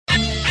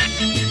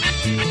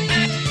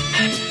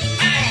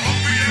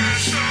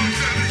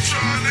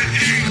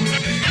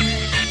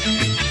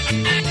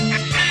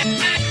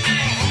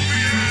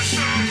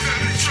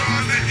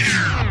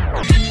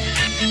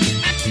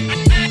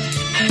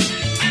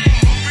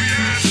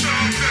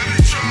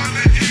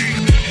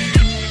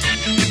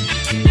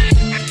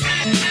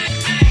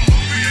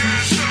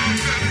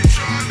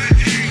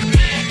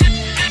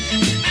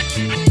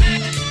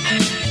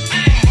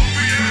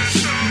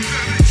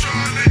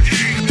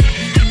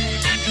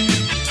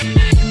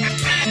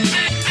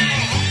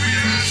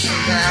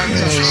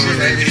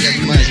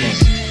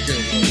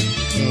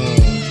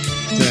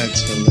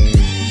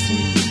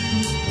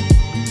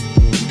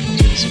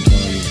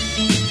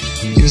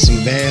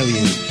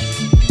Valiant.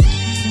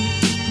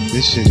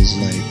 This shit is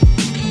like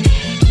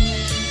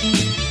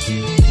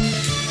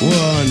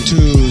 1,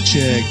 2,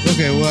 check.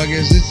 Okay, well I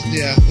guess it's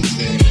there.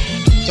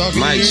 Talking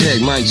Mic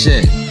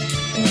check.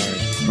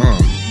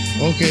 Alright.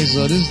 Okay,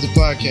 so this is the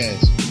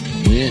podcast.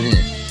 We in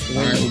here.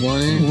 Alright, we're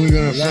going in. We're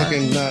gonna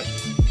fucking not.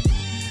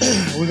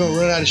 We're gonna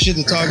run out of shit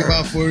to talk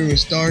about before we even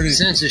started.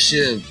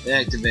 Censorship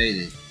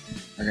activated.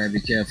 I gotta be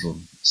careful.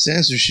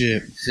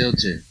 Censorship.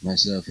 Filter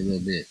myself a little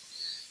bit.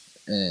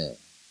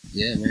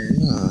 Yeah, man.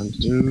 Nah,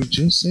 dude,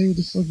 just say what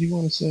the fuck you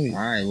want to say.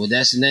 Alright, well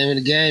that's the name of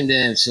the game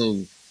then.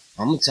 So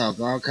I'm gonna talk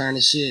all kind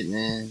of shit,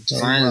 man.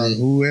 Finally,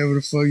 about whoever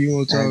the fuck you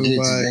want to talk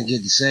about. I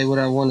get to say what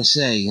I want to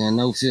say,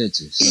 no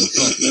filter. So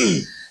fuck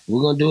it.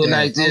 We're gonna do it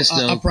like this,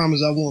 though. I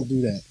promise I won't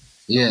do that.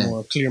 Yeah. No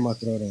more. Clear my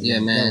throat. Yeah,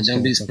 man.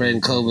 Don't be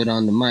spreading COVID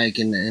on the mic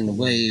and the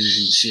waves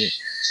and shit.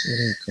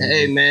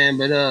 Hey, man.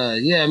 But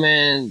yeah,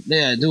 man.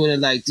 Yeah, doing it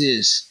like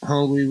this.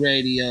 Hungry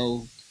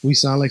Radio. We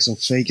sound like some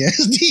fake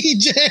ass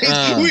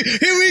DJs.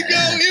 Here we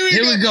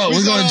go.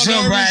 We're gonna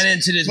jump right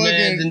into this,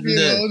 man.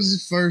 This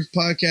is the first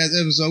podcast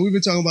episode. We've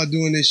been talking about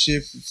doing this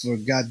shit for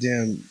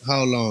goddamn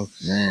how long,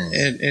 man.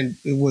 And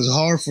it was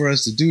hard for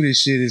us to do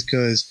this shit is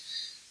because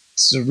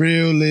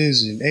Surreal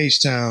lives in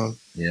H-Town,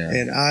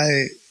 and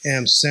I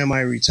am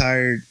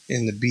semi-retired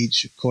in the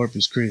beach of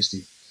Corpus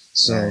Christi.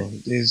 So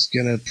it's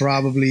gonna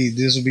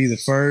this will be the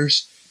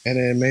first, and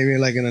then maybe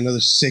like in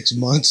another 6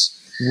 months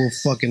we'll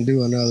fucking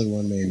do another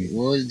one maybe.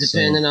 Well, it's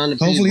depending on the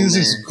hopefully people, this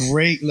is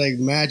great, like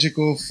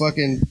magical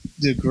fucking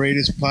the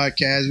greatest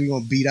podcast. We're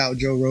gonna beat out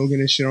Joe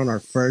Rogan and shit on our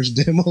first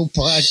demo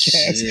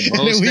podcast. Shit,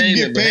 and then we can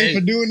get paid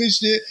for doing this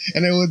shit,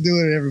 and then we'll do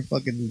it every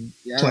fucking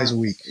twice a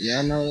week.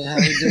 Y'all know how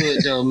to do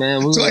it though,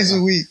 man. Twice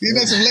a week.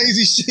 That's some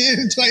lazy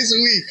shit. Twice a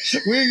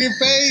week. We can get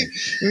paid.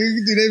 We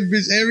can do that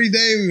bitch every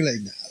day. We were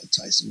like, nah,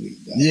 twice a week.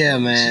 Yeah,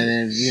 man.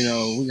 And,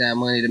 we got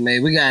money to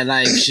make. We got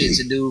life shit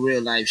to do,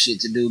 real life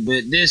shit to do.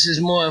 But this is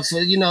more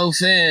for,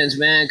 fans,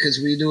 man, because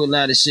we do a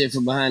lot of shit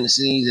from behind the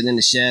scenes and in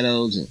the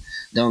shadows and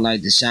don't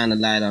like to shine a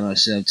light on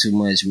ourselves too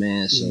much,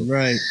 man. So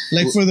right.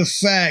 Like for the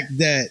fact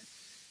that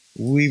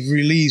we've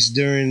released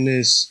during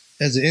this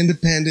as an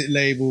independent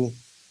label,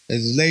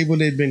 as a label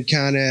that had been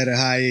kind of at a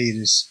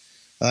hiatus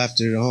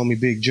after the homie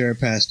Big Jer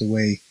passed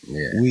away.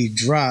 Yeah. We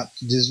dropped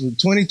this.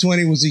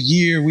 2020 was a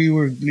year we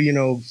were,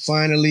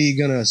 finally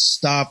gonna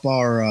stop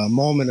our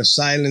moment of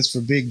silence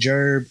for Big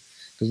Jer,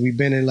 because we've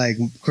been in like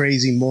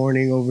crazy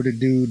mourning over the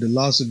dude. The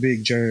loss of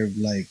Big Jer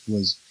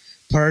was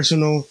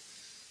personal.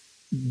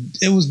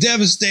 It was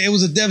devastating. It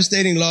was a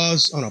devastating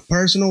loss on a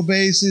personal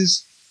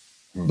basis,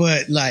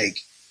 but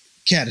like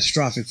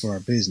catastrophic for our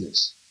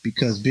business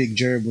because Big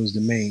Jer was the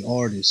main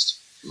artist.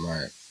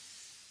 Right.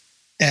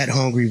 At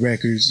Hungry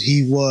Records.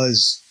 He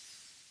was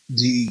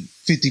the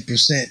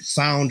 50%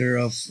 founder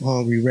of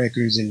Hungry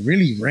Records and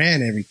really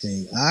ran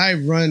everything. I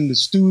run the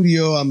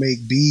studio. I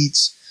make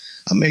beats.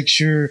 I make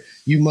sure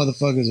you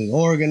motherfuckers is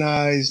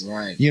organized.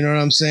 Right. You know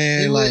what I'm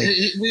saying?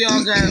 We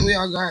all got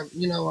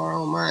our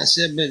own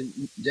mindset, but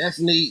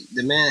definitely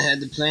the man had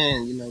the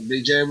plan.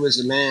 Big Jer was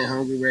the man,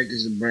 Hungry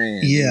Records the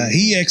brand. Yeah,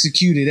 he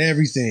executed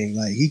everything.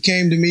 Like he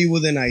came to me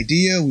with an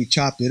idea, we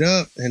chopped it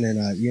up, and then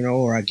I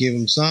give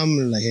him something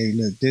and like, hey,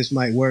 look, this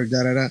might work,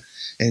 da-da-da.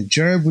 And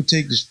Jerv would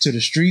take this to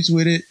the streets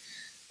with it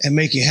and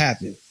make it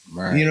happen.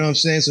 Right. You know what I'm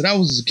saying? So that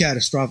was a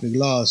catastrophic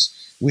loss.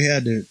 We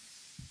had to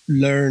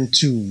learn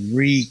to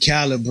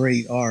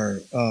recalibrate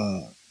our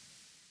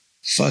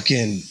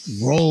fucking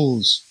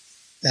roles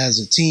as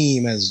a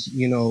team, as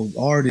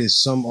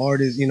artists. Some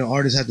artists,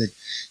 artists have to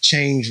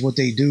change what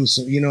they do.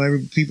 So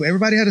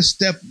everybody got to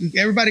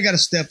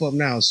step up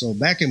now. So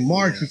back in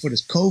March, before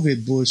this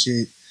COVID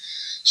bullshit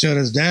shut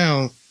us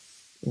down,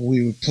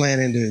 we were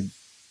planning to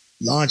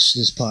launch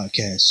this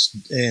podcast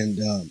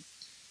and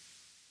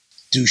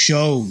do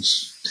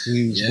shows.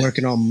 We was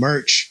working on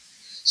merch.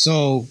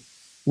 So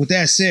with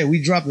that said,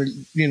 we dropped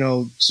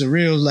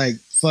Surreal's like,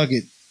 fuck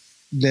it,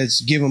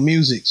 let's give them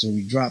music. So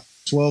we dropped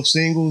 12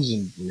 singles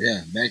and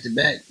back to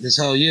back this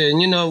whole year.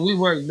 And we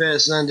work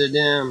best under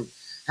them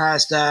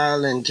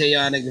hostile and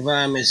chaotic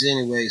environments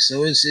anyway.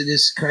 So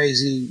this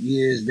crazy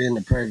year has been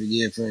the perfect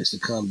year for us to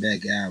come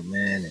back out,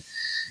 man.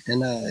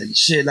 And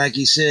shit, like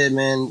you said,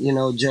 man,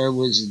 Jer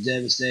was a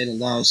devastating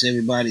loss.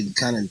 Everybody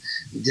kind of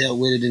dealt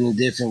with it in a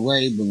different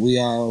way, but we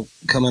all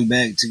coming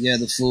back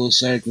together full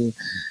circle.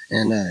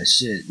 And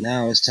shit,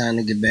 now it's time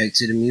to get back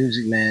to the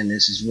music, man.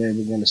 This is where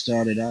we're going to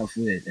start it off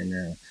with.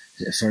 And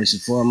first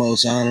and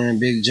foremost, honoring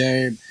Big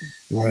Jer.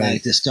 Right. I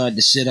like to start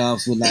the shit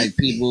off with like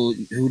people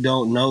who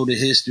don't know the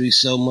history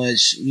so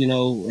much,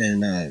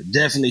 and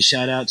definitely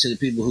shout out to the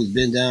people who's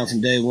been down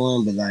from day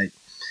one, but like,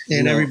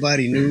 and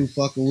everybody knew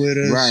fucking with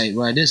us.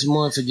 Right. This is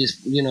more for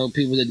just,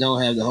 people that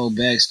don't have the whole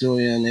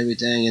backstory and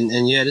everything.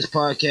 And this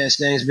podcast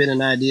thing's been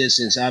an idea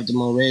since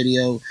Optimal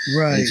Radio.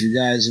 Right. If you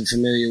guys are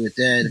familiar with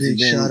that. Big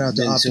shout out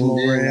to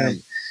Optimal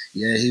Radio.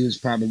 Yeah, he was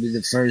probably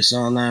the first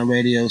online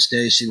radio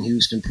station,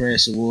 Houston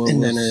Press Award and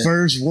winner. the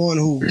first one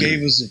who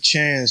gave us a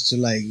chance to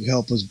like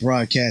help us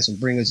broadcast and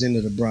bring us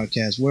into the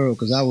broadcast world.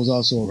 Because that was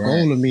also a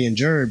goal of me and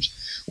Jerbs,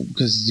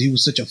 because he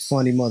was such a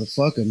funny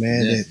motherfucker,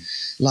 man. That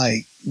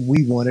like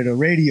we wanted a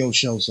radio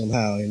show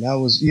somehow, and that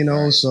was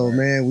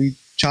man, we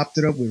chopped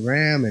it up with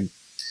Ram and.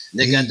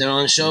 They got their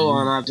own show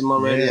on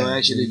Optimo Radio.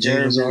 Actually,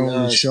 Jerbs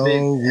and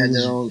Spick had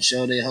their own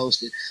show they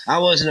hosted. I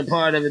wasn't a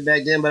part of it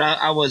back then, but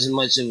I wasn't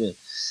much of a,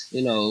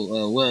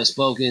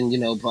 well-spoken,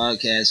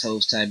 podcast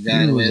host type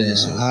guy. He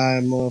was a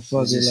high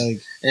motherfucker,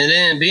 like. And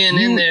then being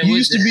in there, you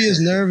used to be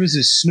as nervous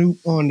as Snoop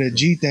on the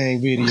G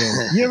Thang video.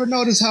 You ever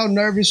notice how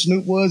nervous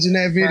Snoop was in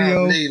that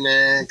video? Probably,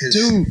 man.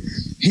 Dude,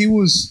 he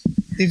was.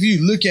 If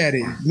you look at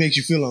it, it makes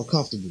you feel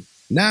uncomfortable.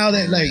 Now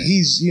that like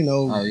he's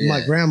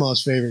my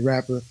grandma's favorite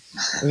rapper,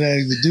 and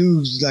like, the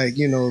dude's like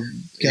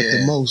got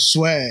the most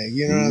swag.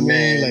 You know what I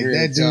mean? Like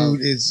that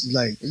dude is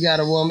like. You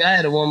gotta warm. I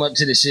had to warm up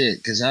to the shit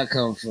because I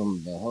come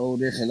from a whole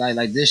different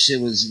like this shit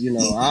was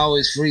I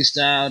always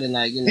freestyled and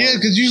like yeah,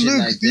 because you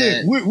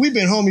look we've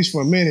been homies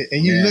for a minute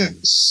and you look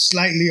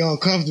slightly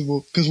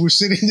uncomfortable because we're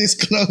sitting this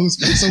close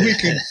so we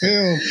can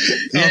film.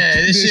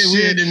 This shit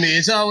weird to me.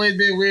 It's always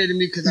been weird to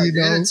me because like,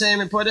 the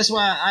entertainment part. That's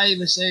why I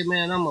even say,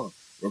 man, I'm a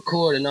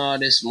recording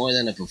artist more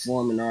than a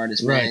performing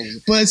artist, right?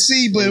 Man. But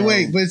see,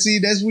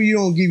 that's where you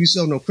don't give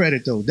yourself no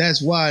credit though.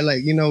 That's why,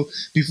 like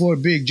before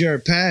Big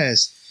Jerb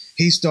passed,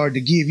 he started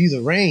to give you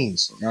the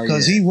reins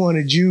because he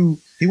wanted you.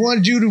 He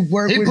wanted you to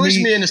work with me. He pushed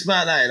me in the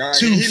spotlight.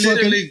 He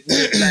literally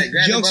like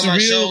grabbed me by my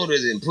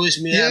shoulders and pushed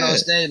me out on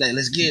stage. Like,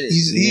 let's get it.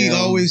 He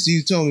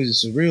told me,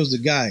 Surreal's the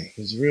guy.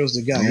 Surreal's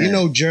the guy.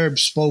 Yeah. Jerb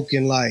spoke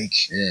in like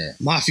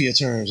mafia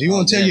terms. He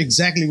won't tell you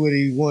exactly what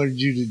he wanted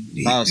you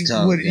to. Boss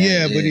talk. But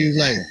he was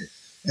like,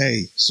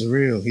 hey,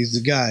 Surreal, he's the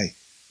guy.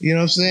 You know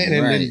what I'm saying?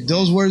 And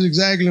those words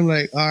exactly, I'm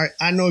like, all right,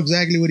 I know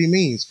exactly what he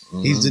means.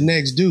 Mm-hmm. He's the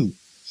next dude.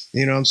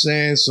 You know what I'm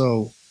saying?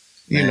 So,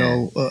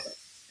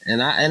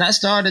 and I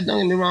started,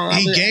 don't get me wrong.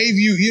 He gave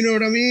you, you know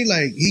what I mean?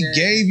 Like, he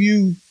gave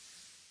you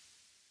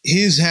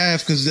his half,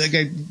 because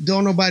like,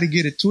 don't nobody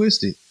get it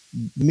twisted.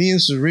 Me and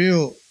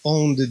Surreal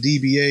own the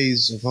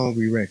DBAs of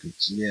Hungry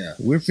Records. Yeah.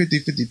 We're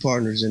 50-50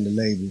 partners in the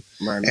label.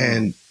 Right.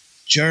 And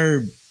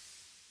Jerb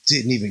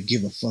didn't even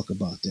give a fuck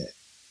about that.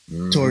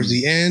 Mm-hmm. Towards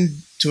the end,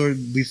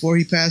 before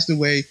he passed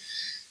away,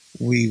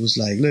 we was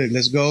like, look,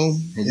 let's go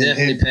and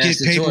get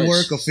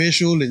paperwork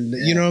official, and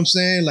you know what I'm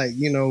saying? Like,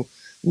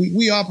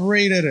 we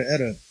operate at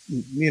a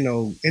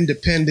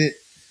independent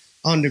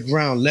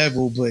underground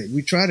level, but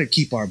we try to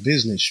keep our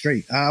business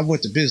straight. I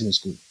went to business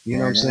school, you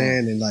know what I'm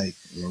saying? And like,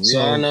 we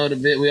all know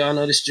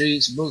the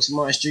streets, book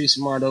smart, street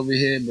smart over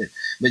here,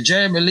 but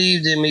Jerry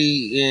believed in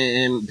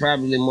me and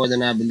probably more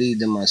than I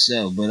believed in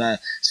myself. But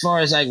as far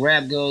as like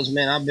rap goes,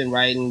 man, I've been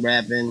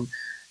rapping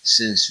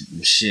since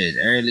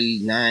early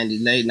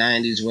 90s, late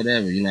 90s,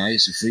 whatever. I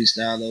used to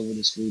freestyle over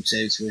the school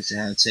tapes, switch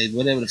out tape,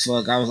 whatever the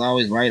fuck. I was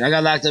always writing. I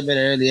got locked up at an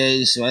early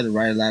age, so I had to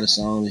write a lot of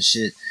songs and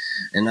shit.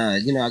 And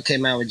I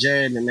came out with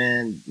Jerry, and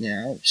man,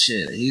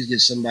 he's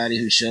just somebody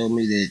who showed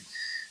me that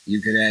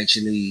you could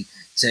actually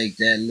take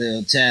that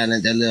little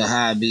talent, that little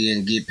hobby,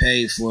 and get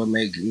paid for it,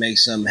 make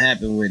something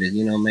happen with it,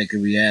 make a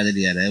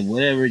reality out of it,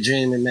 whatever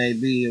dream it may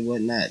be or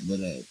whatnot. But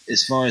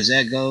as far as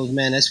that goes,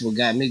 man, that's what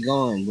got me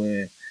going,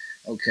 where,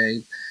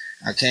 okay,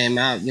 I came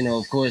out,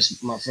 of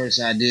course, my first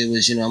idea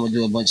was, I'm going to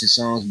do a bunch of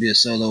songs, be a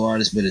solo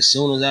artist. But as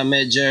soon as I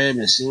met Jerb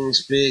and seen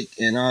Spick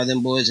and all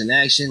them boys in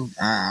action,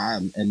 I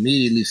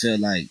immediately felt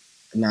like,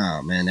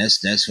 nah, man,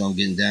 that's what I'm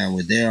getting down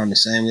with. They're on the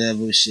same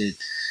level of shit.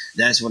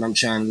 That's what I'm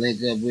trying to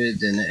link up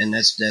with. And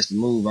that's the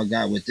move I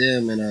got with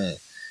them. And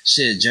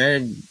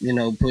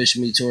Jerb, pushed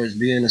me towards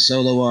being a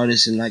solo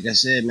artist. And like I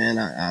said, man,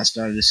 I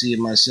started to see it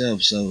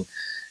myself. So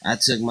I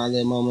took my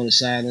little moment of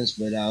silence,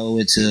 but I owe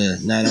it to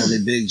not only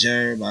Big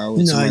Jerb, I owe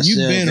it to myself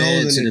you've been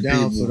and to the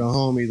people for the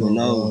homie,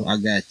 though. I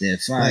got that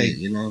fight,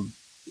 like,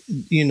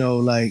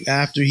 like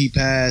after he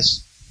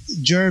passed,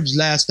 Jerb's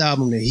last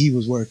album that he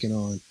was working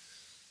on,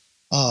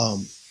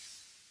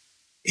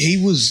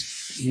 he was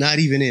not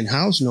even in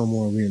house no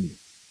more, really.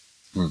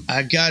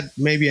 I got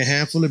maybe a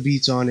handful of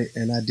beats on it,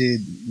 and I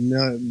did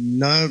none,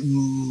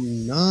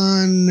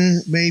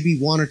 maybe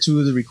one or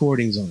two of the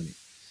recordings on it.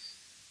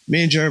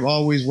 Me and Jerb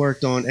always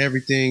worked on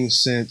everything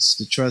since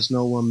the Trust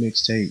No One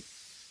mixtape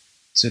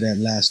to that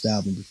last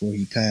album before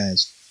he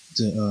passed.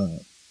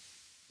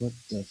 What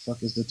the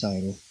fuck is the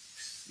title?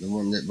 The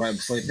one that right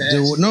before he passed?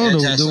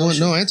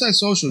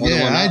 Antisocial.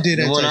 I did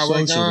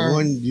Antisocial.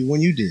 The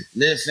one you did.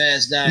 Live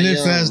Fast, Die Young.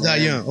 Live Fast, Die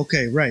Young.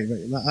 Okay, right.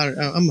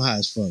 I'm high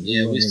as fuck.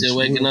 Yeah, we still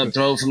waking up,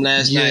 throw from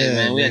last night,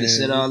 man. We had to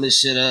set all this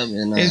shit up.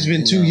 And, it's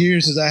been 2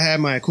 years since I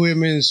had my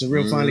equipment.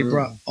 Surreal finally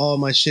brought all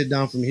my shit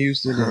down from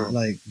Houston. And,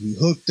 like, we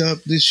hooked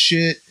up this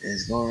shit.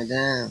 It's going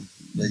down.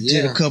 But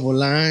did a couple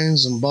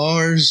lines, some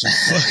bars, some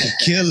fucking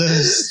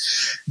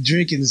killers,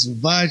 drinking some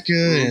vodka.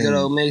 And good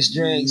old mixed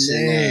drinks.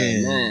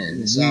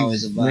 Man, it's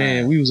always a vibe.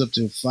 Man, we was up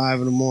till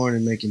 5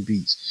 a.m. making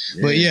beats.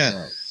 But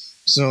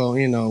so,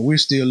 we're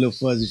still a little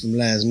fuzzy from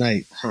last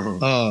night.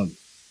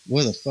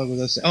 What the fuck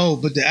was I saying? Oh,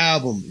 but the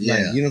album, like,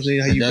 Yeah, you know what I'm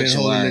saying? How you been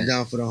production holding it wise,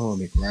 down for the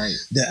homie. right?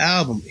 The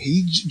album,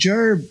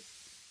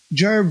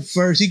 Jerb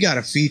first, he got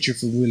a feature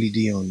for Willie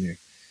D on there.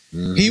 He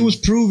Mm-hmm. was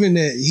proving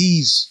that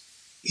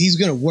he's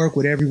gonna work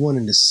with everyone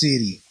in the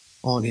city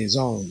on his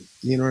own.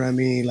 You know what I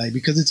mean? Like,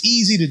 because it's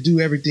easy to do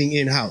everything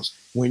in house.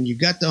 When you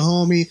got the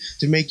homie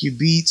to make your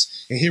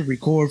beats and he'll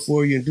record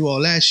for you and do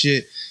all that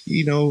shit,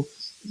 you know,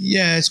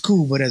 yeah, it's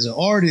cool. But as an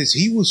artist,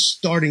 he was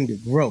starting to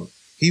grow.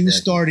 He was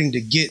Definitely. starting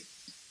to get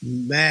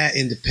mad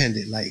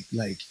independent.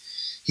 Like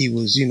he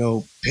was, you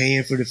know,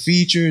 paying for the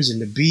features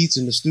and the beats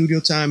and the studio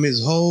time.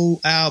 His whole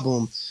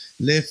album,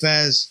 Live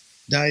Fast,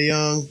 Die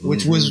Young,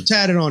 which was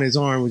tatted on his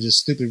arm, which is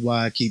stupid.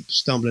 Why I keep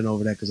stumbling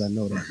over that, because I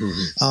know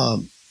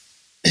that.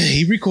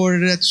 He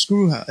recorded it at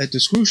the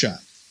screw shop,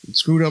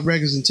 Screwed Up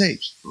Records and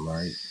Tapes.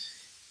 Right.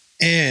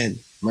 And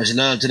much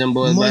love to them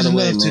boys, by the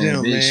way,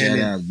 man. Big shout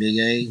out, Big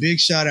A. Big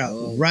shout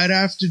out. Right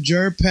after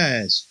Jerb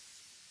passed,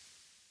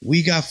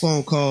 we got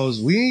phone calls.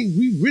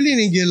 We really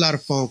didn't get a lot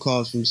of phone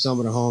calls from some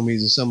of the homies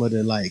and some of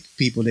the like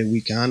people that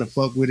we kind of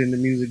fuck with in the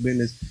music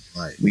business.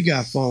 Right. We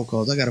got phone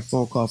calls. I got a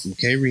phone call from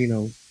K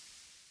Reno.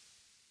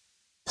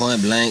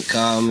 Point blank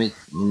called me,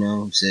 you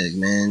know, said,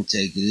 man,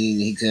 take it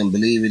easy. He couldn't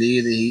believe it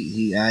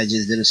either. I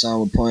just did a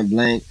song with Point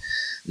Blank,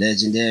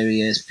 legendary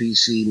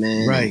SPC,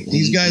 man. Right.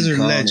 These guys are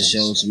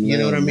legends. You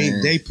know what I mean?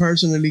 Man. They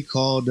personally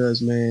called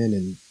us, man,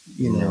 and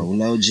you know,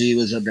 Low G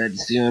was up at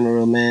the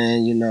funeral,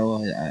 man. You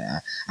know,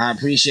 I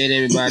appreciate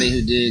everybody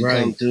who did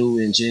come through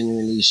and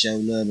genuinely show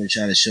love and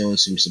try to show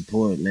us some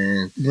support,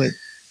 man. But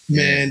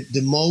man,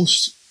 the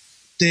most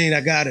thing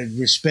I gotta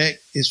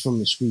respect is from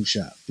the screw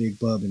shop, Big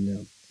Bub and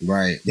them.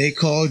 Right. They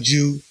called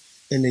you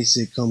and they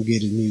said, "Come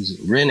get his music."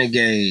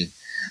 Renegade.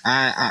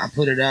 I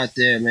put it out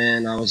there,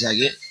 man. I was like,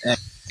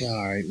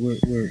 all right, we're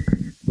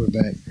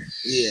back.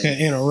 Yeah. Got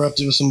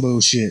interrupted with some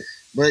bullshit.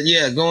 But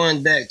yeah,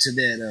 going back to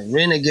that,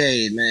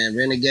 Renegade, man,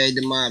 Renegade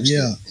the Mobster.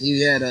 Yeah.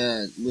 He had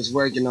was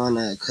working on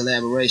a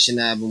collaboration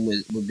album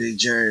with Big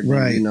Jerb.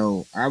 Right. And, you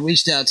know, I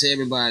reached out to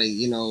everybody,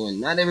 you know,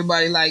 and not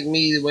everybody liked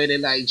me the way they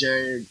like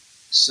Jerb.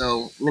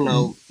 So, you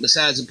know,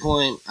 besides the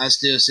point, I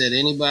still said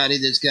anybody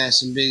that's got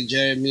some Big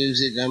Jerb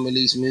music,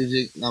 unreleased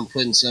music, I'm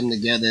putting something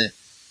together,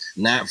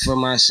 not for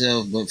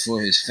myself, but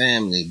for his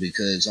family,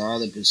 because all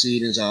the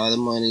proceedings, all the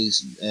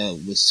monies,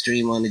 with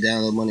stream money,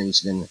 download money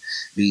was going to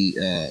be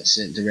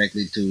sent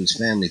directly to his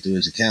family through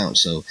his account.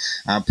 So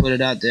I put it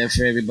out there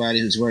for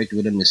everybody who's worked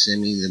with him to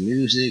send me the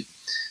music,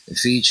 the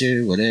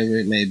feature, whatever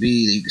it may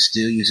be. You can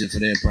still use it for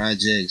their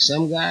project.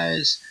 Some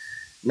guys...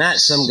 Not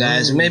some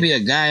guys, maybe a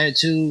guy or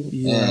two,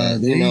 you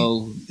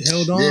know,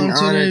 held on didn't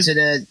to honor it. to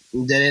that.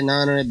 They didn't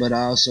honor it, but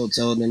I also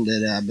told them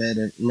that I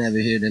better never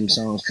hear them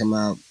songs come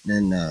out,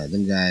 and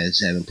them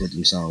guys haven't put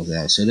them songs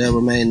out. So they'll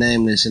remain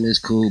nameless, and it's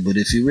cool. But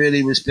if you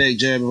really respect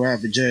Jerb and ride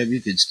for Jerb,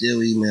 you could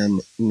still email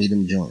me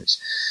them joints.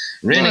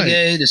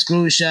 Renegade, the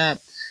Screw Shop,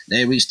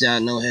 they reached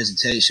out, no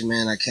hesitation,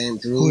 man. I came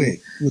through.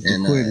 Quick, with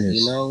and, the quickness.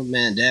 you know,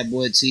 man, that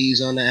boy T's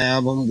on the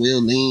album,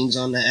 Will Leans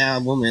on the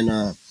album,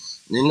 and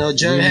you know,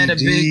 Jerb had a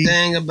big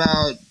thing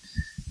about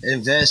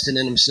investing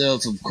in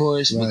himself, of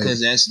course, because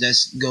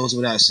that's goes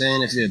without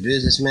saying if you're a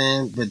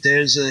businessman. But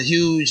there's a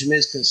huge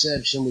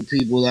misconception with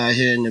people out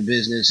here in the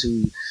business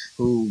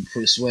who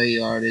persuade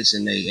artists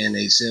and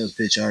they sales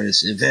pitch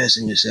artists, invest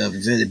in yourself,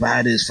 really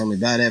buy this from me,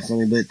 buy that from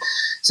me. But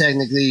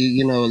technically,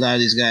 you know, a lot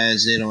of these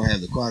guys, they don't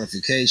have the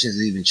qualifications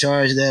to even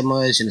charge that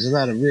much, and there's a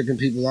lot of ripping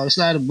people out. It's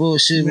a lot of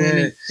bullshit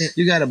where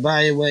you got to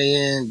buy your way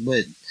in,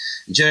 but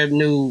Jerb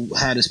knew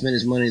how to spend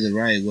his money the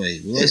right way.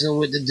 He wasn't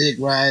with the dick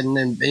riding,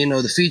 and you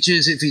know the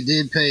features. If he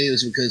did pay, it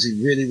was because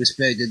he really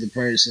respected the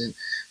person.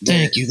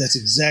 Thank you. That's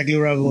exactly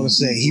what I was going to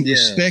say. He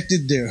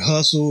respected their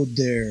hustle,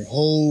 their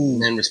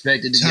whole and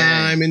respected the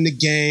time game. in the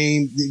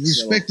game. He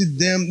respected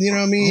them. You know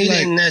what I mean? He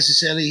didn't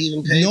necessarily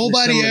even pay.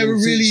 Nobody for ever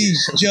really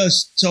features.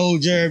 just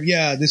told Jerb,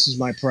 "Yeah, this is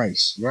my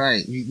price."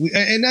 Right.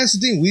 And that's the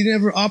thing. We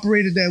never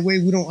operated that way.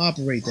 We don't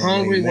operate that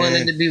Hungry way. Hungry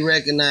wanted to be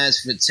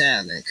recognized for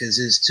talent because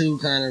there's two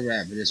kind of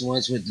rappers. There's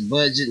ones with the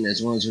budget and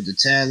there's ones with the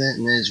talent,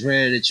 and it's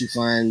rare that you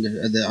find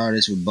the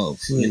artists with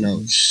both. You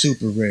know,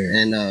 super rare.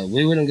 And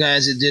we were the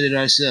guys that did it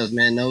ourselves,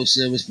 man. No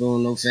silver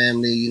spoon, no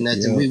family,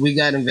 nothing. Yep. We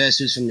got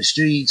investors from the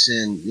streets,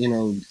 and you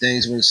know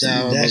things went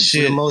sour. That but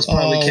shit for the most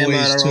part, we came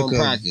out our own a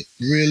pocket.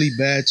 Really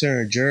bad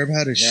turn. Jerb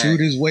had to shoot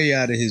his way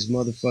out of his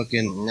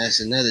motherfucking. And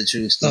that's another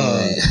true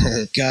story.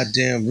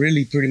 Goddamn,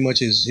 really, pretty much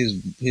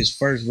his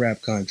first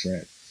rap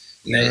contract.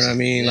 You know what I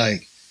mean? Yeah.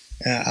 Like,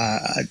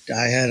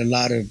 I had a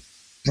lot of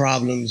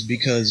problems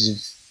because of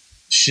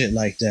shit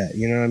like that.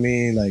 You know what I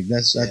mean? Like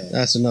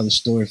that's another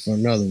story for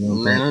another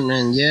one.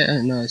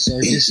 Man, so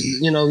just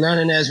you know,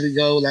 learning as we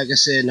go. Like I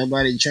said,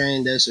 nobody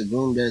trained us or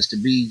groomed us to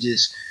be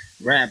just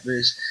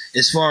rappers.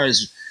 As far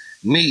as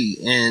me,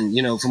 and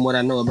you know, from what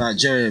I know about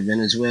Jerb,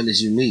 and as well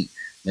as Unique.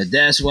 But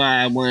that's why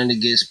I wanted to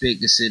get Spick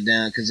to sit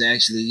down, because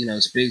actually, you know,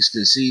 Spick's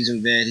the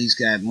seasoned vet. He's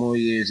got more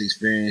years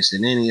experience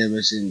than any of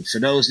us. And for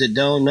those that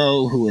don't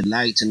know, who would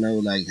like to know,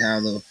 like how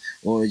the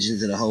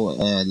origins of the whole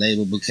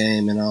label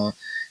became and all,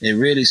 it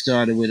really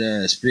started with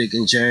Spick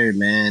and Jerb,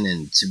 man.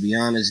 And to be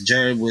honest,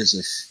 Jerb was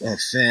a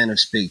fan of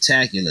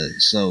Spectacular.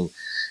 So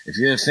if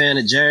you're a fan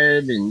of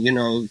Jerb and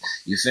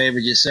you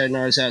favorite just certain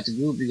artists out the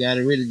group, you got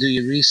to really do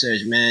your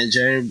research, man.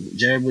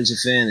 Jerb was a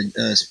fan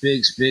of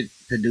Spick. Spick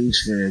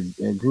produced for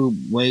a group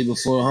way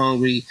before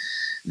Hungry.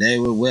 They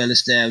were well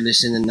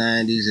established in the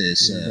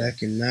 '90s.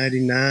 Back in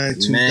 '99,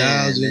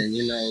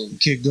 2000, man,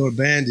 Kick Door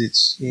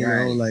Bandits.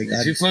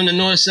 If you're from the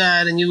North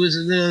Side and you was a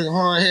little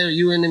hard headed,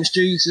 you in them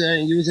streets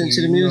and you was into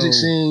the music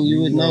scene,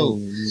 you would know.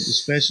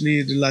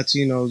 Especially the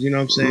Latinos. You know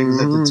what I'm saying?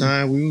 Because at the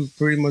time, we was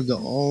pretty much the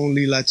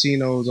only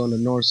Latinos on the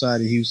North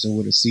Side of Houston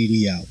with a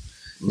CD out.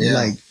 Yeah.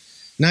 Like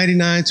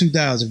 '99,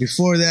 2000.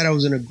 Before that, I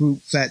was in a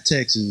group, Fat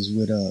Texas,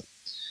 with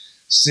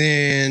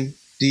Sin,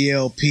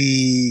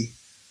 DLP.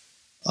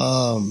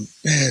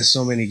 Man,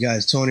 so many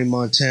guys. Tony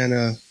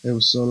Montana. It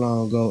was so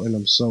long ago, and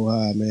I'm so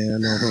high, man. I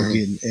know I'm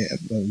forgetting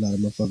a lot of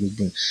motherfuckers,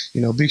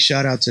 but big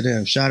shout out to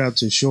them. Shout out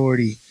to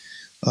Shorty,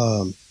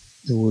 who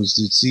was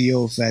the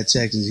CEO of Fat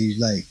Texas. He's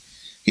like,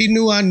 he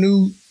knew I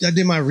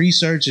did my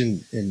research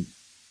and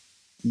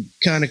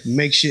kind of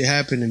make shit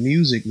happen in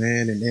music,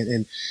 man.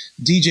 And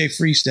DJ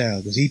Freestyle,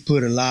 because he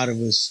put a lot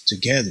of us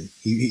together.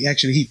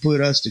 He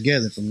put us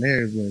together. From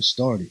there is where it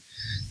started.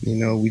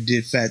 We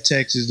did Fat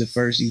Texas, the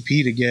first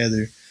EP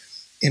together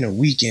in a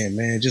weekend,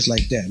 man, just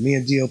like that. Me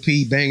and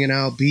DLP banging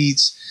out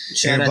beats.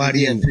 Shout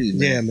everybody out to DLP, man.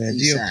 Yeah, man.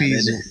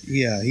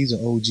 DLP he's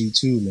an OG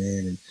too,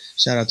 man. And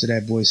shout out to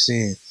that boy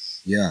Sin.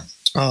 Yeah.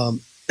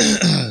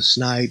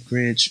 Snipe,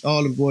 Grinch,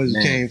 all the boys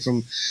that came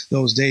from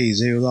those days.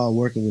 They were all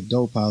working with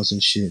Dope House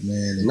and shit,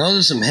 man. And those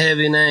are some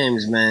heavy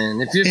names,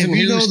 man. If you're from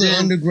Houston, know the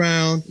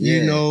underground,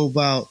 you know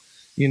about,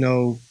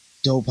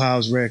 Dope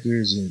House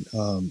Records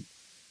and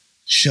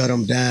Shut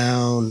 'Em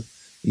Down,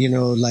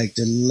 like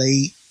the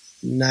late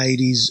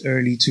 90s,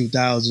 early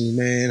 2000s,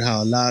 man,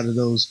 how a lot of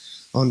those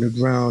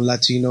underground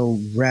Latino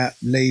rap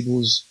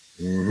labels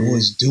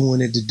was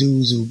doing it. The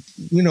dudes who,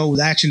 was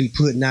actually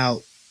putting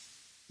out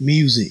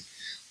music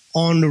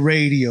on the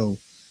radio,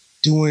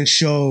 doing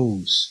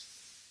shows,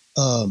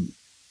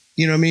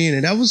 you know what I mean?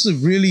 And that was a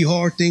really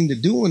hard thing to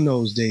do in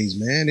those days,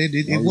 man.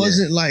 It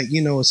wasn't like,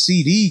 a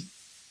CD.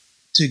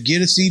 To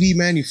get a CD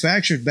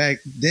manufactured back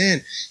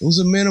then, it was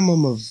a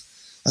minimum of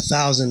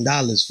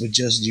 $1,000 for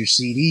just your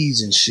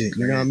CDs and shit.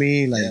 You know what I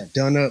mean? Like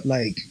done up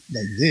like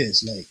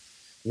this. Like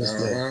what's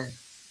that?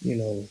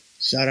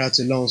 Shout out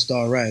to Lone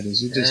Star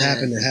Writers. We just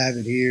happened to have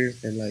it here,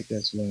 and like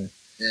that's why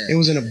it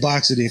was in a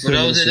box of the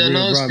equipment. For those that don't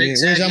know,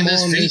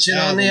 Spectacular's featured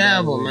on the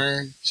album,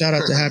 man. Shout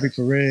out to Happy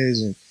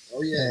Perez and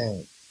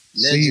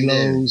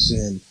C-Los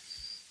and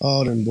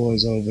all them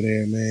boys over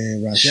there,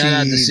 man. Rashid, shout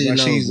out to C-Los,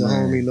 Rashid's the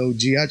homie, Low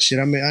G.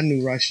 I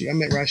knew Rashid. I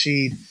met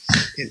Rashid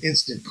in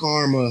Instant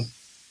Karma.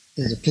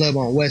 There's a club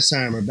on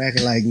Westheimer back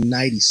in like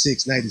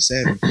 96,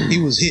 97.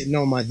 He was hitting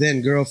on my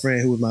then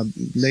girlfriend, who was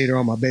later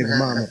on my baby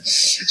mama.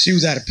 She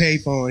was at a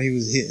payphone. He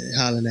was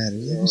hollering at her.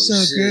 What's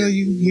up, girl?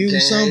 You here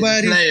with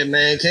somebody? Play it,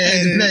 man.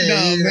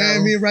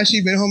 Man. Me and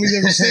Rashid been homies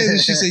ever since.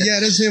 And she said, yeah,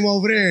 that's him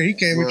over there. He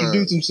came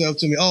introduced himself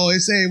to me. Oh, he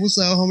said, what's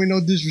up, homie?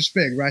 No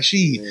disrespect.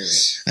 Rashid. Yeah.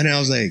 And I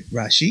was like,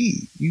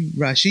 Rashid? You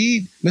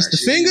Rashid? Mr.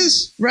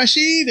 Fingers?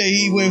 Rashid? And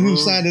he went who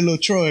signed a little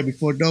Troy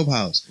before Dope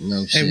House.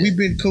 No shit. And we've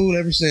been cool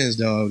ever since,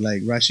 dog.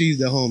 Like, Rashid's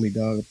the homie,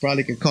 dog. I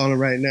probably can call him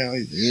right now.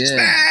 He's an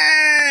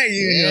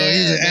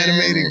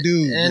animated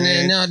dude. And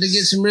then now to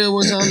get some real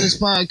ones on this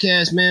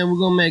podcast, man, we're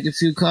gonna make a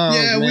few calls.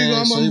 Yeah,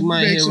 man. So we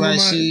might hear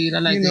Rashid. I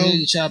like to hear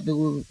you chop it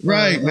with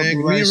man.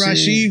 Me and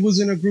Rashid was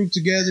in a group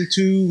together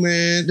too,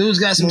 man. Dudes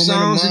got some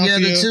songs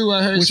together too.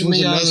 I heard some of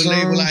y'all songs. Which was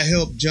another label I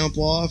helped jump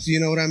off. You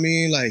know what I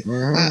mean? Like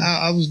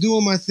I was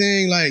doing my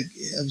thing. Like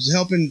I was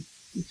helping.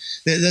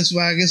 That's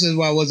why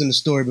I wasn't a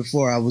story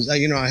before. I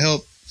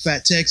helped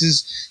Fat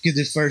Texas get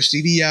their first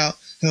CD out.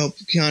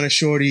 Helped kind of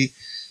Shorty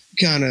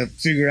kind of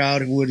figure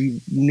out what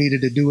he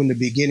needed to do in the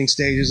beginning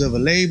stages of a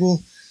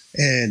label,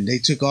 and they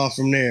took off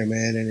from there,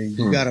 man. And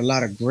you got a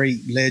lot of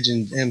great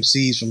legend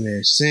MCs from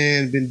there.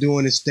 Sin been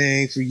doing his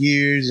thing for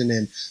years, and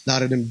then a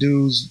lot of them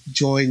dudes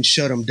joined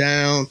Shut 'Em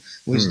Down,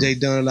 which they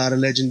done a lot of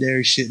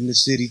legendary shit in the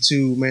city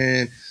too,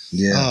 man.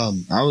 Yeah,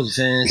 I was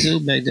a fan too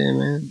back then,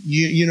 man.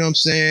 You know what I'm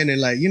saying? And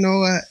like,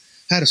 I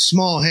had a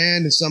small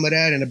hand in some of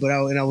that, and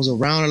I was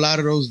around a lot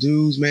of those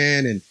dudes,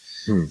 man, and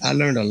I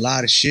learned a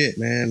lot of shit,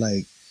 man.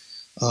 Like,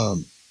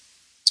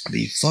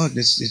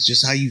 it's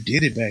just how you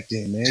did it back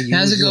then, man.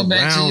 How's it go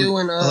back to you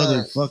and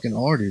other fucking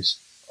artists?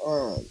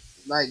 I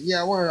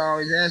wanted to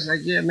always ask,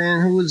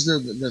 man, who was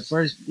the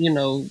first,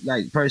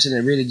 person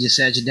that really just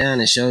sat you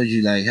down and showed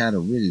you like how to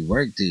really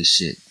work this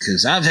shit?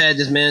 Because I've had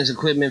this man's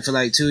equipment for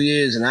like 2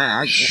 years, and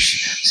I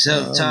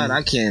self-taught.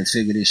 I can't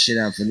figure this shit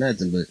out for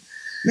nothing. But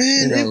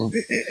man,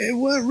 it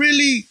wasn't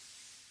really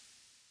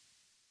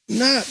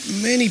not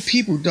many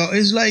people, dog.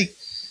 It's like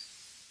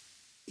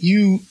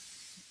you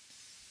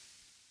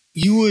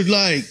would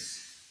like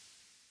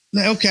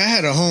okay, I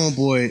had a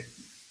homeboy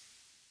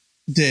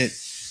that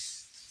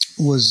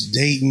was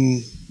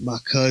dating my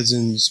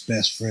cousin's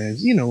best friend.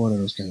 One of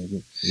those kind of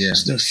people. Yeah.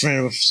 The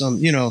friend of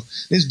some,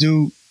 this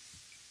dude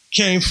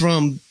came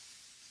from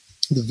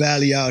the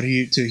valley out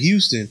here to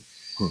Houston,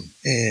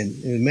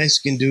 and a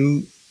Mexican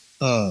dude,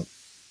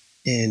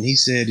 and he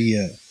said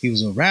he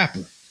was a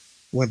rapper,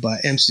 went by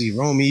MC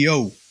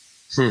Romeo,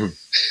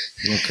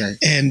 Okay.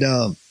 and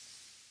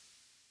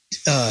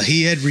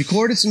he had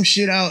recorded some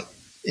shit out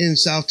in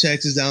South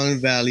Texas down in the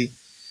valley,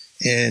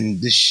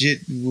 and the shit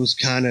was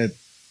kind of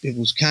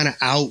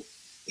out.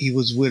 He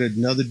was with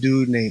another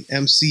dude named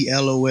MC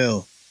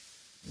LOL.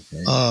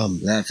 Okay.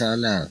 Laugh out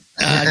loud.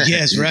 I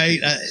guess, right?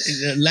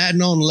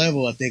 Latin on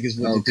level, I think is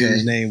what the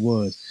dude's name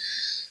was.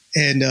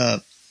 And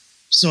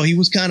so he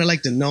was kind of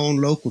like the known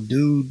local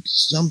dude.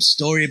 Some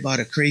story about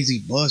a crazy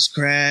bus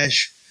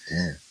crash.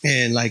 Damn.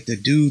 And like the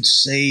dude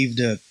saved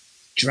a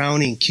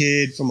drowning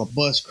kid from a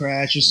bus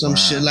crash or some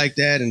shit like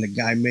that. And the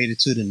guy made it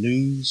to the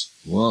news.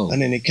 Whoa.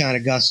 And then it kind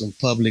of got some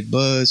public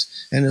buzz.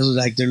 And it was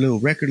like their little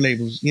record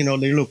labels, their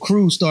little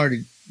crew start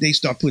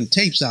putting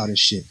tapes out and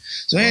shit.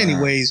 So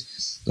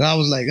anyways, but I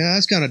was like,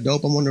 that's kind of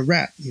dope. I'm on the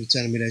rap. He was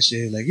telling me that shit.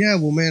 He was like, yeah,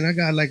 well, man, I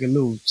got like a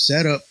little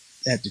setup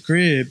at the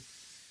crib,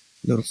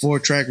 little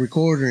 4-track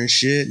recorder and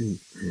shit, and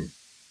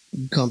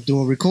come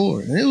through and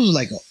record. And it was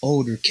like an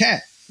older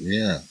cat.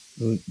 Yeah.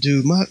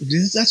 Dude,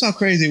 that's how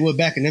crazy it was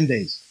back in them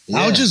days.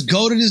 Yeah. I would just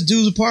go to this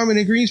dude's apartment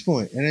in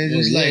Greenspoint, and it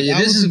was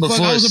this is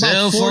before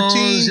cell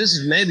phones. This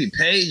is maybe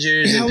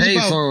pagers and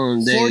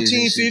payphone days.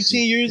 14,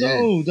 15 years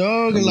old,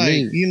 dog. And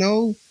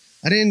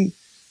I didn't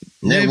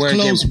live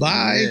close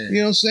by. Yeah. You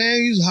know what I'm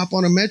saying? You just hop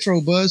on a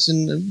metro bus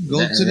and go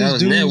to this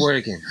dude's.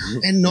 Networking.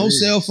 And no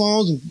cell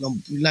phones. And,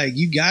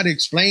 you got to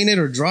explain it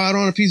or draw it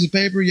on a piece of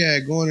paper. Yeah,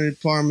 go into the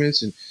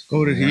apartments and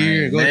go to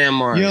here and go.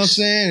 Landmarks. You know what I'm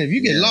saying? If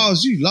you get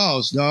lost, you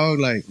lost, dog.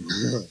 Like,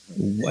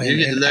 you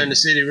get to learn the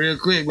city real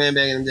quick, man,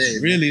 back in the day.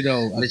 Really,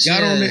 though. I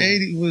got on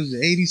the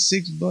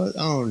 86 bus.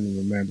 I don't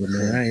even remember,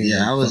 man.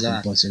 I was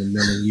bus in a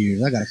million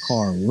years. I got a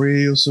car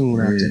real soon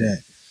after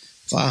that.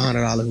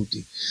 $500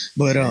 hoopty.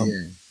 But,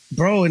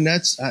 bro, and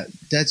that's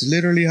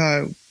literally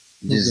how it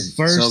was the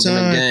first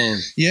time.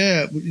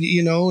 Yeah,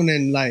 and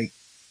then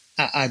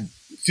I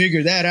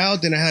figured that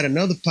out. Then I had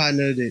another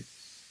partner that,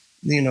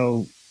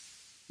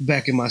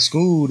 back in my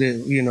school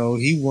that,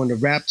 he wanted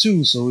to rap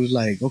too. So it was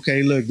like,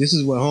 okay, look, this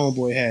is what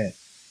homeboy had.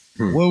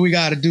 What we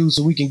got to do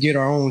so we can get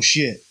our own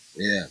shit.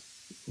 Yeah.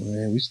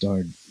 Man, we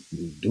started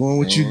doing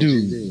what you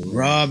do.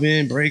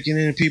 Robbing, breaking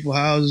into people's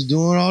houses,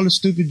 doing all the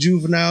stupid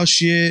juvenile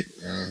shit.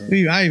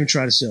 I even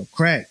tried to sell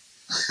crack.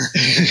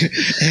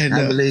 And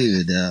I believe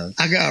it, dog.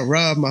 I got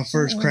robbed my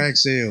first crack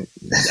sale.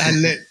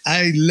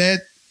 I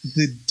let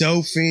the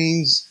dope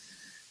fiends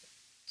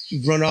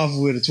run off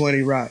with a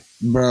 20 rock.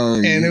 Bro.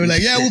 And they were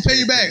like, yeah, we'll pay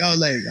you back. I was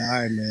like, all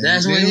right, man.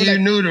 That's when you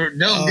knew the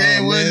dope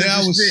game was. I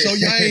was so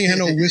young. I ain't had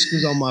no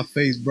whiskers on my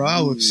face, bro.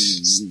 I would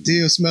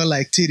still smell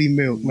like titty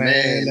milk,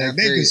 man. Like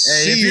they could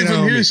see it. If you're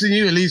from Houston,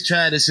 you at least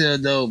try to sell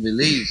dope, at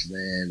least,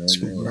 man.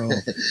 Bro.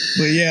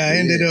 But yeah, I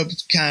ended up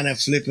kind of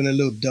flipping a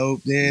little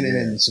dope then, and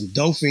then some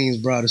dope fiends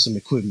brought us some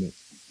equipment.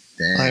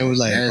 Damn, I was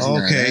like,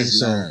 okay,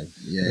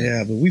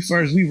 but we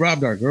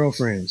robbed our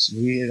girlfriends.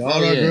 We had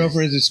all our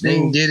girlfriends at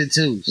school. They did it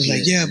too. It was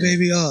like, yeah,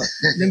 baby,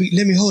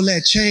 let me hold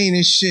that chain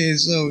and shit.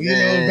 So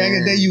back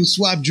in the day, you would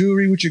swap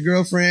jewelry with your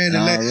girlfriend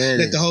and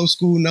let the whole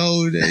school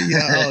know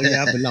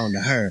that I belong to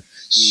her.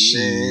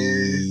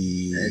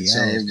 That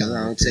chain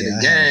belonged to the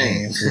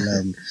gang.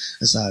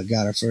 That's how I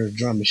got our first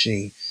drum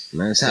machine.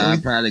 That's how I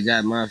probably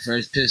got my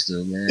first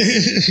pistol, man.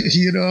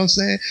 You know what I'm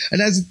saying?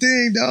 And that's the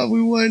thing, dog.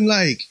 We wasn't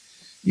like.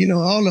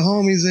 All the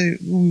homies that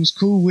we was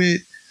cool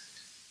with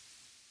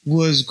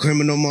was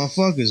criminal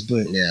motherfuckers,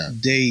 but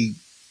they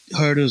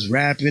heard us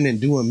rapping and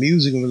doing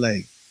music and were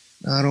like,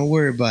 nah, don't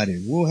worry about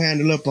it. We'll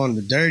handle up on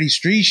the dirty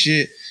street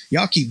shit.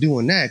 Y'all keep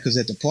doing that, because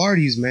at the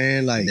parties,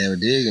 man, like, they were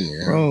digging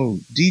it. Bro,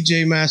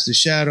 DJ Master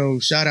Shadow,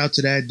 shout out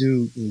to that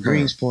dude in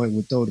Greenspoint,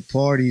 would throw the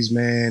parties,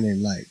 man,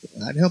 and like,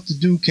 I'd help the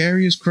dude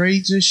carry his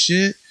crates and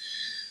shit.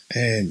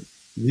 And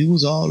we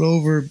was all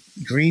over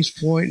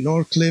Greenspoint,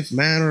 Northcliffe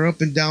Manor, up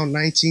and down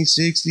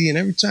 1960, and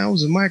every time it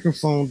was a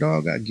microphone,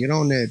 dog, I'd get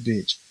on that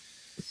bitch.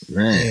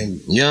 Man, and,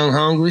 young,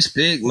 hungry,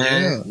 spick,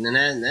 man. Yeah.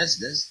 And that's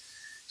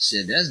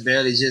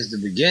barely just the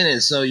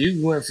beginning. So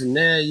you went from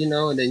there,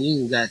 and then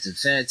you got to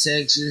Fat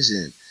Texas,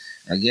 and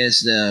I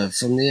guess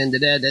from the end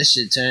of that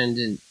shit turned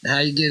in. How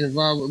you get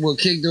involved with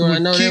Kick Door? I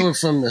know they were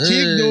from the hood.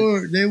 Kick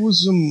Door, there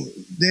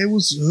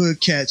was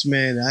hood cats,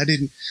 man. I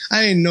didn't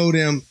know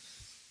them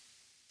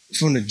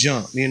from the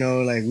jump, we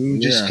were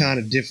just kind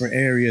of different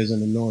areas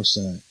on the north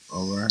side.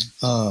 All right.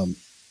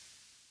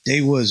 They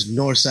was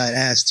Northside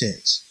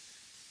Aztecs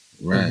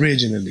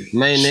originally.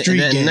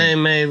 That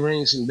name may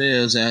ring some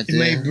bells out there. It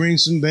may bring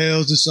some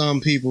bells to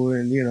some people,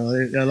 and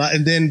a lot,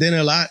 and then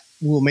a lot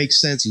will make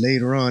sense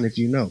later on if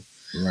you know.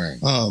 Right.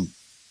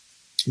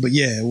 But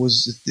yeah, it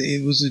was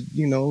a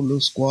little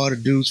squad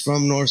of dudes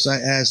from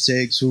Northside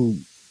Aztecs who,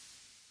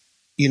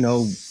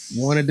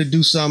 wanted to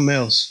do something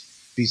else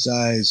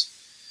besides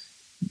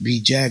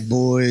be jack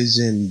boys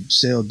and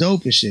sell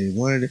dope and shit.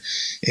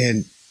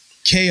 And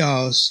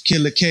Chaos,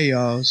 Killer K,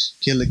 OG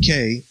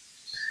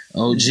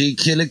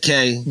Killer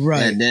K,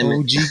 right?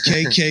 OG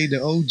KK,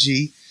 the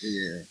OG.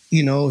 Yeah.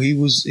 You know, he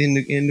was in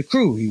the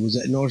crew. He was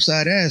at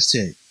Northside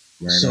Aztec.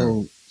 Right so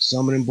on.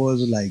 some of them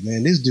boys were like,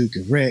 man, this dude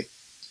can wreck.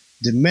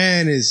 The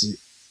man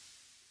is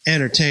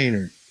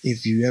entertainer.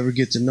 If you ever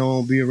get to know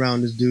him, be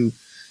around this dude,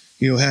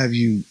 he'll have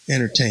you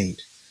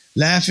entertained,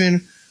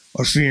 laughing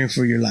or fearing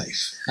for your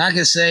life. I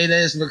can say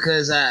this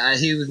because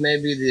he was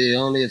maybe the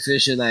only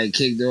official like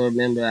Kick Door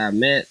member I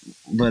met,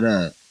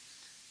 but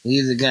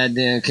he's a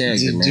goddamn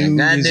character, man.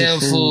 Goddamn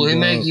fool. He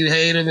make you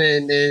hate him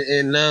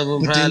and love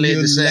him but probably then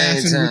at the same time.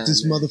 Laughing with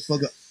this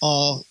motherfucker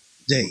all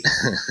day.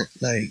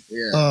 Like,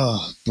 yeah.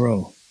 Oh,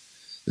 bro.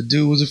 The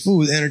dude was a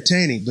fool. He was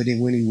entertaining. But then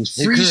when he was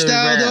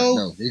freestyle,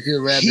 though, he could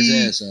rap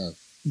his ass off.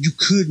 You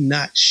could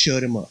not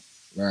shut him up.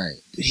 Right.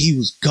 He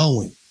was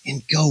going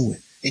and going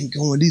and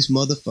going. This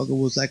motherfucker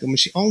was like a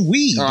machine on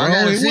weed, bro. I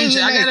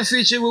got a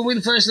feature when we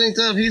first linked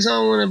up. He's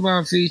on one of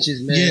our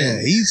features, man.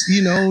 Yeah, he's,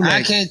 you know, like,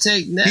 I can't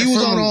take that. He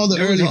was on all the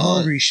early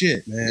hungry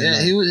shit, man. Yeah,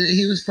 like,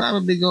 he was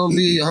probably gonna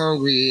be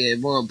hungry at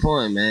one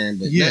point, man.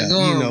 But yeah,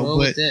 on, you know, bro,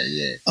 but that,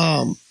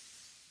 yeah.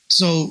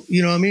 So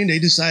you know what I mean? They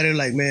decided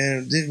like,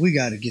 man, we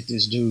got to get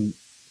this dude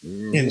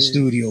in the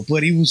studio,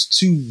 but he was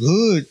too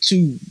good,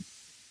 too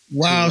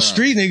wild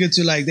street nigga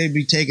to like they'd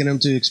be taking him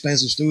to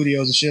expensive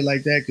studios and shit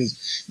like that.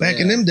 Because back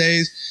in them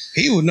days,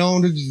 he was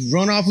known to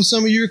run off with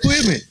some of your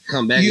equipment.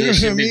 Come back, you know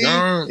what I mean?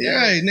 Gone. Yeah,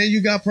 right. And then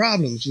you got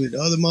problems with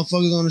other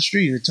motherfuckers on the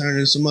street and turning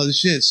into some other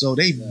shit. So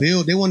they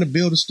want to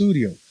build a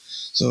studio.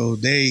 So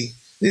they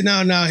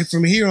now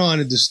from here on,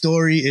 the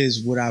story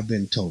is what I've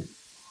been told.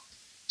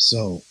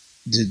 So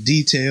the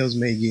details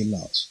may get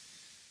lost,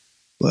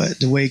 but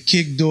the way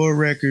Kick Door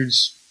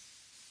Records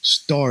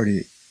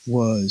started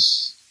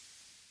was,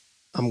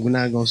 I'm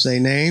not going to say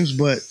names,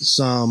 but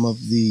some of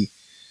the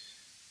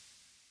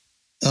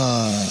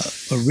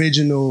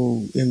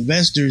original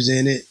investors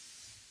in it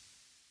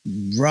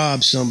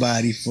robbed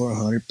somebody for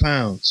 100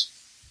 pounds.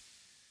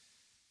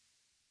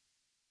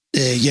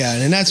 Yeah,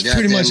 and that's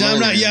pretty much.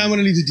 I'm going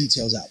to leave the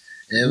details out.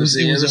 It was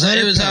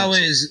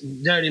always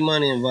dirty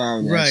money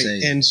involved, right?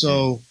 And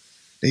so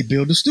they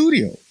built a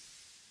studio,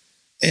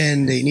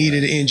 and they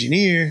needed an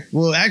engineer.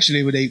 Well,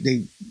 actually,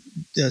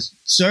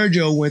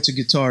 Sergio went to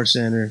Guitar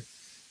Center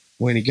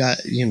when he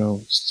got, you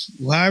know,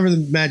 however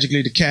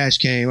magically the cash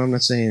came. I'm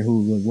not saying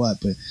who was what,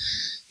 but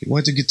he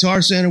went to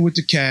Guitar Center with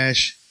the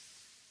cash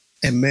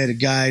and met a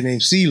guy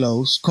named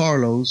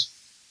Carlos,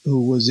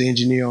 who was the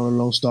engineer on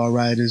Lone Star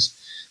Riders.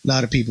 A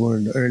lot of people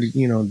in the early,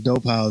 you know,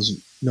 Dope House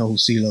know who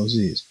Celos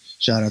is.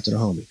 Shout out to the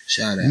homie.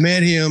 Shout out.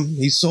 Met him.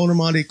 He sold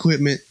him all the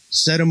equipment,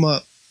 set him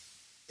up,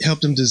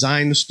 helped him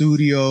design the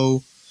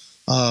studio.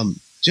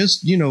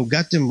 Just, you know,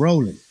 got them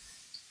rolling.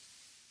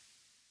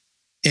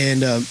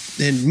 And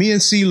me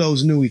and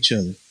Celos knew each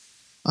other.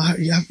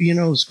 You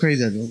know, it's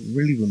crazy. I don't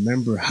really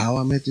remember how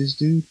I met this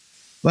dude.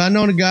 But I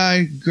know the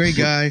guy, great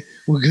guy.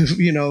 We're good,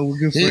 you know, we're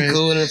good friends. He's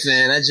cool and a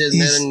fan. I just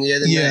met him the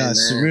other night. Yeah,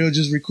 Surreal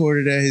just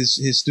recorded at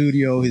his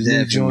studio, his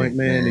new joint,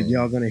 man. That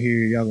y'all gonna hear,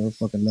 y'all gonna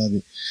fucking love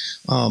it.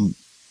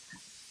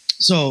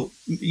 So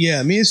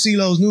yeah, me and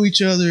Celos knew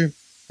each other,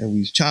 and we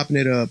was chopping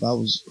it up. I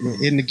was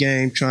in the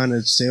game trying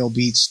to sell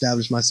beats,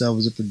 establish myself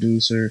as a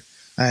producer.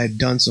 I had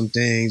done some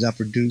things. I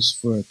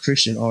produced for a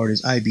Christian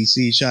artist,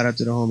 IBC. Shout out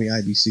to the homie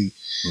IBC.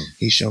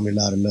 He showed me a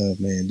lot of love,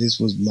 man. This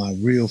was my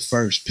real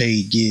first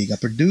paid gig. I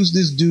produced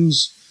this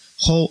dude's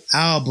whole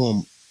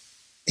album.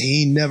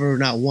 He never,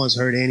 not once,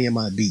 heard any of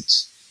my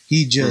beats.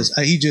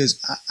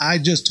 I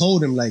just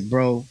told him, like,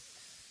 bro,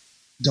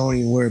 don't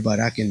even worry about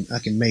it. I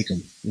can make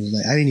them. It was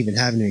like, I didn't even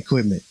have any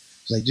equipment.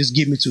 It was like, just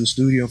get me to a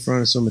studio in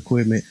front of some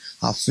equipment.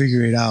 I'll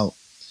figure it out.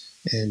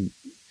 And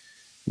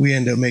we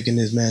ended up making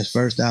this man's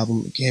first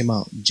album. It came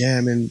out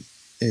jamming.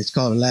 It's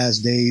called The Last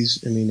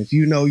Days. I mean, if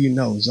you know, you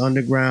know. It's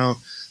underground.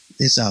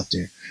 It's out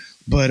there.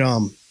 But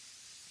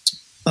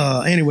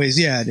anyways,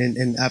 yeah.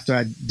 And after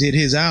I did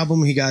his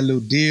album, he got a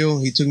little deal.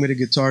 He took me to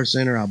Guitar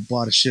Center. I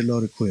bought a shitload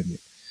of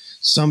equipment.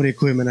 Some of the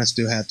equipment I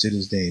still have to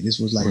this day. This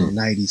was like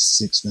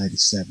 96,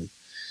 97.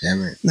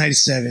 Damn it.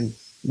 97,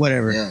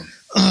 whatever. Yeah.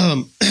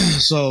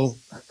 So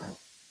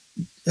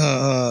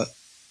I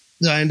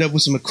ended up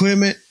with some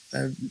equipment.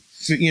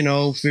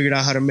 Figured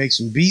out how to make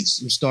some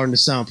beats. I'm starting to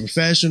sound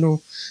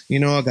professional. You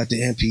know, I got the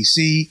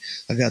MPC.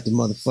 I got the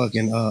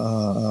motherfucking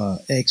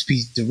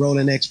XP, the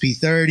Roland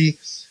XP30.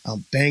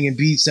 I'm banging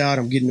beats out.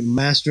 I'm getting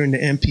mastering the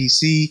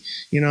MPC.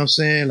 You know what I'm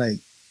saying? Like,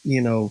 you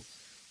know,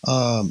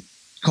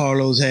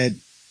 Carlos had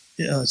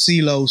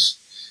Celos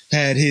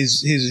had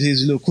his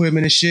little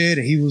equipment and shit,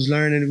 and he was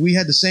learning. We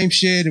had the same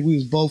shit, and we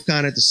was both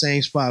kind of at the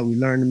same spot. We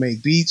learned to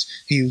make beats.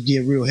 He was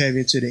getting real heavy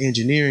into the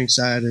engineering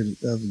side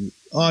of the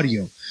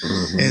audio.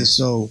 And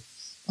so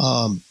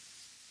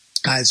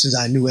since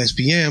I knew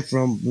SPM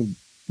from,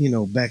 you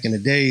know, back in the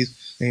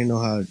days, I didn't know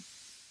how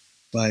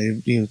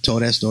I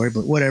told that story,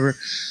 but whatever.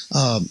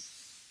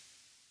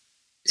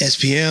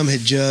 SPM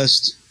had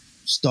just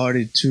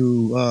started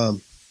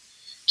to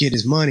get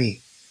his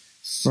money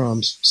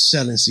from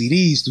selling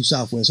CDs through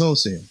Southwest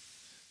Wholesale.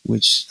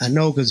 which I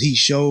know because he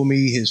showed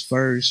me his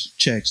first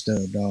check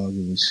stub, dog.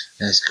 It was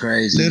That's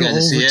crazy. little You got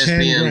to see over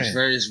 10 SPM's grand.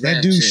 first That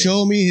rap dude check.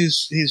 showed me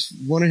his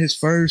one of his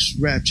first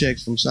rap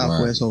checks from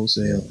Southwest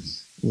Wholesale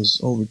was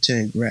over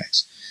 10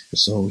 racks.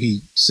 So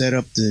he set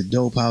up the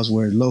dope house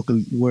where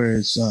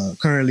it's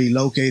currently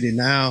located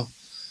now,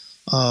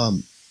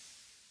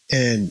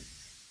 and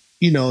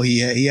you know he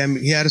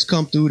had us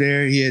come through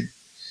there.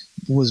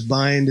 Was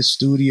buying the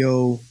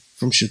studio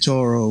from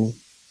Shatoro,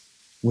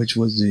 which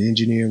was the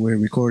engineer where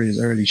he recorded his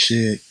early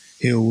shit,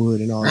 Hillwood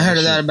and all that. I heard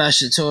a shit. lot about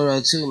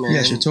Shatoro too, man.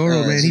 Yeah,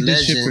 Shatoro, man, he's he a did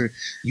shit legend.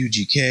 for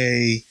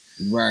UGK.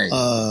 Right.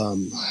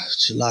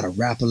 A lot of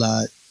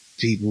Rap-A-Lot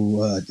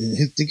people. I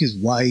think his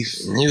wife.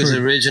 He was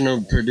the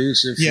original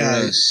producer for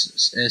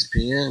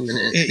SPM.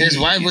 And his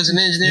wife was an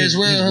engineer as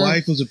well. His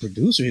wife was a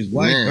producer. His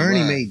wife,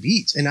 Bernie, made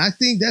beats. And I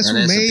think that's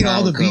what made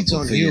all the beats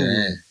on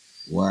Hillwood.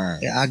 Wow.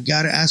 I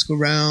got to ask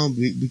around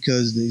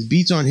because the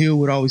beats on Hill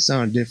would always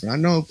sound different. I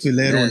know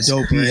Filero and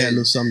Dope, he had a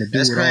little something to do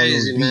with all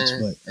those beats.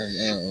 But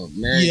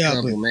married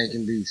couple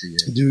making beats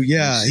again. Dude,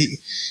 yeah.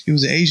 He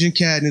was an Asian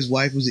cat and his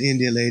wife was an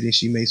Indian lady and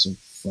she made some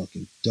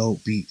fucking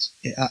dope beats.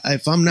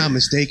 If I'm not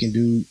mistaken,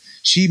 dude,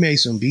 she made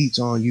some beats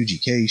on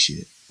UGK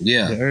shit.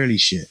 Yeah. The early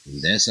shit.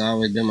 That's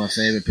always been my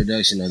favorite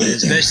production of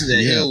this, especially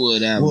the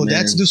Hillwood album. Well,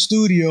 that's the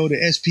studio the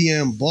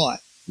SPM bought.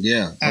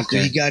 Yeah. After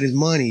he got his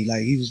money,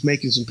 like he was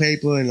making some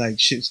paper and like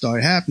shit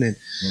started happening.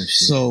 Oh,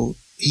 so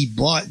he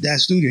bought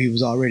that studio. He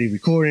was already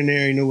recording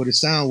there. He knew what the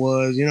sound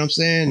was. You know what I'm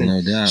saying? And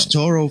no doubt.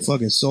 Toro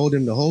fucking sold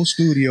him the whole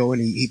studio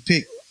and he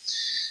picked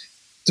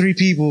 3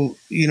 people,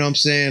 you know what I'm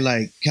saying,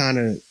 like kind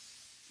of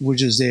were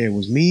just there. It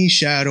was me,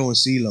 Shadow, and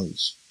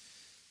CeeLos.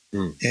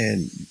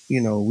 And,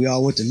 you know, we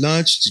all went to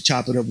lunch to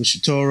chop it up with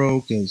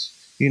Shatoro because,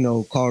 you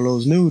know,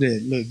 Carlos knew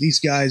that, look, these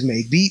guys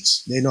make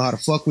beats. They know how to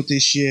fuck with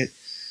this shit.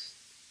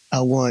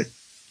 I want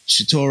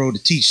Shatoro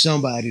to teach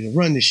somebody to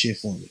run this shit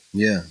for me.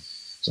 Yeah.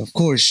 So, of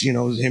course, you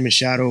know, him and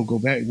Shadow go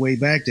back way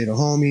back. They're the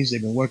homies.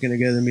 They've been working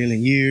together a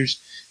million years.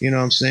 You know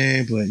what I'm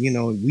saying? But, you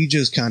know, we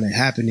just kind of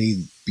happened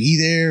to be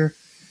there.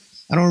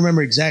 I don't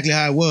remember exactly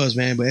how it was,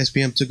 man, but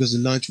SPM took us to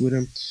lunch with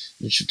him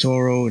and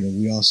Shatoro, and then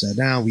we all sat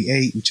down. We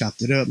ate. We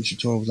chopped it up. And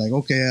Shatoro was like,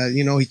 okay,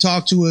 you know, he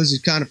talked to us. He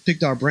kind of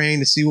picked our brain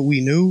to see what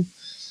we knew.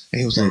 And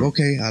he was like,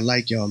 okay, I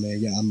like y'all, man.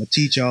 Yeah, I'm going to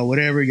teach y'all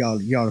whatever.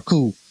 Y'all are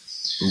cool.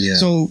 Yeah.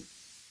 So,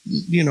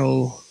 you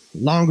know,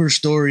 longer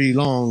story,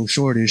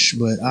 shortish,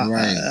 but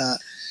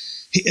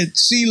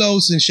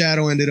CeeLos and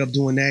Shadow ended up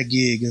doing that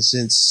gig, and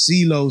since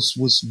CeeLos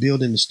was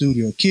building the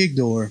studio at Kick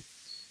Door,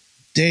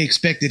 they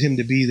expected him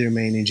to be their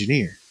main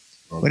engineer.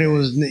 Okay. But it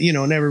was, you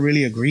know, never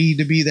really agreed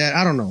to be that.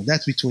 I don't know.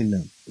 That's between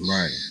them.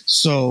 Right.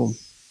 So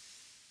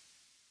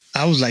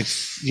I was like,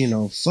 you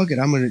know, fuck it.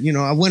 I'm going to, you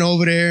know, I went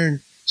over there and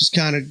just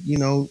kind of, you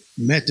know,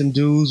 met them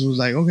dudes. Was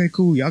like, okay,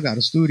 cool. Y'all got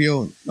a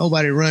studio and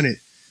nobody run it.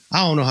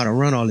 I don't know how to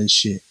run all this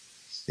shit,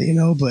 you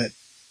know, but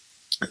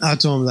I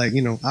told him, like,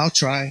 you know, I'll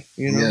try,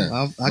 you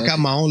know, I got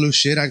my own little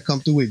shit. I can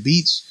come through with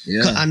beats.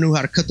 Yeah. I knew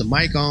how to cut the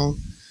mic on,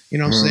 you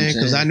know what I'm saying?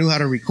 Because I knew how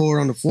to record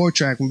on the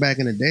 4-track from back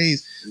in the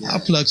days. Yeah. I'll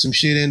plug some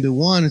shit into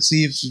one and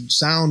see if some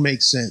sound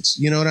makes sense.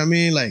 You know what I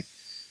mean? Like,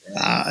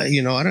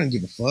 you know, I don't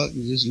give a fuck.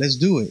 Just let's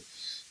do it.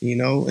 You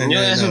know, and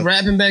your ass was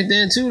rapping back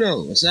then too,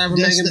 though. Aside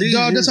from making beats,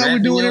 dog, that's how we're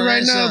doing it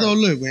right now, though.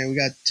 Look, man, we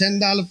got $10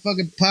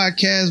 fucking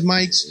podcast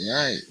mics.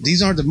 Right.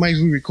 These aren't the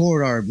mics we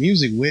record our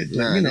music with,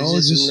 but you know,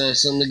 it's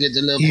just something to get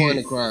the little point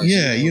across.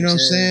 Yeah, you know what I'm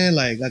saying?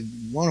 Like, I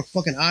want a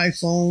fucking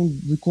iPhone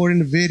recording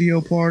the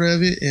video part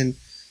of it, and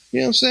you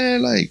know what I'm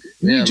saying? Like,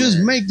 we just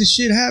make the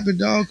shit happen,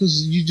 dog,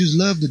 because you just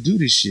love to do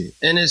this shit.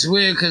 And it's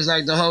weird because,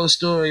 like, the whole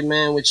story,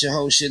 man, with your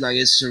whole shit, like,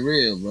 it's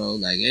surreal, bro.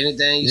 Like,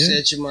 anything you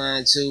set your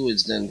mind to,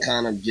 it's done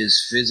kind of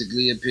just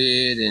physically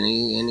appeared. And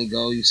any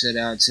goal you set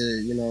out to,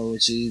 you know,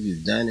 achieve,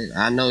 you've done it.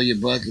 I know your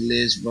bucket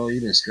list, bro.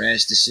 You done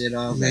scratched the shit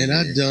off. Man,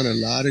 I've done a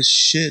lot of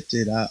shit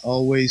that I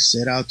always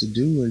set out to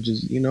do. And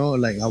just, you know,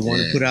 like, I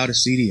want to put out a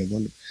CD. I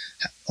want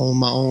to own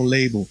my own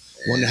label.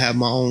 I want to have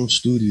my own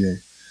studio.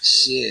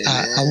 Shit,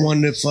 I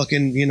wanted to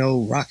fucking, you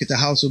know, rock at the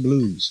House of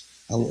Blues.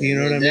 You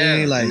know what I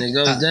mean? Like, and it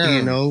goes down.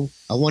 You know,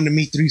 I wanted to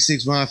meet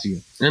 3-6 Mafia.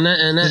 And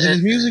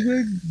his music,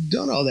 we've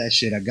done all that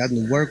shit. I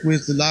gotten to work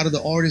with a lot of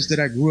the artists that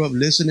I grew up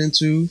listening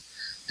to.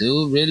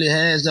 Dude really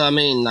has, though. I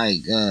mean, like,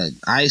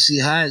 Icy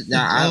Hot.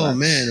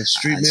 Man,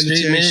 Street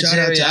Military. Shout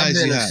out to I've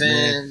Icy been a Hot,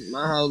 fan. Man.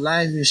 My whole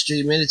life is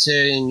Street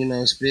Military, and, you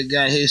know, Spit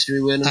got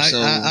history with him.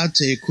 I'll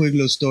tell you a quick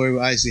little story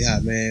with Icy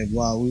Hot, man.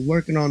 While we were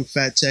working on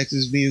Fat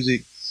Texas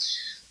music,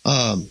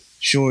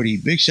 Shorty,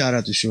 big shout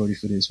out to Shorty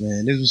for this,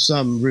 man. This was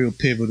something real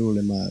pivotal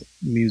in my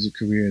music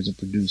career as a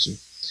producer.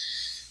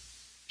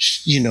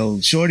 You know,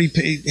 Shorty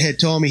had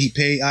told me he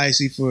paid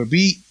Icy for a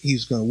beat. He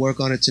was going to work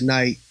on it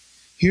tonight.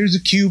 Here's a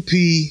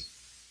QP.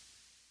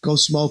 Go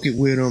smoke it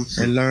with him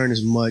and learn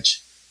as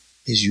much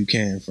as you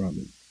can from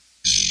him.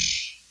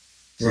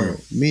 Bro,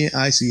 me and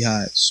Icy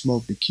Hot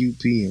smoked the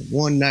QP in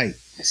one night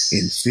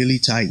in Philly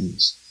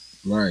Titans.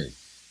 Right.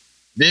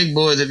 Big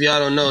boys, if y'all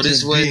don't know,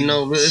 this wasn't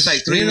no. It's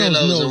like three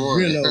Rillos in one.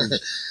 Rillos.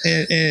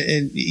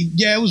 and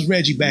yeah, it was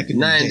Reggie back in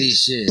the 90s day,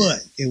 shit.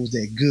 but it was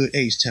that good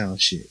H-Town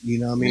shit. You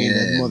know what I mean? Yeah,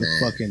 that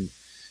motherfucking,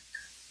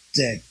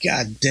 that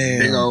goddamn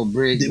big old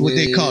brick. what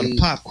they call the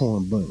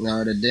popcorn bud.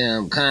 No, the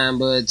damn kind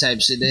bud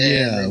type shit.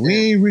 Yeah,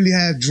 we ain't really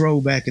have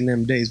dro back in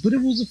them days, but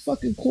it was a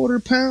fucking £quarter,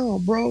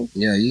 bro.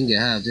 Yeah, you can get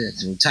high with that.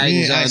 Some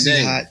Titans all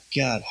day. Hot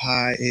got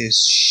high as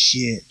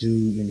shit,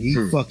 dude, and he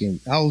fucking.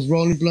 I was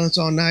rolling blunts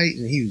all night,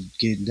 and he was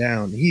getting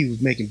down. He was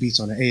making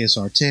beats on the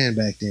ASR 10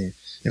 back then.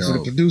 And for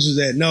the producers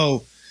that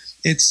know,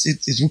 it's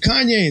what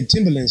Kanye and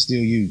Timbaland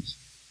still use.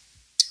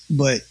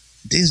 But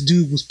this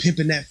dude was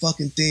pimping that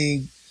fucking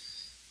thing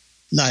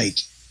like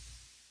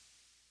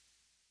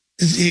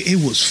it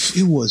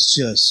was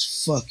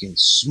just fucking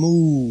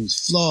smooth,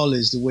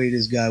 flawless the way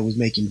this guy was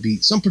making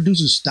beats. Some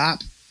producers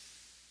stop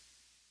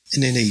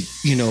and then they,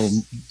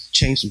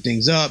 change some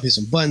things up, hit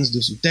some buttons,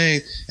 do some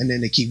things, and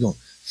then they keep going.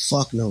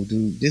 Fuck no,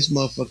 dude. This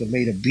motherfucker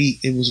made a beat.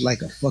 It was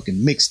like a fucking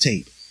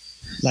mixtape.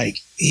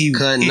 Like he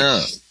cutting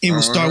up. It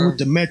would start with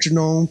the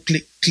metronome,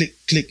 click, click,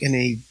 click, and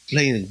then he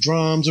playing the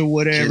drums or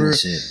whatever.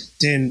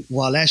 Then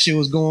while that shit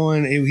was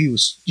going, he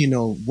was,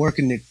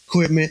 working the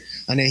equipment,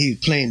 and then he was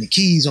playing the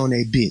keys on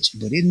that bitch.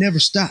 But it never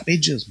stopped.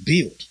 It just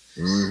built.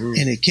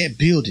 And it kept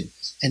building.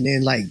 And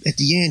then like at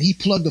the end, he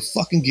plugged the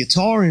fucking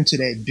guitar into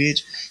that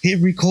bitch,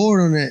 hit record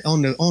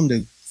on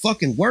the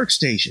fucking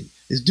workstation.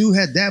 This dude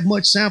had that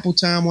much sample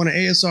time on an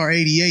ASR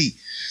 88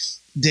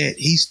 that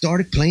he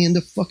started playing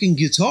the fucking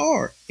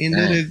guitar into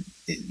the,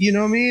 you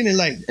know what I mean?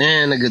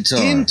 And the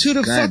guitar. Into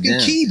the fucking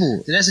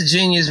keyboard. That's a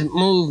genius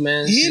move,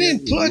 man. He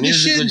didn't plug the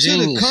shit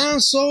into the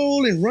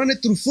console and run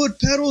it through foot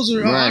pedals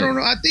or I don't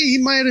know. I think he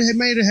might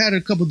have had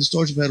a couple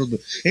distortion pedals,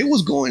 but it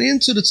was going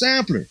into the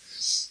sampler.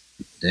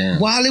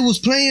 Damn. While it was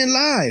playing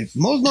live.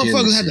 Most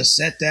motherfuckers had to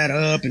set that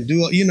up and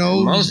do,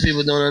 Most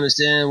people don't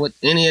understand what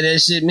any of that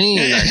shit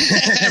means.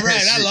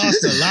 Right. I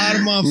lost a lot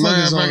of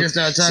motherfuckers on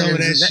start talking some of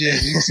that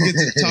shit. You get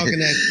to talking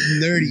that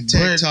nerdy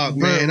tech talk,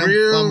 man.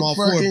 I'm all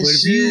for it. But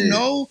if you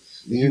know,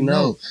 you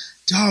know.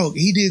 Dog,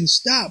 he didn't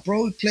stop,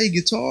 bro. He played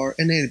guitar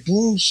and then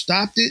boom,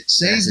 stopped it,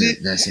 saved it.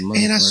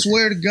 And I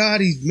swear to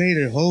God, he made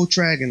a whole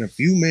track in a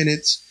few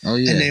minutes. Oh,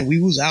 yeah. And then we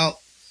was out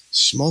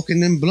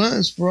smoking them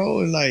blunts, bro,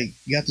 and like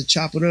got to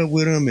chop it up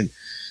with him. And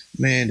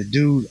man, the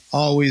dude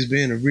always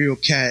been a real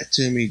cat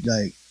to me.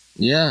 Like,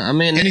 yeah, I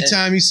mean,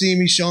 anytime he see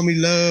me, show me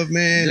love,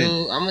 man.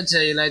 Dude, I'm gonna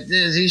tell you like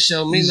this: he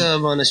showed me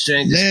love on the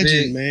strength of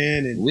legend,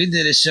 man. And we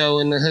did a show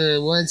in the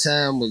hood one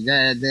time with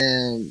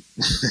goddamn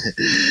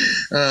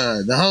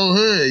the whole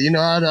hood.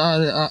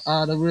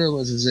 All the real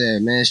ones was there,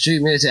 man.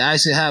 Street Military,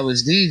 Icy Hot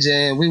was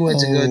DJing. We went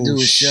to go do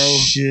a show.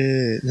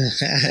 Shit.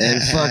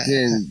 And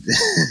fucking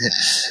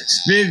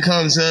Spig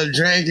comes up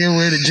drinking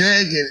with a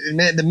drink,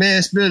 and the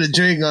man spilled a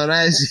drink on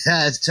Icy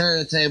Hot's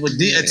turntable.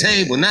 A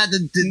table, not the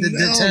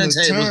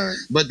turntable,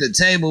 but the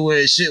table where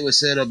his shit was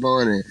set up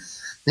on it.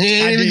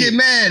 He ain't even get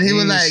mad. He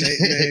was like,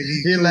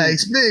 he like,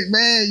 Spig,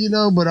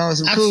 man, but on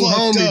some cool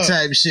homie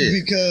type shit.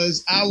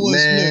 Because I was,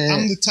 look,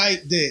 I'm the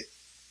type that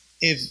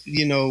if,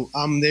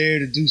 I'm there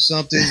to do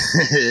something,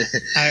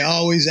 I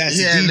always ask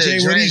the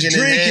DJ what he's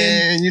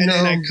drinking, and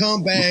then I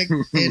come back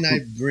and I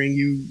bring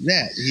you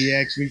that. He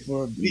asked me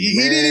for, he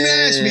didn't even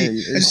ask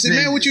me. I said,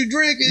 man, what you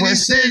drinking? He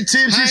said,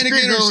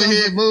 Heineken or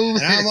something.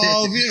 And I'm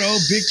all,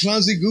 big,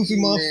 clumsy, goofy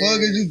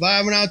motherfucker, just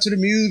vibing out to the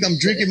music. I'm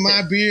drinking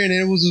my beer, and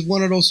then it was just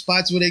one of those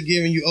spots where they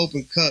giving you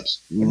open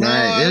cups. Right.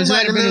 No, it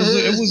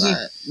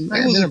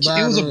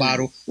was a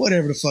bottle,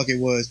 whatever the fuck it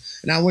was.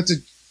 And I went to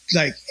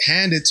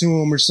hand it to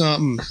him or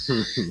something,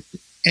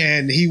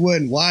 and he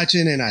wasn't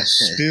watching, and I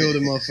spilled the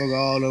motherfucker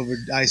all over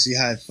Icy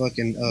Hot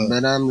fucking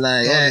but I'm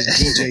like,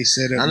 DJ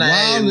set up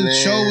while the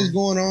show was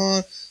going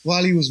on,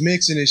 while he was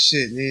mixing his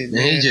shit, and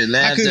he just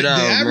laughed it off.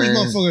 The average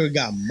motherfucker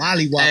got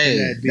mollywhopping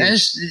that bitch.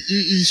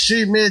 That's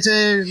Street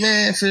Military,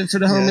 man, for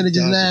the homie to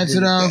just laugh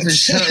it off and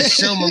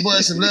show my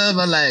boy some love.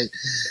 I'm like,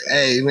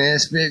 hey, man,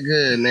 spit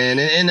good, man,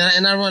 and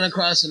I run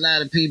across a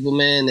lot of people,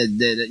 man,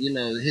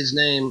 that his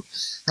name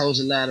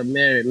holds a lot of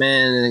merit,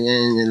 man,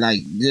 and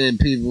like good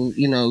people,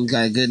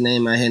 got a good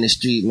name out here in the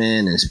street,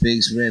 man, and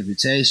Spig's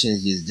reputation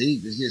is just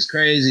deep. It's just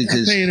crazy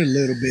because I paid a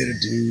little bit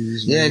of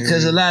dues. Yeah,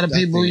 because a lot of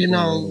people,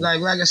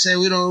 like I said,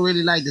 we don't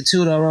really like to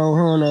toot our own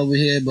horn over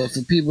here, but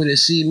for people that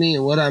see me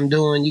and what I'm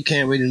doing, you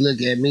can't really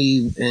look at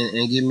me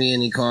and give me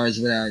any cards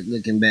without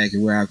looking back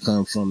at where I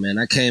come from, man.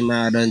 I came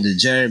out under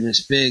Jerb and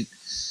Spig.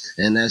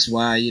 And that's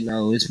why,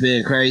 it's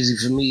been crazy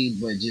for me,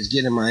 but just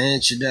getting my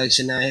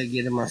introduction out here,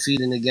 getting my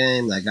feet in the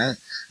game, like I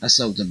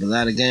soaked up a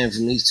lot of game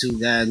from these two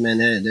guys, man.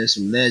 There's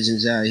some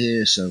legends out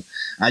here, so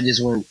I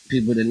just want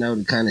people to know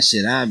the kind of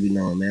shit I be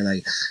knowing, man.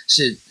 Like,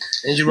 shit,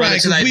 and you run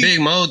into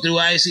Big Mo through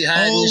Icy Hot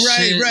and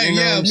shit. Right,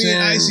 yeah, me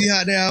and Icy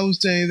Hot there, I was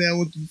telling you that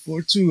one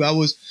before, too. It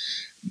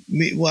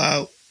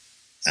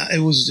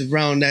was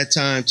around that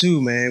time,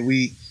 too, man.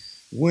 We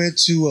went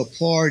to a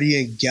party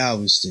in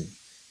Galveston,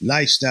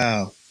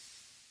 Lifestyle.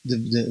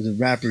 the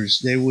rappers.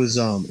 They was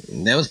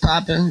They was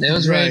popping. There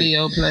was right.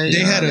 radio play. They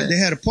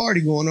had a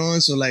party going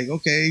on. So like,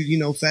 okay, you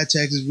know, Fat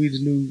Texas, we the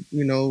new,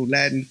 you know,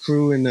 Latin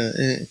crew in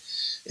the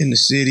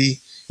city.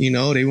 You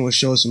know, they want to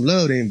show us some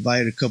love. They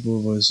invited a couple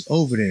of us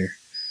over there,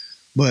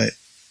 but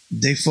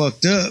they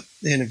fucked up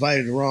and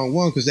invited the wrong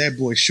one because that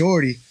boy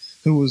Shorty,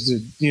 who was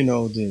the, you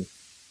know, the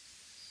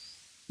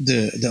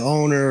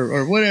owner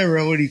or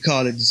whatever, what do you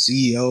call it, the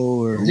CEO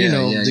or you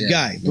know the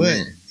guy,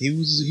 but he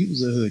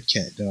was a hood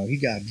cat, dog. He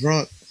got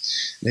drunk.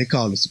 They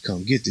called us to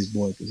come get this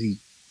boy because he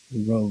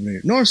rode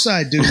there.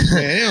 Northside dudes,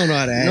 man, they don't know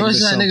how to act.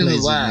 Northside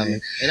niggas are wild,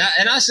 man.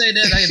 And I say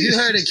that, like, if you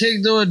heard of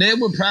Kick Door, they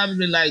were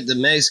probably like the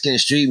Mexican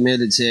street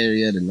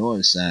military of the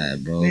North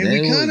Side, bro. Man, they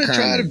we kind of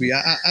try to be.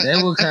 I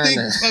think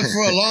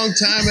for a long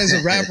time as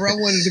a rapper, I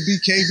wanted to be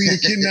KB the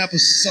Kidnapper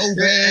so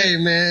bad. Hey,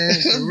 man,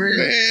 for real.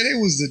 Man, it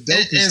was the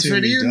dopest and for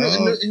to me, you,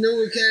 dog.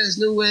 newer cats,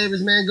 new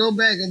wavers, man, go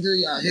back and do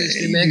y'all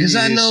history, man. Because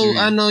I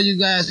know you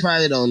guys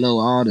probably don't know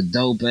all the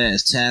dope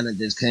ass talent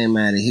that came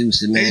out of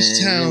Houston, man.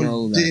 H-Town you know,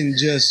 like, didn't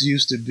just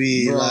used to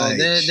be, bro, like...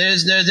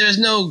 There's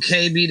no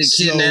KB the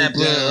Kidnapper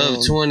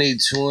of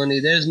 2020.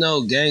 There's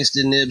no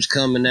Gangsta Nips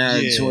coming out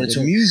of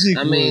 2020. Music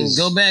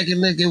go back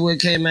and look at what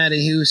came out of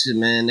Houston,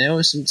 man. There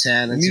was some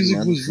talent. Music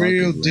was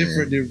real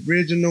different. The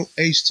original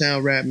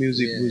H-Town rap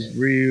music was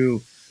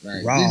real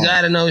raw. You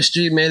gotta know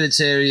street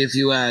military if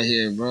you out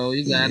here, bro.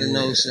 You gotta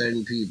know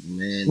certain people,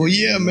 man. Well,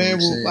 yeah, man.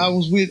 Well, I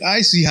was with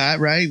Icy Hot,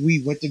 right?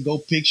 We went to go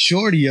pick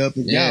Shorty up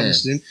in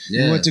Galveston.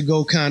 We went to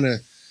go kind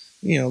of,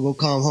 you know, go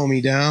calm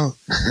homie down.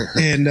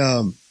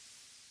 And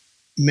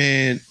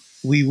man,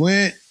 we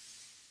went,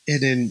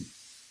 and then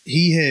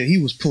he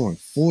was pouring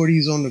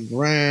 40s on the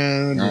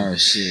ground. Oh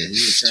shit! He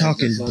was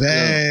talking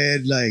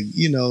bad, like,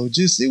 you know,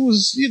 just it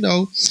was, you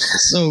know.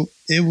 So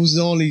it was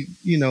the only,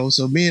 you know.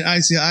 So me and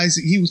Icy,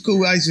 he was cool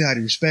with Icy Hot.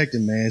 He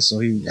respected, man.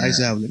 So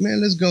Icy Hot was like,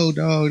 man, let's go,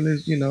 dog.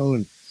 Let's, you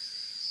know.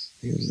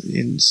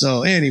 And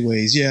so,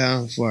 anyways,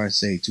 before I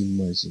say too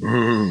much,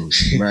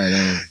 right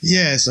on.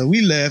 Yeah. So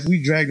we left.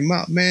 We dragged him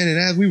out, man. And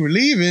as we were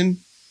leaving,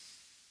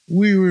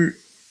 we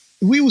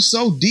were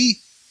so deep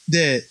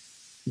that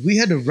we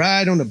had to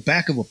ride on the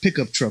back of a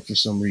pickup truck for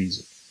some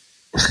reason.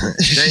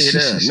 Straight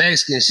up.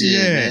 Mexican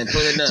shit, man.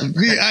 Put it up. So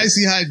me and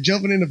Icy Hot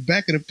jumping in the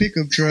back of the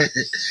pickup truck,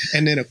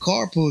 and then a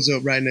car pulls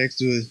up right next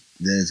to us.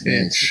 That's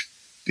good.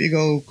 Big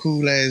old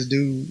cool ass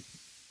dude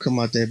come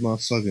out that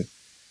motherfucker.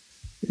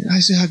 And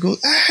Icy Hot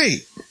goes,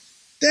 "Hey,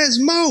 that's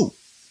Mo."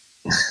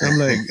 I'm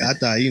like, I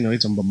thought, you know,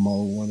 he's talking about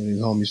Mo, one of his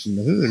homies from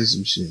the hood or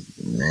some shit.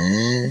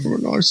 Man. From the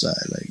north side.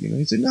 Like, you know,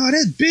 he said, "No,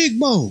 that's Big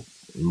Mo."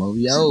 Mo,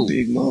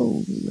 Big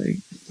Mo. Like,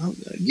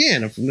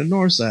 again, I'm from the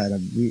north side.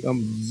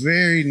 I'm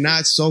very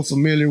not so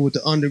familiar with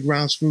the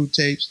underground screw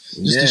tapes.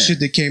 Just the shit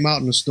that came out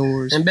in the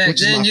stores. And back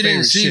then, you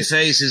didn't see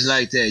faces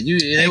like that.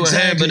 They were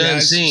heard but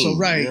unseen. So,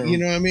 right, you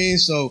know what I mean?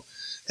 So,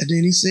 and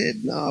then he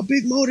said, "No,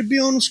 Big Mo to be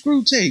on the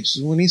screw tapes."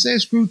 When he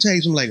said screw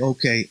tapes, I'm like,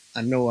 okay,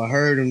 I know I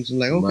heard him. So I'm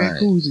like, okay,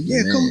 cool. He said,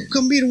 "Yeah,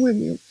 come meet him with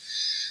me."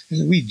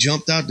 And we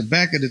jumped out the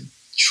back of the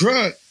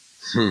truck.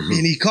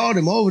 And he called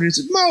him over there and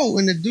said, "Mo,"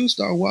 and the dude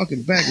started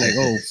walking back like,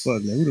 oh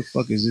fuck, like, who the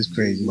fuck is this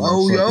crazy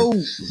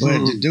motherfucker?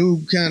 But the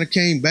dude kind of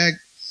came back,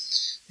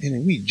 and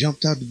then we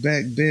jumped out the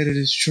back bed of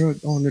this truck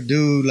on the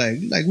dude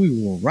like we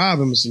were gonna rob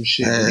him or some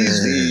shit.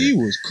 He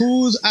was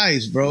cool as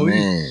ice, bro.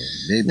 Man,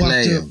 they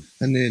walked up,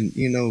 and then,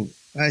 you know,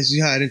 I see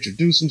how to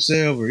introduce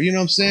himself, or, you know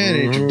what I'm saying,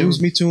 and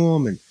introduced me to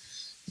him, and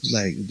it was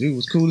like, the dude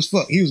was cool as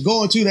fuck. He was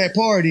going to that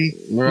party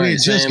we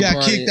just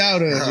got kicked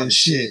out of and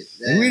shit.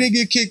 And we didn't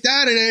get kicked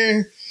out of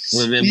there. We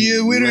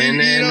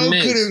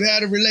could have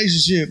had a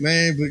relationship,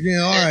 man. But, you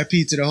know,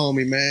 R.I.P. to the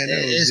homie, man.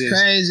 It's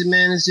crazy,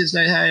 man. It's just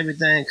like how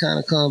everything kind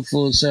of come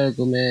full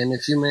circle, man.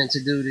 If you're meant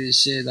to do this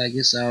shit, like,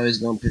 it's always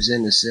gonna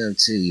present itself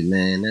to you,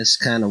 man. That's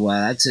kind of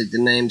why I took the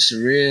name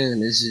Surreal,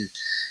 and this is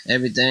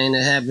everything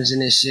that happens in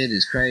this shit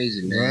is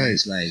crazy, man. Right.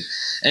 It's like,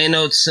 ain't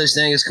no such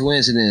thing as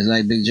coincidence,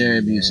 like Big Jerry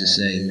used to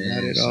say, man.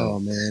 Not at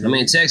all, man. I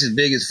mean, Texas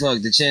big as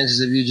fuck. The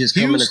chances of you just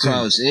coming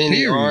across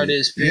any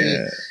artist,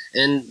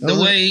 and the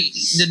way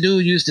the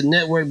dude used to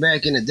network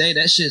back in the day,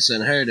 that shit's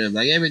unheard of.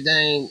 Like,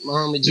 everything my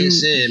homie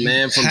just said,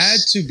 man. You had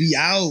to be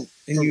out,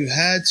 and you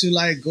had to,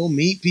 like, go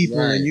meet people,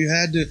 and you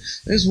had to.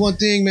 There's one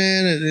thing,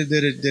 man,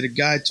 that a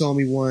guy told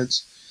me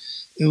once.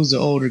 It was an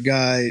older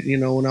guy, you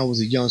know, when I was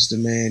a youngster,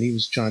 man. He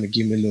was trying to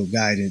give me a little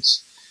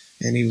guidance,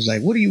 and he was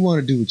like, "What do you want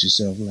to do with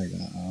yourself?" I'm like,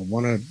 "I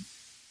want to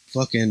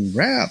fucking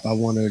rap. I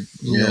want to,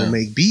 you know,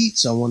 make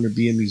beats. I want to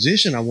be a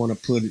musician. I want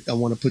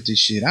to put this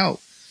shit out,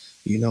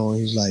 you know."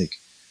 And he's like,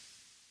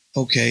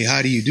 "Okay,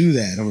 how do you do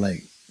that?" I'm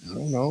like, "I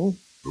don't know."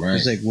 Right.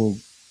 He's like, "Well,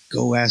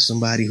 go ask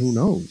somebody who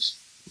knows."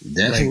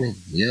 Definitely,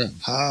 like,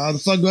 how the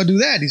fuck do I do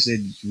that? He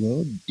said,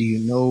 "Well, do you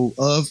know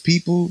of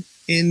people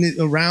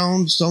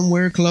around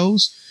somewhere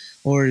close?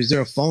 Or is there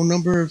a phone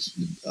number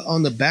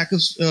on the back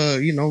of,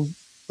 you know,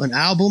 an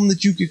album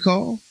that you could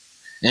call?"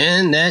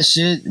 And that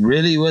shit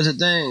really was a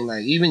thing.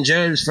 Like even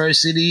Jerb's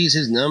first CDs,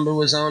 his number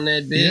was on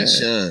that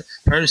bitch. Yeah.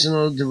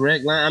 Personal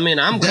direct line. I mean,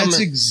 That's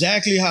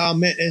exactly how I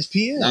met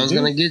SPM. I was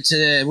gonna get to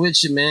that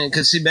with you, man.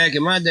 Cause see, back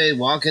in my day,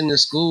 walking to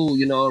school,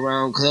 you know,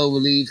 around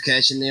Cloverleaf,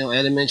 catching the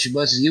elementary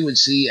buses, you would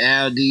see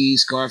Aldi,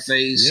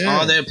 Scarface,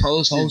 all their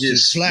posters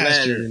just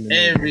splattered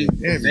every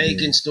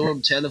vacant store,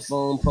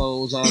 telephone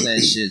poles, all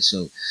that shit.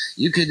 So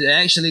you could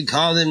actually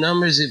call them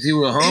numbers if you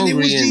were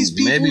hungry and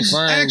maybe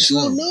find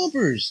actual some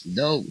numbers.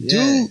 Dope,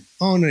 dude.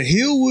 On a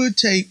Hillwood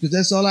tape, because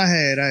that's all I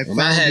had. I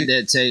had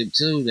that tape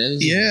too. That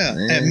was,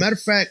 as a matter of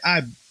fact,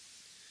 I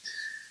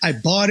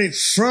bought it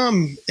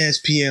from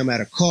SPM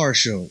at a car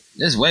show.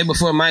 That's way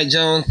before Mike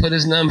Jones put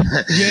his number.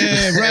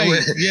 Yeah,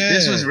 right.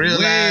 This was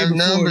real live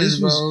numbers,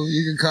 bro.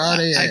 You can call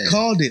it. I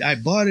called it. I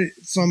bought it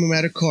from him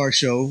at a car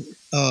show.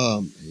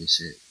 Oh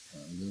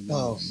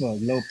fuck,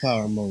 low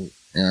power mode.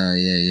 Oh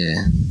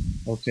yeah.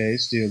 Okay,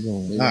 it's still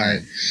going. All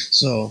right,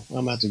 so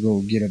I'm about to go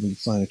get up and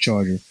find a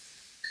charger.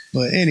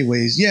 But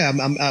anyways,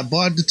 I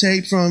bought the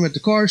tape from him at the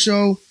car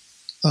show.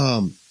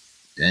 Damn.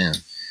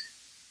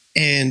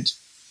 And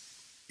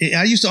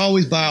I used to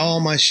always buy all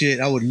my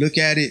shit. I would look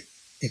at it.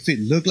 If it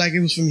looked like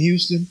it was from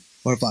Houston,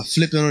 or if I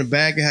flipped it on the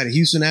back, it had a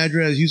Houston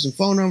address, Houston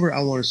phone number,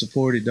 I want to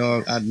support it,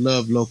 dog. I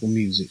love local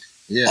music.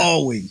 Yeah.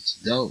 Always.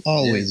 Dope.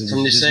 Always. Yeah.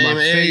 From the same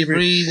area you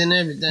breathe and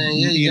everything.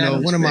 Yeah, you know,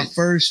 one of my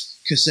first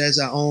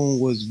cassettes I owned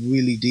was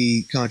Willie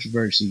D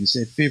Controversy. It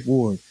said Fifth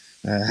Ward.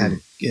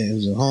 It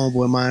was a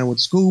homeboy of mine I went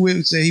to school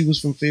with. Said he was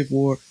from Fifth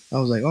Ward. I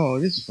was like, oh,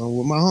 this is from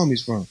where my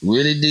homie's from.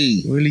 Willie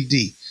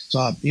D.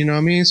 So, you know what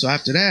I mean? So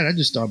after that, I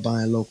just started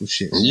buying local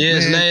shit. So,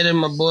 years later,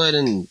 my boy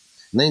done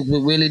linked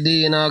with Willie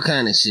D and all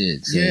kind of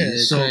shit.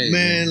 So, crazy,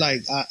 man,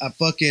 like, I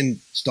fucking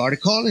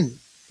started calling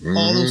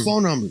all those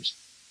phone numbers.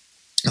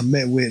 I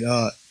met with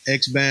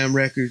X-Bam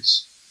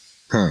Records.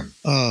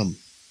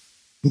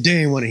 They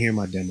didn't want to hear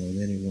my demo.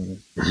 They didn't want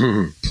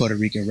to Puerto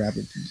Rican rapper.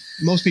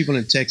 Most people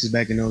in Texas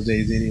back in those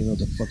days, they didn't even know what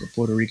the fuck a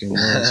Puerto Rican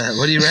was.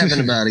 What are you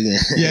rapping about again?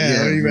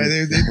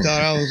 They thought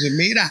I was a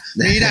mira,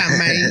 man.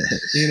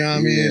 You know what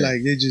I mean?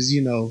 Like, they just,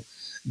 you know,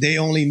 they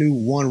only knew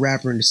one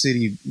rapper in the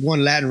city,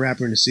 one Latin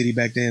rapper in the city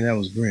back then, that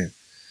was Grim.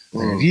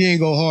 Like, if you ain't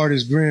go hard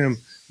as Grim,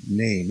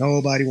 ain't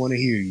nobody want to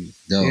hear you.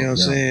 You know what I'm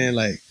saying?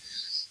 Like,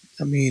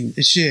 I mean,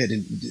 shit.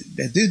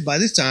 And by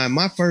this time,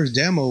 my first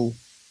demo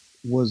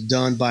was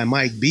done by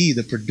Mike B,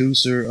 the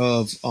producer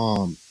of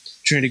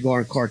Trinity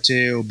Garden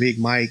Cartel, Big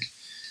Mike.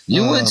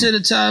 You went to the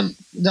Top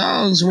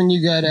Dogs when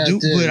you got out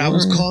there. But I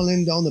was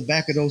calling on the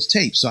back of those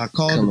tapes. So I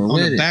called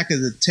on the back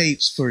of the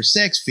tapes for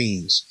Sex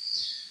Fiends.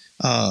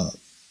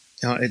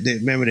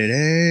 Remember that,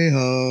 hey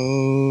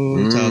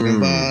ho, talking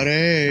about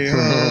hey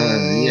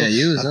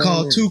ho. I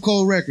called Two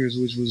Cold Records,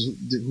 which was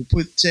who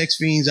put Sex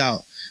Fiends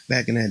out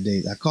back in that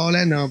day. I called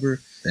that number,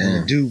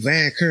 and the dude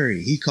Van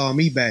Curry, he called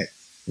me back.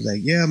 He was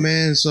like, yeah,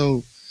 man,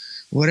 so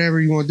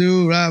whatever you want to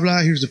do, blah, blah,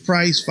 here's the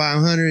price,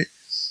 $500.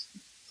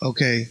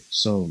 Okay,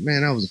 so,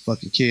 man, I was a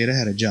fucking kid. I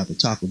had a job at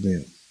Taco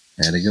Bell.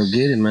 Had to go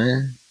get it,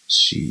 man.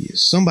 Shit,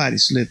 somebody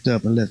slipped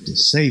up and left the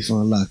safe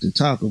unlocked at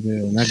Taco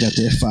Bell, and I got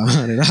that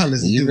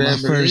 $500 to do my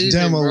first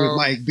demo with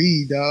Mike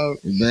B, dog.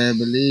 You better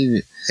believe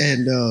it.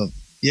 And,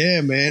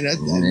 yeah, man,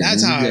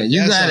 that's how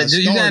you gotta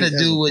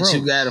do what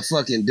you gotta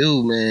fucking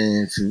do,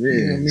 man, for real. You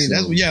know what I mean?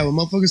 That's what, when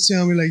motherfuckers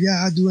tell me, like,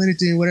 yeah, I'll do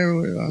anything,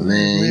 whatever.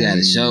 Man, you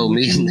gotta show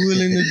me what you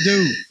willing to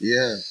do.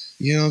 Yeah.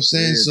 You know what I'm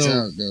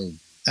saying?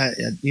 I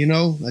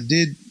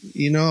did,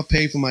 I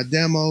paid for my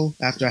demo.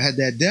 After I had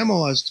that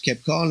demo, I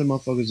kept calling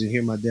motherfuckers to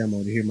hear my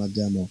demo,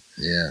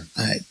 Yeah.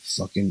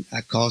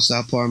 I called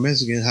South Park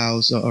Mexican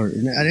House, or I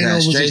didn't know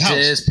it was his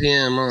house.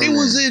 SPM it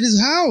was at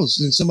his house.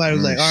 And somebody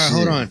was like, all right,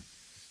 hold on.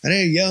 And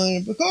they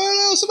yelling,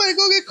 Carlo, somebody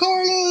go get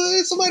Carlo.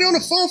 There's somebody on the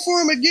phone for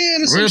him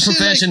again. Real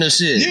professional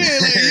shit. Yeah,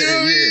 like, you know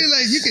what I mean?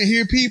 Like, you can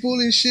hear people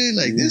and shit.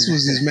 Like, this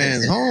was his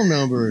man's home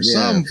number or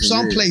some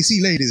place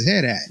he laid his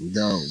head at.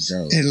 Dope.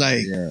 And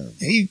like,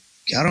 he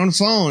got on the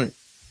phone.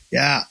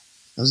 Yeah.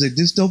 I was like,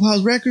 this Dope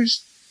House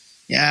Records?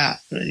 Yeah.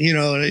 You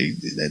know, they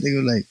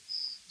were like,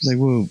 it's like,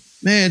 well,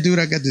 man, dude,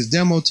 I got this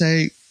demo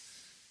tape.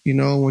 I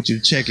want you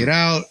to check it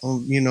out. I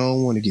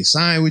want to get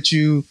signed with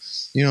you.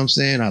 You know what I'm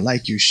saying? I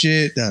like your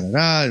shit,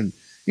 da-da-da. And,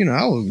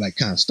 I was like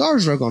kind of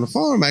starstruck on the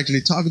phone. I'm actually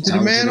talking to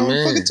the man on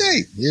the fucking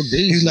tape.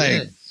 He's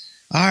like,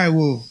 all right,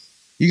 well,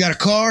 you got a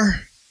car?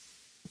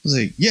 I was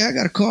like, yeah, I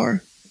got a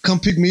car. Come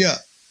pick me up.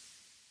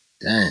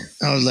 Damn.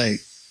 I was like,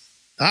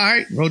 all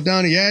right, wrote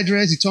down the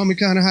address. He told me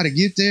kind of how to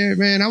get there.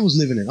 Man, I was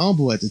living in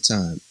Humble at the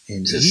time.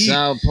 And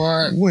South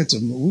Park? We went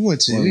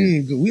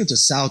to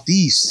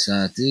Southeast.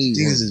 Southeast.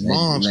 This is his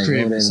mom's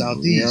crib in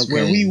Southeast,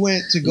 where we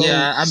went to go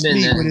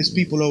speak with his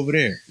people over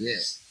there. Yeah.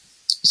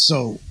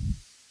 So,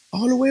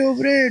 all the way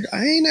over there,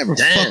 I ain't never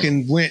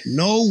fucking went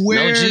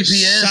nowhere. No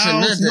GPS south,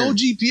 or nothing. No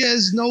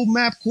GPS, no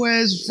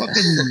MapQuest.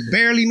 Fucking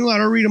barely knew how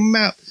to read a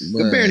map.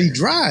 Could barely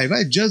drive.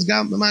 I just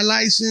got my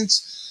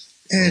license.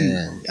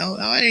 And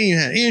I ain't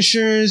had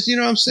insurance, you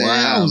know what I'm saying?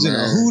 Wow, I was in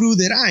a hoodoo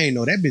that I ain't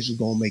know that bitch was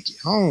gonna make it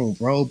home,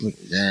 bro. But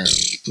Damn.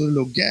 put a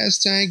little gas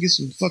tank, get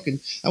some fucking.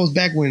 That was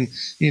back when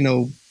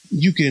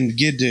you can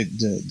get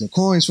the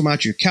coins from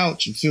out your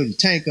couch and fill your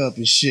tank up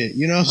and shit.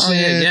 You know what I'm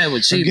saying? Yeah,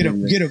 with cheap. Get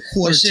a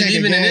quarter shit, tank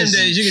even of gas. in them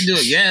days, you could do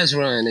a gas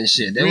run and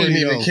shit. They wouldn't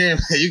even care.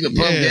 You could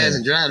pump gas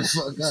and drive the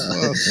fuck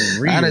up.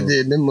 For real. I done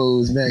did them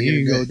moves back You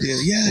in go, the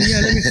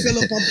day. let me fill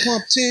up on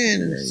pump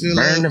 10 and fill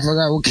Burn up. the fuck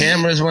out.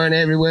 Cameras weren't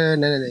everywhere.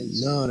 None of that.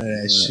 None of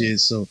that shit.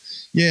 So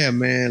yeah,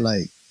 man,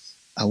 like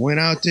I went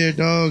out there,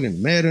 dog,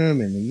 and met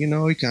him, and you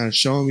know, he kind of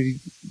showed me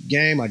the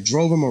game. I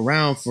drove him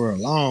around for a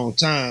long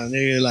time.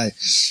 They were like,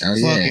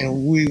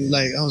 we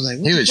like, I was like,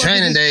 what he was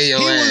training day your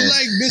ass. He was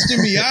like Mr.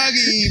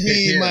 Miyagi,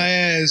 me my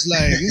ass.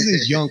 Like,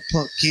 this young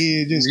punk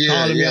kid just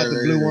calling me out the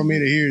blue, want me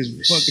to hear his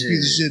fucking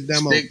piece of shit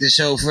demo. Stick the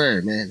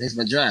chauffeur, man. That's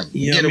my driver.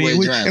 Getaway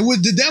driver.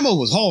 And the demo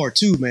was hard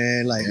too,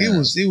 man. Like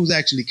it was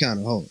actually kind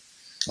of hard.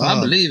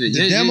 I believe it.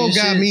 The demo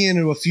got me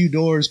into a few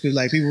doors because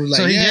like people was like,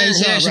 so he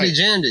actually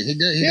jammed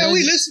it.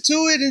 We listened to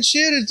it and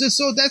shit. It's just,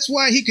 so that's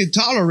why he could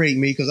tolerate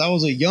me, because I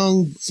was a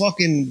young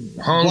fucking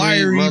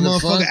wiry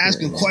motherfucker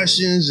asking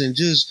questions and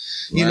just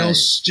you know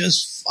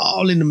just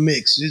all in the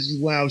mix. This is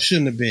where I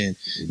shouldn't have been.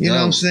 You know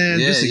what I'm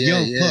saying? Just a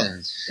young pup.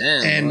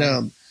 Damn,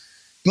 and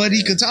but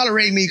he could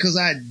tolerate me because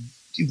I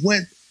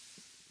went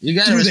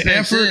through the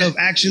effort of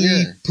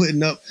actually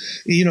putting up,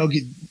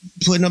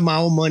 putting up my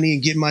own money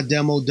and getting my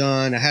demo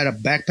done. I had a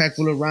backpack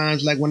full of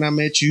rhymes like When I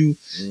Met You.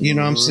 You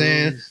know what I'm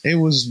saying? It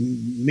was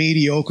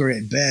mediocre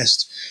at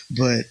best,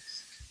 but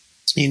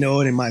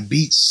and my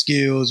beat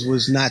skills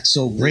was not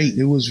so great.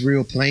 It was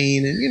real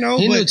plain, and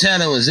he knew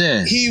talent was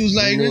there. He was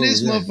like,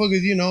 this motherfucker,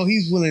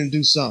 he's willing to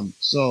do something.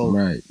 So,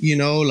 he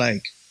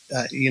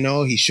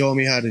showed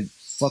me how to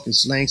fucking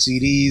slang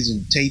CDs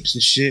and tapes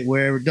and shit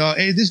wherever. Dog,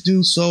 hey, this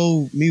dude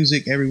sold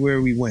music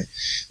everywhere we went.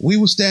 We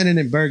were standing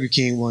in Burger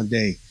King one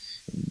day.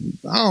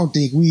 I don't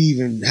think we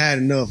even had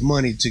enough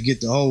money to get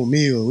the whole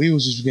meal. We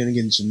was just gonna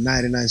get some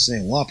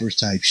 99-cent Whoppers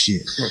type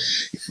shit.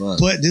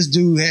 But this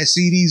dude had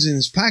CDs in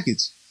his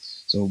pockets.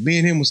 So me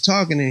and him was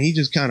talking, and he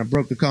just kind of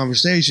broke the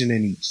conversation,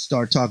 and he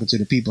started talking to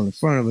the people in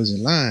front of us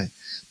in line.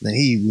 Then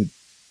he would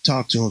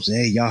talk to them,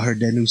 say, hey, y'all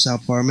heard that new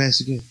South Park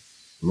Mexican?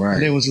 Right.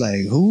 And they was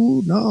like,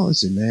 who? No. I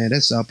said, man,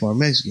 that's South Park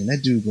Mexican.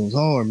 That dude goes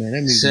hard, man.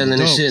 That means selling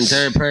the shit in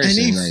third person.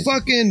 And he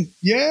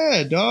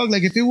fucking, dog.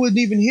 Like if it wasn't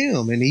even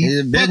him. And he's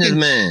a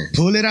businessman.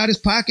 Pull it out his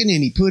pocket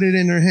and he put it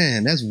in her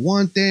hand. That's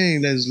one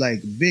thing that's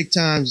like big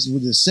times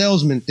with the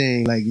salesman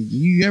thing. Like if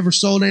you ever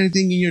sold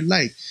anything in your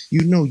life,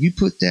 you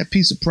put that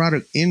piece of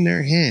product in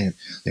their hand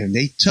and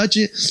they touch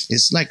it.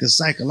 It's like a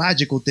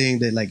psychological thing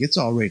that like, it's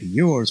already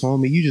yours,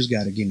 homie. You just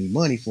got to give me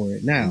money for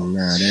it now.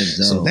 Nah, that's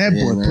dope. So that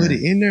boy put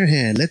it in their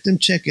hand. Let them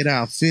check it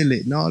out, feel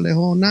it, and all that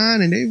whole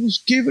nine, and they was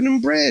giving them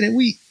bread, and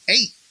we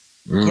ate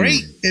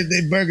great at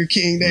that Burger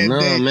King that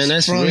day. Man,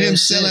 that's from him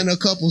selling a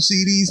couple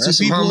CDs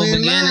to people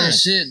in line.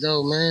 Shit,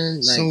 though, man.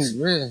 Like, so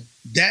for real.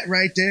 That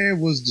right there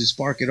was to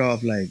spark it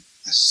off. Like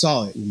I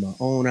saw it with my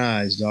own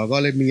eyes, dog.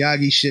 All that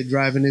Miyagi shit,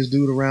 driving this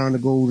dude around to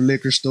go to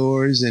liquor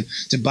stores and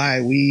to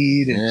buy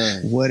weed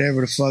and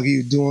whatever the fuck he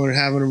was doing,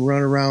 having him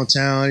run around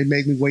town. He'd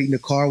make me wait in the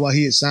car while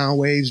he had sound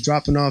waves,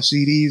 dropping off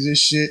CDs and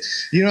shit.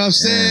 You know what I'm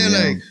saying?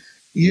 Like.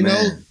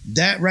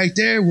 That right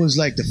there was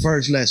like the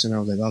first lesson. I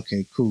was like,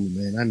 okay, cool,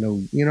 man. I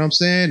know, you know what I'm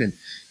saying?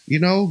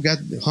 And, got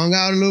hung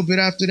out a little bit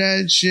after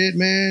that shit,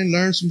 man.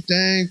 Learned some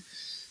things.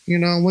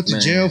 Went to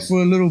jail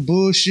for a little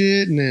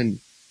bullshit. And then,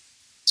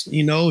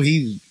 he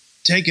was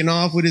taking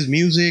off with his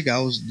music. I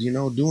was,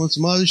 doing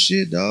some other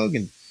shit, dog.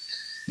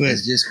 But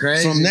it's just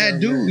crazy. From that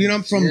dude,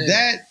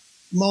 that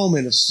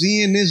moment of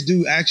seeing this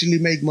dude actually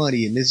make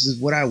money, and this is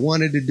what I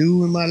wanted to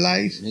do in my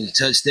life. He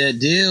touched that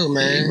deal,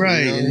 man.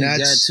 Right, and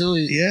that's got to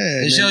it.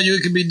 Yeah, it showed you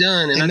it could be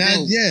done, and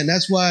and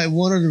that's why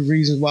one of the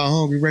reasons why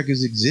Hungry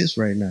Records exists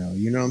right now.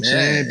 You know what I'm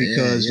saying?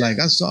 Because like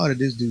I saw that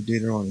this dude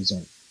did it on his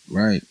own.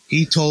 Right.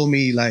 He told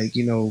me like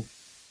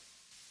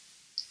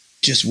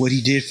just what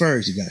he did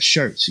first. He got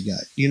shirts. He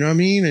got what I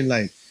mean, and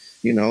like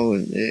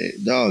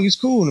dog, it's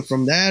cool. And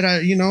from that,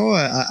 I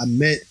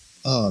met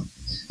a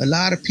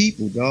lot of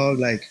people, dog.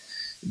 Like.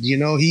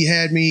 He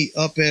had me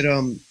up at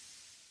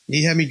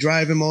he had me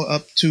drive him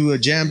up to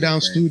Jam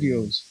Down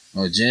Studios.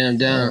 Oh, Jam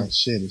Down. Oh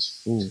shit,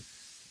 it's full.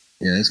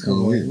 Yeah, that's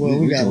cool.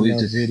 We got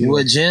another video.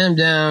 Well, Jam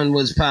Down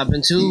was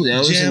popping too. That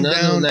was Jam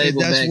another Down, label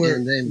back where,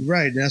 in the day.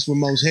 Right, that's where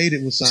Most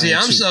Hated was signed. See,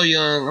 I'm so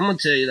young. I'm gonna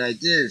tell you like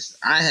this.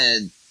 I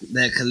had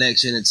that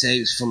collection of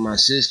tapes from my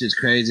sister's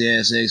crazy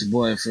ass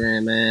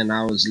ex-boyfriend, man.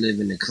 I was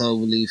living in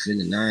Cloverleaf in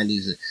the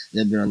 90s, a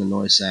little bit on the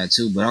north side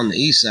too, but on the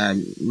east side,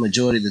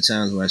 majority of the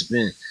times where I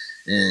spent.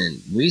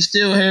 And we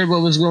still heard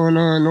what was going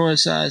on north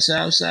side,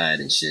 south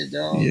side, and shit,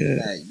 dog. Yeah.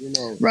 Like,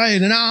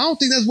 Right, and I don't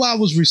think that's why I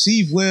was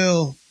received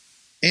well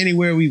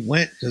anywhere we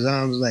went, because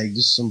I was like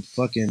just some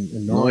fucking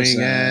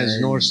annoying ass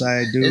north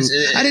side dude.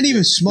 I didn't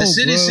even smoke. The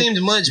city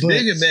seemed much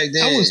bigger back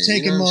then. I was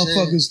taking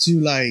motherfuckers to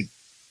like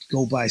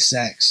go buy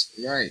sacks.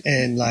 Right.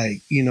 And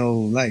like,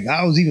 like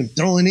I was even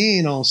throwing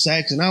in on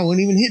sacks and I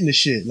wasn't even hitting the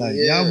shit. Like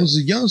I was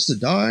a youngster,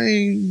 dog. I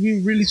ain't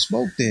even really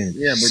smoked then.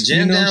 Yeah, but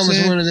Jam Down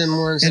was one of them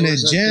ones. And then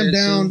Jam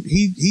Down,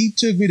 he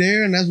took me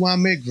there, and that's why I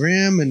met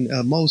Grimm and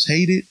Most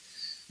Hated.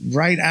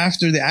 right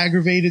after the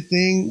aggravated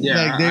thing.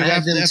 Yeah, like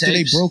after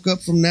they broke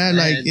up from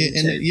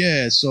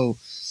that, so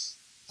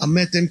I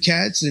met them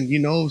cats and,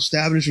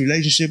 established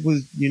relationship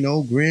with,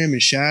 Grim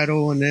and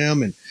Shadow and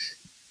them, and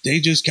they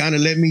just kind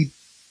of let me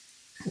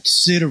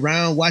sit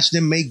around, watch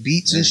them make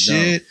beats and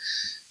shit.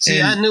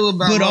 See, I knew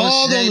about, but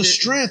all on the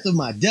strength of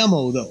my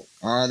demo though.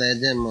 All that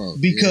demo,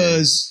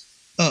 because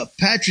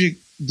Patrick,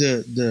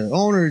 the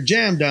owner of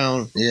Jam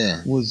Down,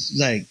 was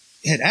like,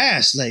 had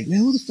asked, like, man,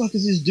 who the fuck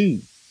is this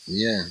dude?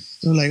 Yeah.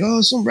 So like,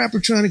 oh, some rapper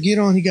trying to get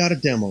on, he got a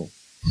demo.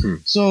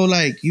 So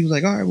like, he was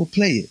like, all right, we'll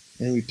play it,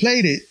 and we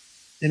played it,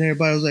 and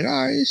everybody was like,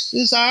 all right,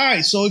 it's all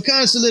right. So it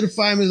kind of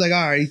solidified me, like,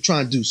 all right, he's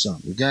trying to do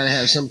something. You gotta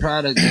have some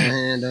product on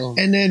hand though.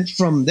 And then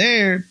from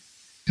there,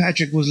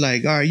 Patrick was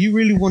like, all right, you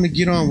really want to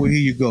get on? Well, here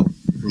you go.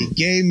 He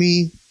gave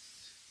me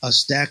a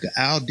stack of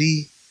Al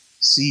D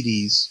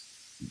CDs,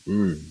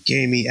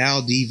 gave me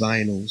Al D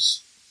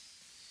vinyls.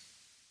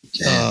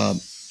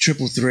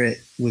 Triple Threat,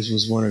 which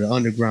was one of the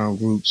underground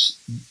groups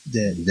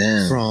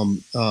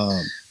from.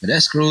 But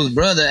that's Screw's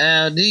brother,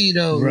 Al D,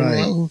 though. Right.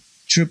 You know?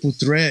 Triple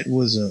Threat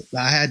was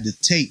I had the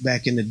tape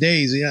back in the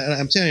days.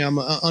 I'm telling you, I'm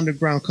an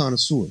underground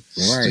connoisseur.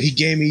 Right. So he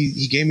gave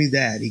me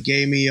that. He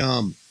gave me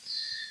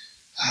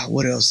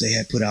what else they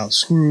had put out?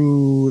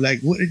 Screw,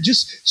 like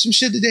just some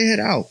shit that they had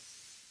out.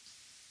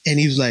 And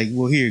he was like,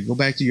 well, here, go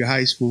back to your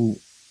high school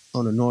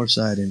on the north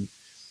side, and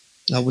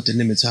I went to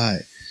Nimitz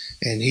High.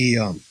 And he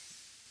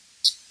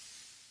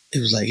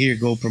was like, here,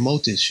 go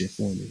promote this shit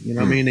for me. You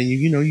know what I mean? And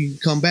you can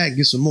come back and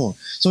get some more.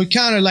 So he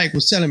kind of like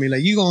was telling me,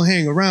 like, you gonna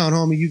hang around,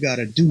 homie, you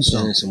gotta do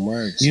something. Some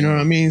work, you know what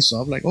I mean? So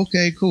I'm like,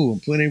 okay, cool. I'm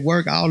putting in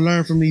work. I'll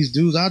learn from these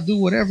dudes. I'll do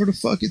whatever the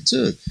fuck it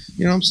took.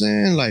 You know what I'm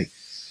saying? Like,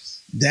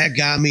 that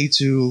got me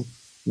to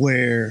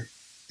where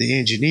the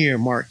engineer,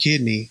 Mark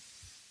Kidney,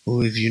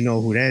 who, if you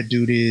know who that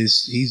dude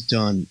is, he's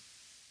done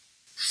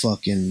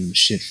fucking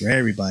shit for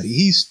everybody.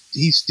 He's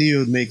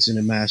still mixing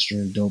and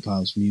mastering dope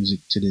house music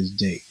to this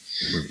day.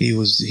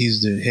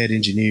 He's the head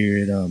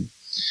engineer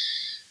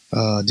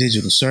at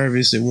Digital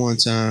Service at one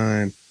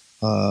time.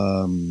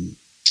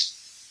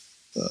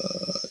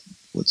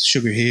 What's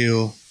Sugar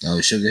Hill? Oh,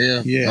 Sugar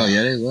Hill? Yeah. Oh,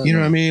 yeah, they was. You know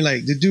what I mean?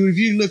 Like, the dude, if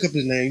you look up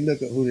his name,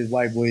 look up who this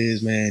white boy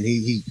is, man.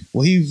 He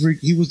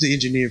was the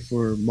engineer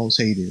for Most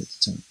Hated at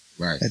the time.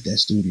 Right. At that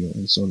studio.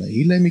 And so, like,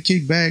 he let me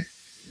kick back.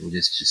 And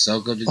just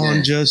soak up the game.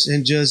 And just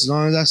as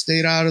long as I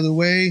stayed out of the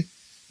way,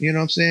 you know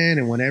what I'm saying?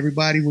 And when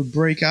everybody would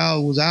break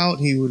out, was out,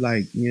 he would,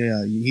 like,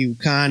 he would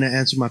kind of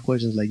answer my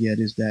questions like, yeah,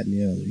 this, that, and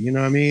the other. You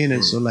know what I mean?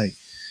 And so, like,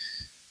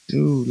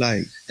 dude,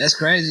 like, that's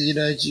crazy. You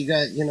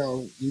got,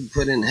 you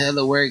put in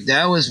hella work.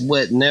 That was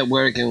what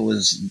networking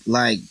was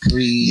like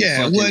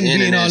it wasn't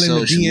being all in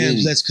the DMs.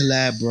 Media. Let's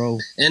collab, bro.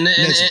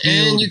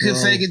 And you can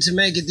fake it to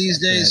make it these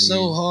days.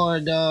 So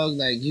hard, dog.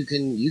 Like, you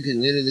can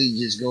literally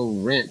just go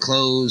rent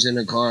clothes in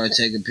a car,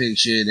 take a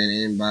picture, then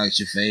inbox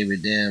your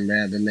favorite damn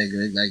rapper, make it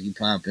look like you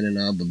popping and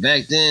all. But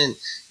back then,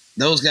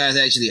 those guys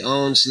actually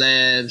owned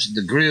slabs.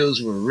 The grills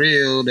were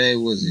real. They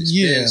was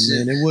expensive.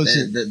 Yeah, man. It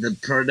wasn't the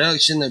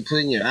production of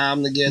putting your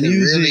album together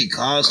really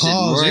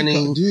costed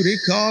money. Dude, it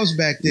cost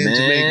back then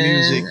to make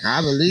music.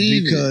 I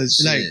believe because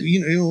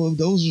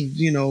those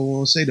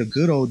were say the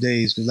good old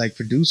days, because like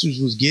producers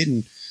was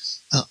getting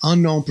an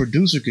unknown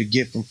producer could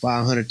get from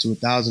 $500 to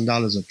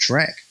 $1,000 a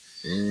track.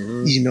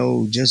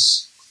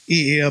 Just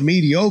a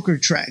mediocre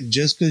track,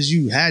 just because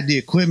you had the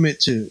equipment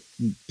to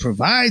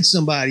provide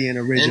somebody an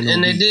original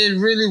and they beat. did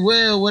really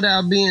well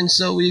without being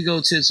so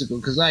egotistical,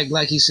 because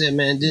like he said,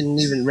 man, didn't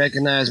even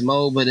recognize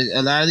Mo, but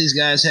a lot of these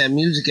guys had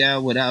music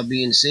out without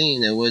being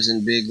seen. There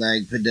wasn't big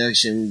like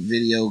production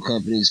video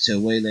companies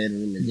till way later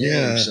in the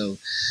game. So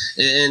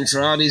and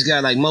for all these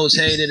guys like Most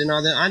Hated and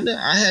all that,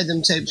 I had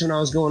them tapes when I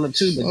was growing up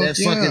too, but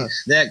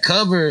that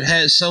cover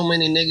had so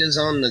many niggas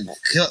on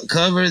the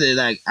cover that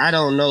like I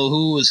don't know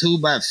who was who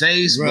by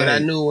face, but I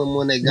knew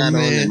when they got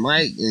on the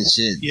mic and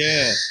shit.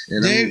 Yeah.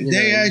 And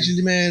they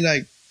actually, man,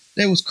 like,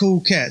 they was cool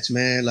cats,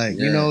 man. Like,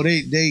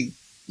 they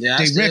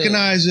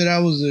recognized that I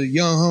was a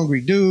young,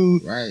 hungry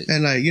dude. Right.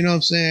 And, like, you know what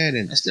I'm saying?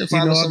 And,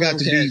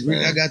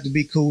 I got to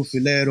be cool with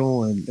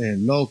Fileto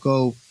and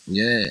Loco.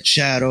 Yeah.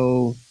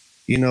 Shadow.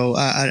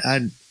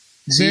 I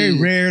very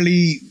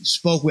rarely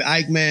spoke with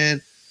Ike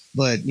Man.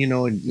 But,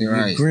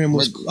 Grim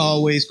was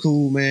always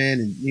cool,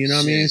 man. And you know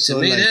what I mean? So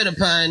to me, they're the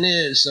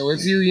pioneers. So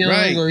if you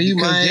young or you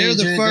my age,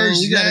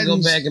 you got to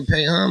go back and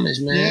pay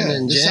homage, man. Yeah,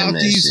 and the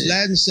Southeast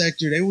Latin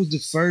sector, they was the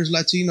first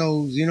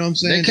Latinos, you know what I'm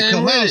saying, to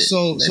come out.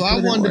 So I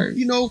wanted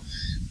to,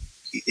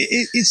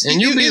 it's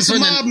a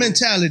mob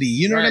mentality.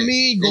 You know what I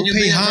mean? Go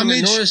pay homage.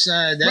 From the north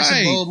side, that's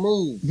a bold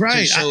move.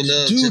 Right.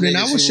 And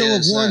I would show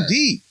up one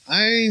deep.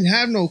 I ain't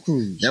have no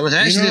crews. That was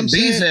actually a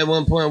beef at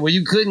one point where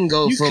you couldn't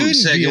go from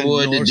Second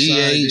Ward to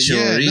DH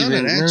or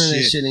even none of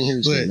that shit in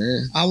Houston,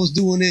 man. I was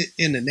doing it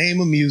in the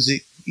name of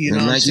music. You know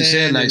what I'm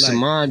saying? Like some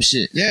mob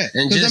shit. Yeah.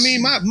 Because I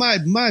mean,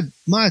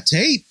 my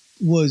tape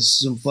was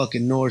some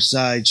fucking North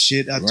Side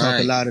shit. I talk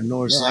a lot of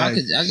North Side, I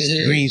could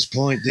hear Greens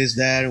Point, this,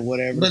 that, and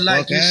whatever. But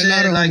like you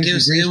said, like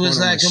it was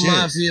like a shit.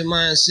 mafia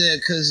mindset,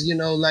 because you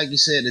know, like you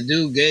said, the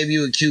dude gave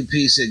you a cue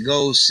piece that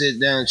go sit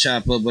down,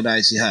 chop up with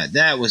Icy Hot.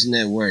 That was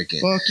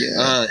networking. Fuck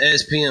yeah.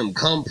 SPM,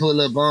 come pull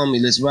up on me,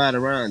 let's ride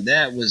around.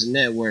 That was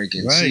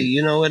networking. Right. See,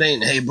 you know, it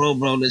ain't, hey bro,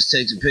 let's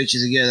take some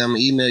pictures together. I'm gonna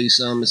email you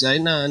something. It's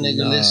like, nah,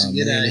 nigga, let's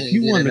get out of here. If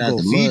you want to go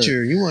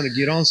feature, you want to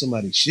get on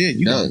somebody's shit,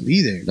 you gotta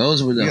be there.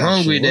 Those were the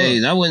hungry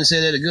days. I wouldn't say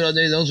they're the good old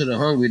days. Those were the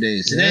hungry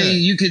days. Today,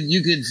 you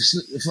could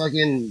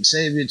fucking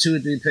save your 2 or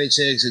 3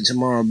 paychecks and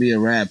tomorrow be a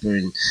rapper,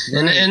 and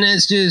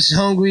it's just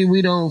hungry.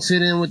 We don't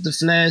fit in with the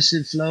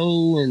flashy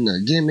flow and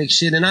the gimmick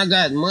shit. And I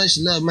got much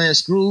love, man.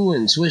 Screw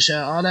and Swish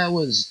Out, all that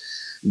was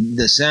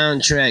the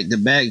soundtrack, the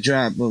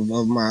backdrop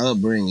of my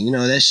upbringing. You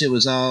know, that shit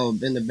was all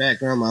in the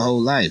background my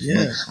whole life.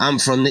 Yeah. I'm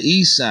from the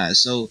East Side,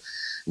 so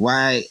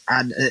why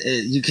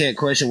you can't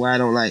question why I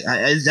don't like.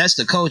 That's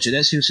the culture.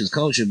 That's Houston's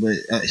culture. But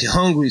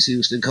Hungry's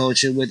Houston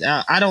culture.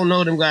 Without, I don't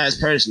know them guys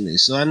personally,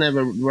 so I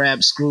never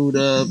rap Screwed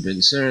Up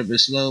and Syrup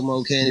and Slow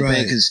Mo Candy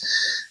Paint, because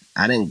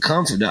I didn't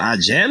come from I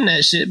jammed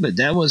that shit, but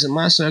that wasn't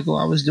my circle.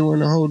 I was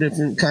doing a whole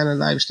different kind of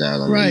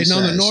lifestyle. On right. The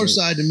on the North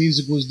Side, the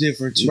music was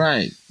different too.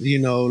 Right. You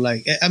know,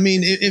 like, I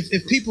mean,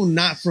 if people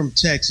not from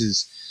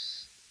Texas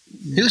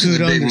Houston's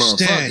could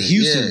understand,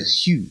 Houston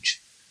is huge.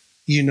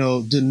 You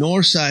know, the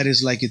North Side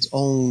is like its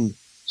own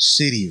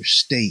city or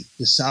state.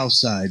 The South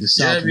Side, the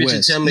Southwest. You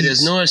should tell me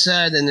there's North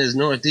Side and there's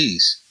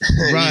Northeast.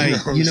 Right.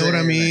 you know what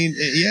I mean?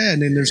 Like, yeah,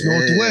 and then there's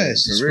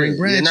Northwest, the Spring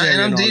Branch area,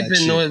 and I'm deep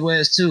in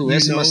Northwest too.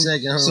 That's my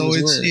second home. So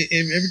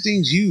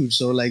everything's huge.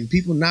 So like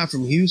people not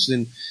from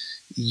Houston,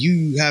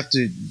 you have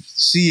to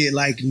see it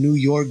like New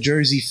York,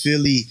 Jersey,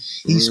 Philly,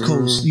 East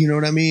Coast. You know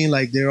what I mean?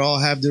 Like they all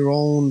have their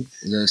own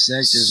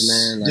sectors,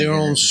 man. Like their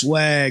own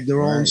swag,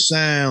 their own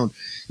sound.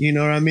 You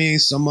know what I mean?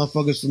 Some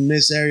motherfuckers from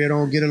this area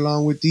don't get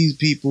along with these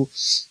people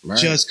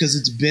just because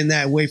it's been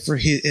that way for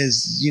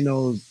as you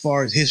know, as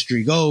far as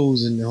history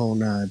goes and the whole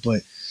nine.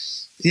 But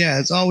yeah,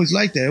 it's always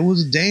like that. It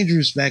was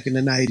dangerous back in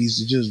the 90s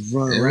to just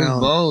run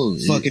around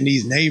fucking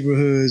these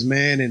neighborhoods,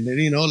 man. And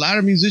you know, a lot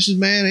of musicians,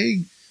 man,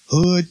 they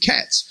hood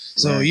cats.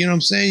 So, you know what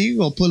I'm saying? You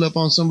gonna pull up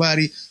on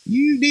somebody,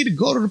 you need to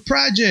go to the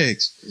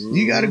projects.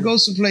 You got to go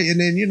someplace. And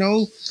then, you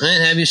know.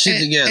 And have your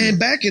shit together. And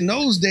back in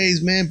those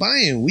days, man,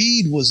 buying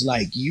weed was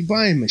like you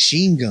buying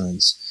machine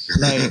guns.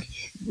 Like,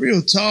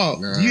 real talk.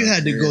 You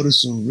had to go to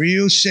some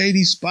real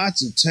shady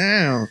spots of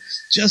town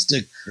just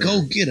to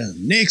go get a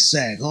Nick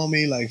sack,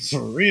 homie. Like,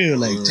 for real.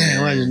 Like,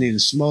 damn, I just need to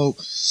smoke.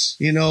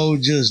 You know,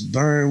 just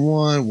burn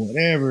one,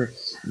 whatever.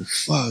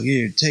 Fuck,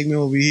 here, take me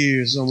over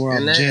here somewhere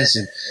off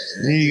Jensen.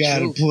 Then you got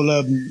to pull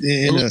up and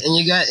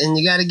you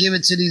got to give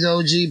it to these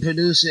OG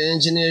producer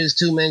engineers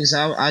too, man. Cause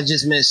I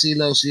just met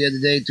CeeLo the other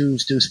day through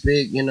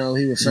Spick. You know,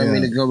 he referred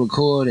me to go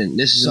record, and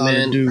this is a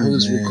man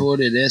who's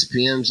recorded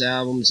SPM's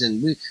albums,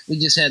 and we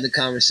just had the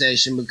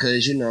conversation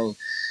because you know.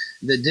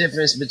 The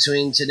difference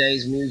between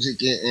today's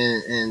music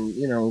and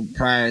you know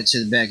prior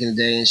to back in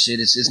the day and shit,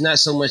 it's not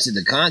so much that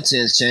the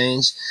content's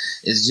changed,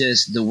 it's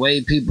just the way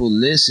people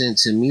listen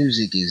to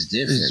music is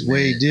different. It's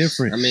way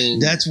different. I mean,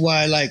 that's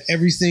why like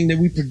everything that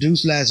we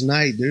produced last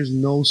night, there's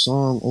no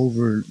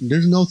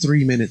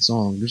 3-minute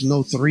song, there's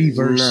no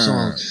 3-verse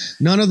song,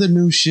 none of the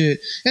new shit.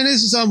 And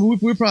this is something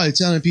we're probably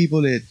telling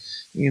people that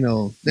you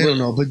know they don't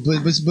know, but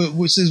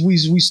since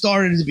we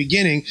started at the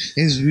beginning,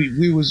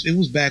 it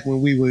was back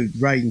when we were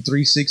writing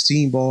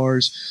 316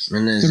 bars,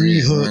 and then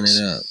 3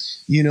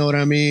 hooks. You know what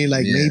I mean?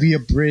 Like maybe a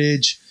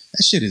bridge.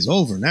 That shit is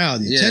over now.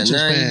 The attention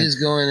now span. You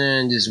just go in there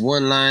and just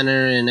one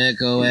liner and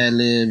echo ad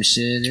lib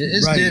shit.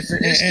 It's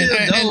different. It's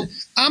still dope.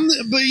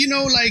 But you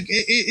know, like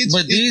it's.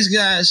 But these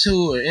guys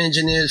who are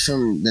engineers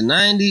from the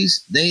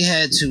 '90s, they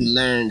had to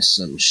learn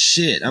some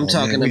shit. I'm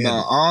talking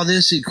about all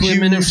this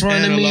equipment in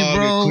front of me,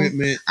 bro.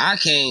 Equipment. I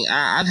can't.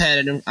 I've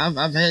had it.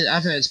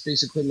 I've had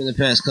space equipment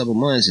the past couple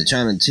months and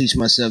trying to teach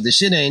myself. This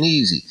shit ain't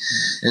easy.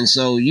 And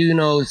so you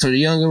know, for the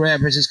younger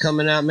rappers that's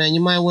coming out, man,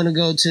 you might want to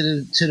go to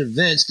the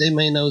vets. They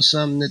may know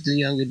something that the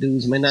younger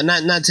dudes may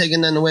not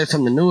taking nothing away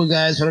from the newer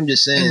guys, but I'm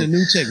just saying and the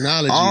new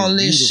technology. All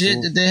this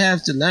shit that they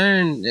have to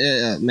learn,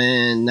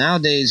 man.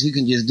 Nowadays, you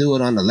can just do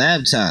it on the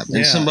laptop.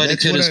 And somebody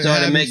could have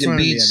started making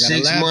beats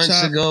 6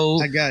 months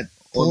ago. I got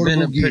or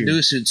been a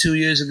producer 2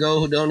 years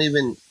ago who don't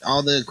even,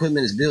 all the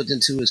equipment is built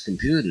into his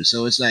computer.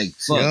 So it's like,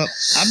 fuck. Yep.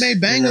 I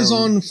made bangers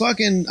on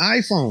fucking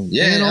iPhone.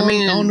 Yeah, and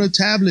on the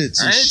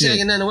tablets and I ain't shit.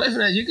 taking nothing away from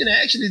that. You can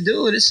actually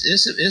do it. It's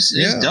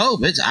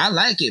dope. I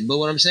like it. But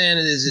what I'm saying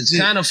is it's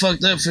kind of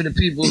fucked up for the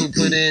people who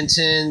put in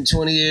 10,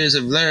 20 years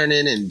of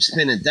learning and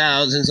spending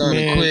thousands on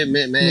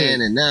equipment,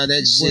 man. And now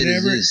that shit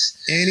is just...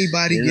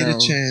 Anybody get a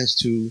chance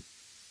to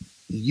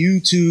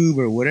YouTube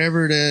or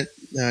whatever that...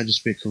 I just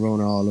spit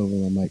Corona all over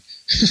my mic.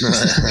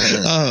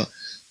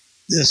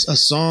 There's a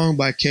song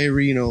by K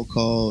Reno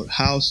called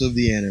House of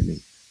the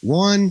Enemy.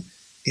 One,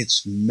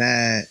 it's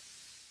mad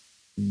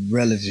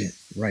relevant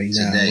right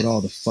now with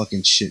all the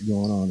fucking shit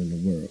going on in the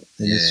world.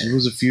 And it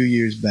was a few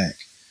years back.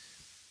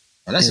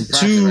 Oh, that's and a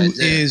profit 2 right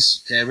there.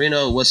 is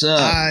Reno, what's up?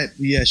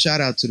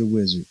 shout out to the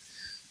Wizard.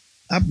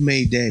 I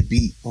made that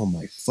beat on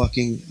my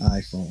fucking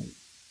iPhone.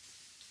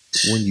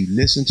 When you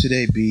listen to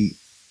that beat,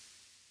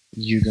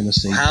 you're gonna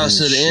say House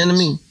of the bullshit.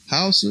 Enemy.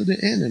 House of the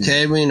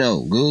Enemy.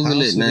 Reno, Google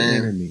House it, man.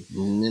 Of the Enemy.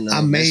 You know,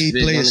 I may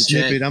play a track.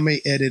 snippet. I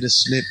may edit a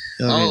snip.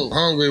 Of it.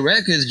 Hungry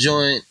Records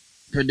joint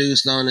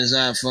produced on his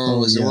iPhone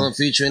was the one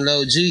featuring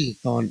Low G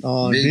on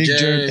Big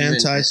Jerv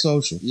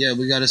Antisocial. Yeah,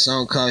 we got a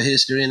song called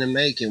 "History in the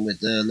Making" with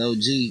Low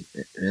G,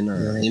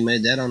 and he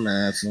made that on the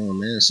iPhone,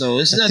 man. So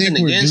it's nothing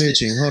against it.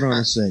 Glitching. Hold on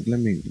a sec. Let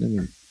me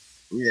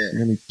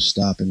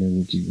stop and then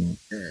we'll keep going.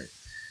 Right.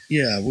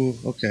 Yeah. We're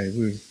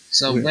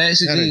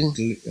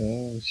basically,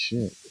 oh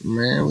shit,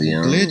 man, we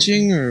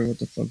glitching or what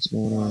the fuck's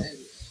going on?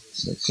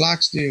 The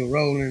clock's still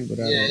rolling, but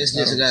it's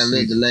just got a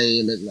little delay.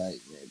 It look like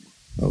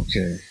maybe.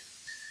 Okay.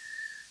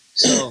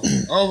 So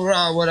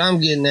overall, what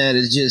I'm getting at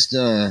is just,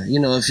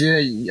 if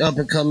you're up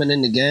and coming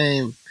in the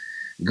game,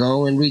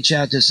 go and reach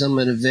out to some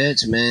of the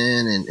vets,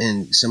 man,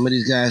 and some of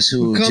these guys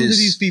who come to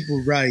these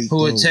people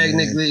who are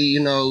technically,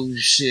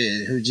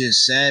 who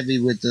just savvy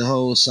with the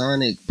whole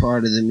sonic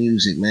part of the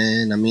music,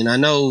 man. I mean, I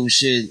know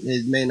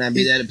it may not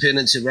be that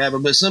appealing to rapper,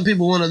 but some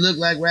people want to look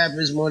like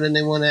rappers more than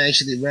they want to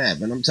actually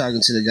rap. And I'm talking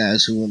to the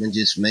guys who want to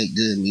just make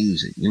good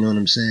music. You know what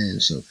I'm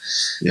saying? So,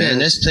 man,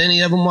 there's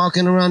plenty of them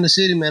walking around the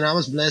city, man. I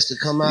was blessed to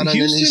come out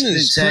underneath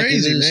these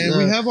crazy, man.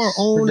 We have our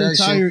own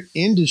entire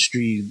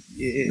industry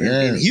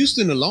in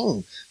Houston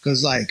alone.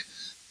 Cause like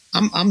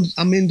I'm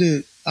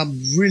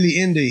really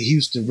into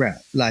Houston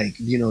rap, like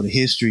the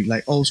history,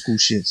 like old school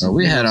shit. So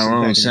we had our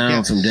own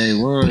sound from day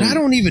one. But I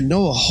don't even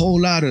know a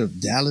whole lot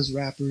of Dallas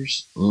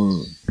rappers. You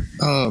know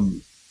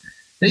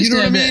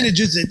what I mean?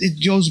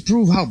 It goes to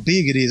prove how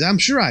big it is. I'm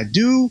sure I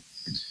do.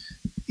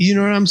 You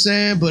know what I'm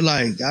saying? But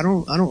like I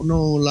don't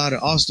know a lot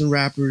of Austin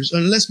rappers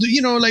unless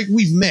like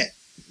we've met.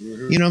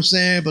 Mm-hmm. You know what I'm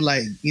saying? But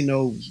like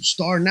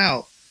starting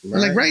out,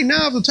 like right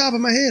now off the top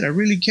of my head, I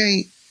really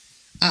can't.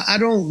 I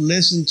don't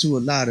listen to a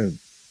lot of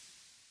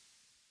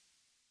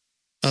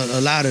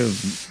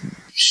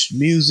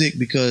music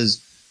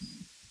because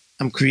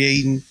I'm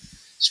creating,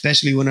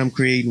 especially when I'm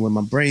creating when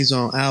my brain's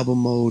on album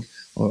mode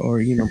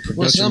or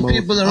production mode. I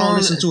don't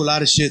listen to a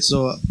lot of shit,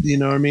 so you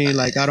know what I mean.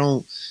 Like I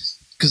don't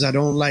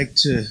like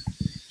to.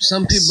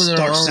 Some people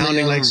start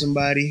sounding like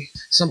somebody.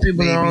 Some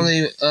people are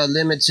only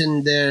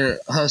limiting their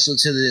hustle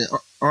to the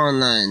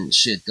online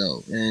shit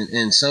though,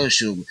 and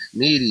social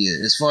media.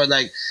 As far as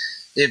like.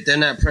 If they're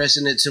not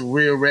pressing it to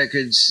real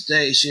record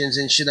stations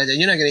and shit like that,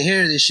 you're not gonna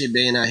hear this shit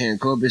being out here in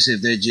Corpus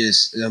if they're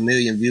just a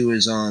million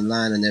viewers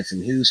online and they're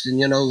from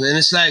Houston, And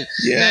it's like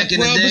back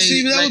in the day. But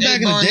see, that was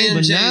back in the day.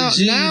 But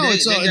now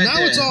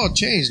it's all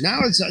changed.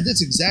 Now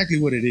that's exactly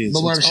what it is.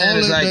 But what I'm saying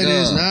is like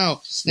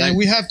now, and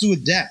we have to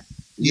adapt.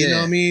 You know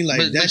what I mean? Like,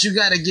 but you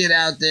got to get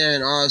out there,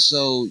 and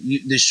also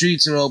the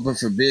streets are open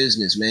for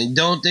business, man.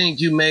 Don't think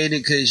you made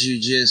it because you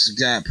just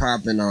got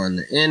popping on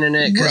the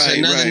internet. Because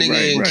another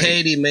nigga in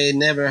Katy may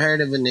never heard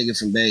of a nigga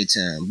from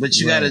Baytown. But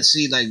you got to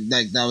see, like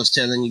I was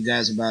telling you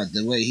guys about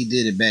the way he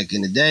did it back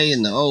in the day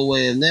and the old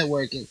way of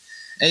networking.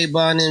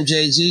 A-Bon and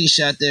MJG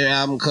shot their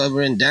album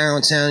cover in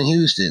downtown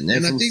Houston.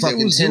 They're from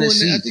fucking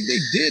Tennessee. I think they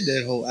did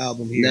that whole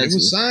album here. It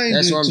was signed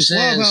to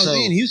 12 House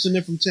in Houston.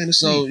 They're from Tennessee.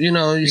 So,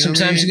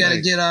 sometimes you got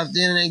to get off the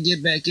internet and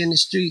get back in the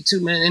street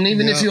too, man. And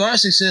even if you are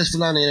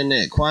successful on the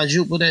internet,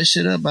 quadruple that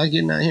shit up by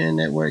getting out here and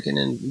networking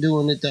and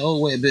doing it the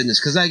old way of business.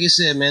 Because like you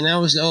said, man, that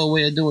was the old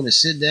way of doing it.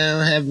 Sit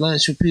down, have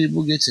lunch with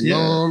people, get to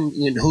know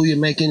them, who you're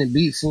making the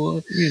beat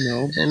for.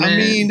 And, man, I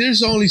mean,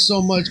 there's only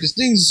so much, because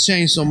things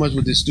change so much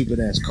with this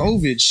stupid-ass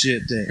COVID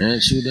shit.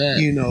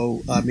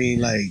 I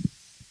mean, like,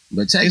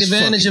 but take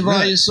advantage of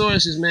all your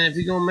sources, man. If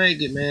you're gonna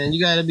make it, man,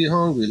 you gotta be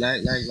hungry.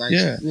 Like,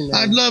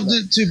 I'd love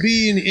to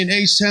be in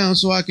H-Town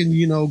so I can,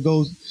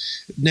 go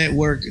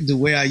network the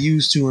way I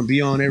used to and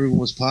be on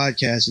everyone's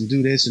podcast and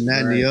do this and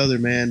that and the other,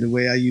 man, the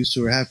way I used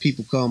to, or have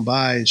people come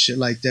by and shit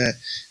like that.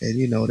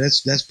 And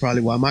that's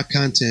probably why my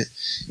content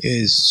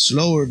is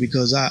slower,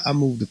 because I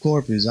moved to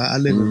Corpus. I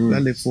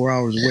live 4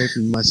 hours away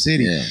from my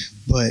city. Yeah.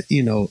 But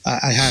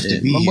I have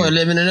to be. My boy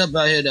living it up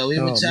out here though. He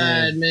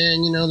retired,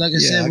 man. Like I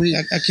said,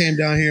 I came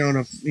down here on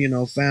a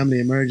family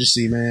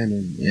emergency, man,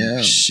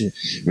 and shit.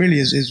 Really,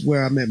 is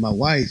where I met my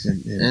wife,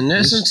 and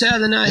there's some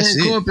talent out here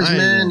in Corpus,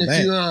 man.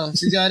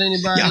 If you got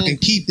anybody, y'all can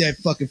keep that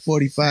fucking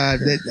 45,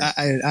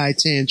 that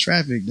I-10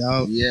 traffic,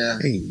 dog. Yeah,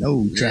 ain't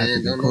no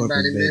traffic in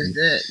Corpus, baby.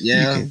 That.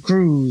 Yeah, you can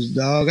cruise,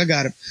 dog. I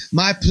got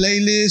my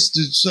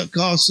playlist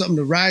called Something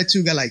to Ride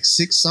To. Got like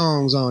 6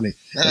 songs on it.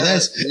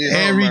 That's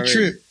every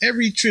trip.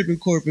 Every trip in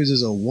Corpus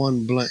is a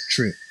one blunt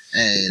trip.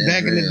 Hey,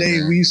 back in the day,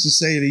 man, we used to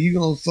say that you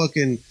gonna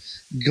fucking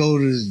go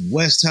to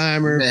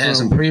Westheimer from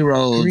some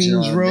pre-rolls,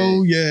 Greens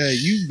Road. Yeah,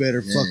 you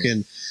better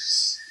fucking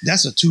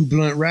that's a too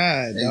blunt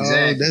ride, dog.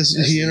 Exactly. That's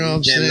you know what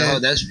I'm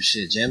saying. That's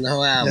shit. Jam the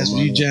whole album. That's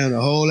what you jam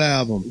the whole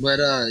album. But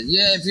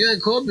yeah, if you're in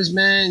Corpus,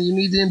 man, you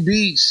need them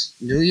beats.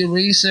 Do your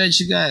research.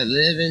 You got a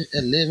living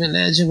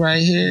legend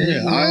right here.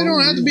 Yeah, I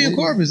don't have to be in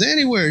Corpus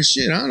anywhere.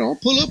 Shit, I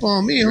don't pull up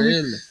on me.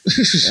 Really?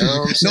 You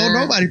know no,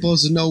 nobody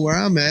supposed to know where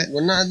I'm at.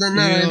 Well, not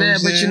that,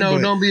 but you know,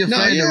 don't be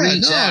afraid to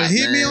reach out.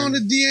 Hit me on the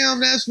DM.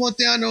 That's one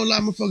thing I know. A lot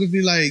of motherfuckers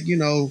be like, you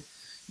know,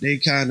 they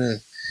kind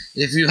of.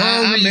 If you're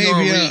hungry, I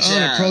may be an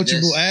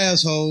unapproachable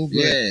asshole. But,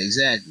 yeah,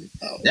 exactly.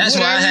 That's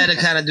why I had to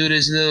kind of do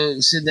this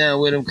little sit down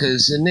with him,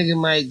 because a nigga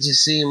might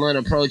just seem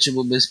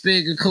unapproachable, but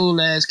Spig a cool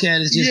ass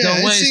cat is just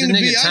don't waste a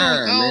nigga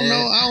time. I don't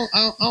know.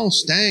 I don't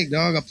stank,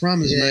 dog. I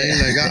promise, man.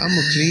 Like I'm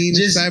a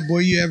cleanest fat boy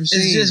you ever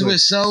seen. It's just with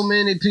so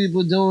many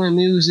people doing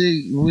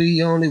music,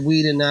 we only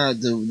weeding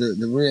out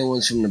the real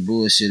ones from the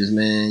bullshitters,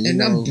 man.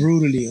 And I'm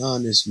brutally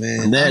honest,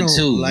 man. That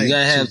too. Like you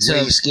gotta have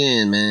tough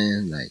skin,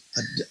 man. Like.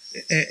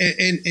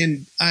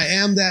 And I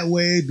am that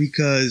way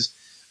because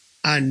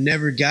I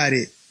never got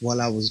it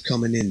while I was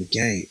coming in the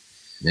game.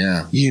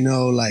 Yeah. You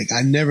know, like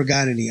I never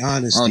got any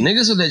honesty. Oh,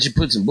 niggas will let you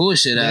put some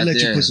bullshit out there. They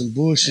let you put some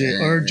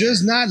bullshit or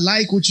just not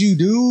like what you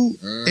do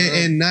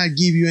and not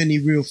give you any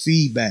real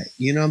feedback.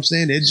 You know what I'm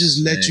saying? They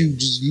just let you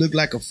just look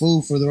like a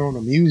fool for their own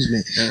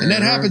amusement. And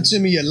that happened to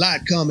me a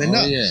lot coming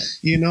up. Yeah.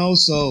 You know,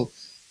 so...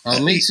 Oh,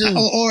 me too.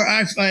 Or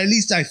at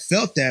least I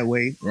felt that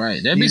way.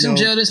 Right. There'd be some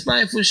jealous,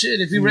 spiteful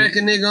shit. If you wreck a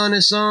nigga on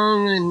his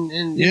song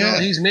and you know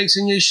he's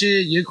mixing your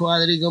shit, your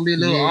quality gonna be a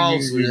little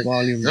off.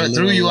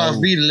 Threw you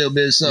off beat a little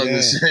bit or something.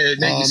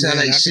 Make you sound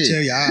like shit. I can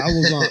tell you, I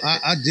was on.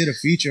 I did a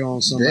feature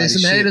on somebody. There's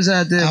some haters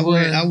out there.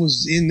 I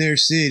was in their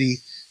city,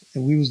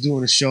 and we was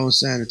doing a show in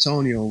San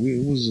Antonio.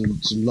 It was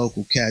some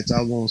local cats.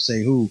 I won't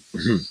say who,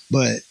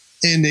 but.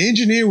 And the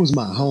engineer was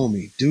my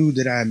homie, dude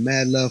that I had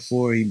mad love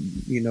for. He,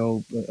 you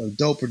know, a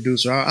dope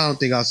producer. I don't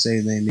think I'll say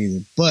his name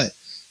either. But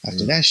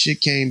after that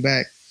shit came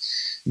back,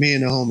 me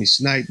and the homie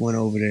Snipe went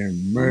over there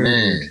and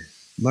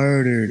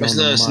murdered. What's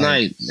up,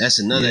 Snipe? That's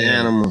another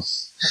animal.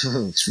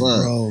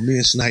 Bro, me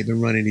and Snipe been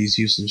running these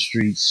Houston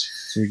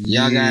streets for years.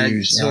 Y'all got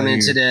to tune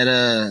into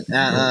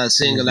that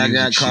single I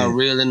got called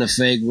 "Real in the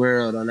Fake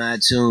World" on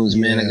iTunes,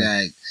 man. I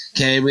got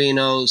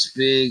K-Rino,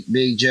 Spig,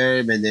 Big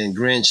Jerb, and then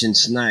Grinch and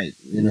Snipe.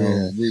 You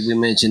know, we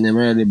mentioned them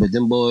earlier, but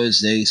them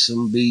boys, they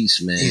some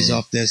beasts, man. He's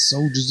off that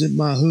Soldiers in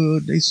My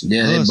Hood. They some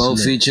they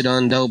both featured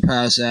on Dope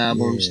House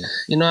albums. Yeah.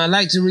 You know, I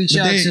like to reach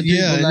out to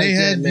people like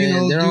that, man. You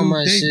know, they're on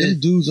my shit. Them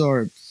dudes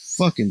are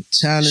fucking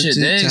talented.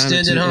 Shit, they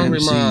extended Hungry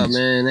Mob,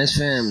 man. That's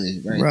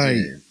family right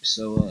there.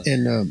 So,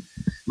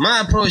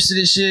 my approach to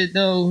this shit,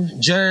 though,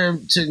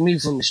 Jerb took me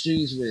from the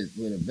streets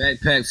with a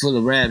backpack full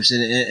of raps,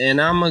 and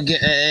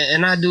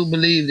I do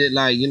believe that,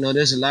 like, you know,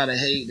 there's a lot of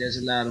hate, there's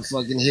a lot of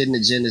fucking hidden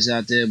agendas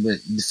out there, but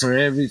for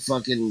every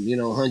fucking, you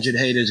know, 100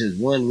 haters, there's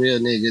one real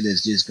nigga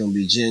that's just gonna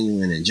be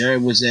genuine, and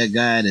Jerb was that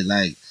guy that,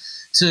 like,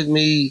 took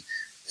me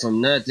from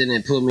nothing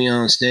and put me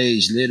on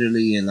stage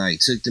literally, and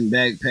like took them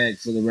backpack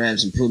full of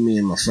raps and put me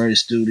in my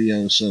first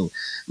studio. So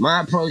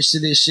my approach to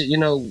this shit, you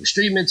know,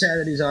 street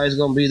mentality is always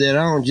gonna be there.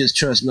 I don't just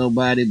trust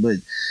nobody, but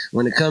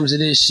when it comes to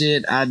this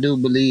shit, I do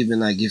believe in,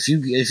 like, if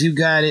you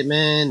got it,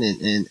 man,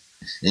 and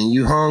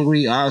you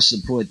hungry, I'll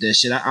support that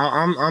shit.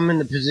 I'm in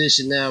the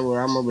position now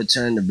where I'm gonna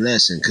return the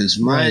blessing, because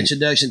my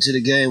introduction to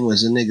the game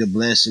was a nigga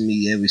blessing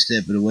me every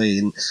step of the way,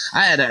 and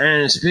I had to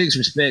earn Spig's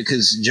respect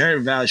because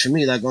Jerry vouched for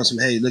me, like on some,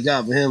 hey, look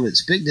out for him. But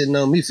Spig didn't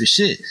know me for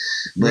shit,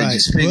 but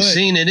Spig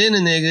seen it in a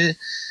nigga.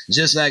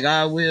 Just like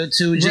I will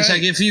too. Just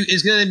like if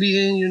it's gonna be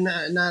in you,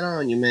 not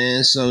on you,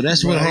 man. So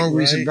that's what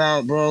Hungry's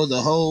about, bro. The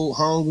whole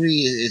Hungry,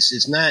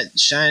 it's not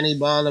shiny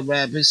ball of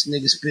rap. It's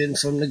niggas spitting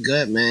from the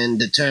gut, man.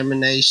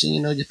 Determination.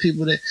 You know, the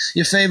people that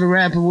your favorite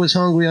rapper was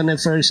hungry on their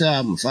first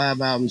album.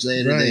 5 albums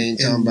later, they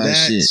ain't talking about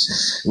shit.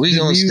 We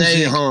gonna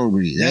stay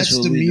hungry. That's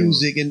what the we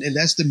music, and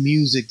that's the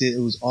music that it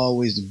was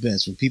always the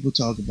best. When people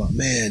talk about,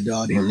 man,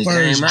 dog, their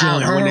first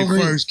joint when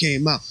they first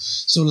came out.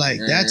 So like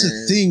that's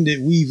a thing that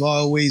we've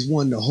always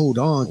wanted to hold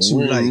on to.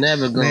 We're like,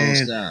 never gonna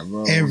stop,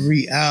 bro.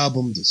 Every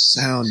album, the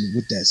sound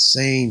with that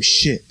same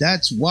shit.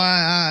 That's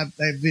why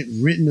I've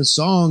written a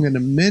song in a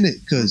minute,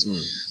 because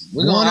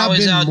one, I've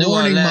been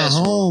mourning my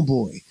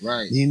homeboy.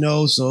 Right. You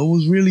know, so it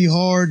was really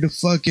hard to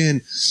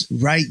fucking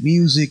write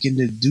music and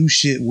to do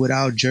shit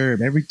without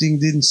Jerb. Everything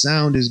didn't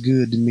sound as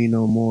good to me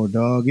no more,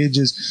 dog. It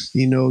just,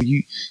 you know,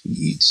 you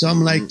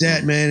something like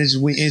that, man. It's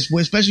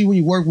especially when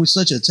you work with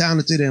such a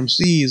talented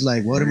MC. It's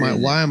like,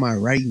 why am I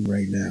writing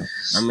right now?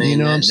 I mean, you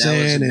know what I'm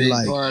saying? And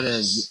like,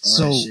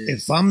 so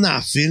if I'm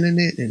not feeling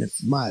it, and if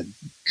my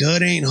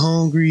gut ain't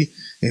hungry,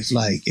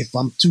 if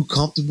I'm too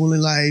comfortable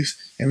in life,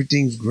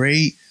 everything's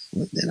great,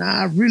 then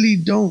I really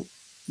don't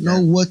know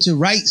what to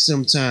write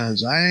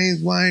sometimes. I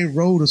ain't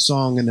wrote a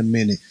song in a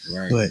minute,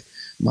 but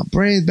my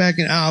brain's back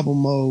in album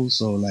mode.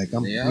 So like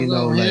I'm, you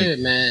know, like,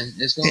 man,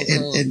 it's gonna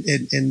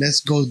and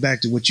that goes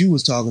back to what you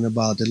was talking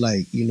about. That,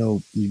 like, you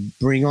know, you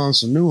bring on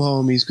some new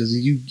homies because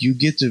you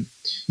get to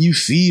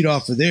feed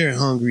off of their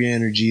hungry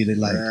energy. That,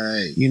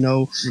 like, you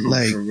know,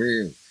 like, for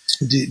real.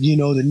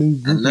 the new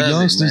group of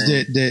youngsters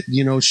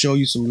that show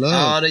you some love.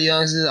 All the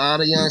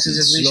youngsters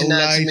is reaching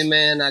out to me,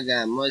 man. I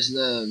got much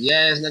love.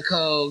 Yaz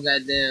Nicole,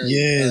 goddamn.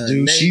 Yeah,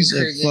 dude, she's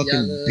a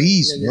fucking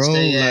beast, bro.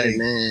 Like,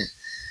 man.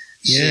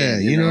 Yeah,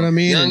 shit, you know what I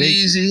mean? Young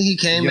Easy, he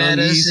came at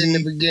us in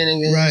the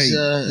beginning of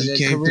his he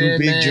came career,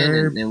 through Big man,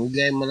 Jerb. and we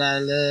gave him a lot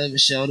of love and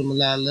showed him a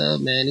lot of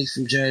love, man. He's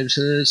from Jerb's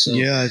hood, so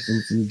yeah,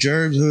 from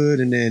Jerb's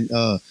hood, and then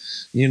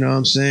you know what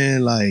I'm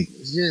saying, like,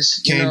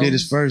 just did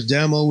his first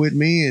demo with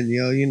me, and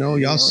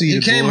y'all see he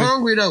the came boy.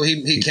 hungry though.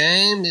 He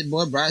came. That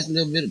boy brought a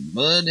little bit of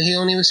bud that he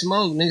don't even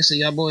smoke. Nigga said,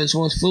 y'all boys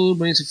want food,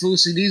 bring some food.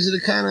 See, these are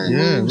the kind of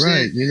moves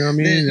right. That, you know what I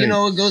mean?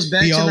 it goes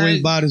back. He to always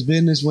like, bought his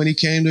business when he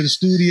came to the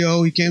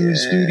studio. He came to the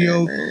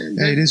studio. Man,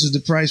 hey, this is the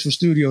price for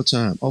studio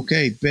time.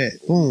 Okay, bet,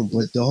 boom.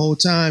 But the whole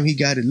time he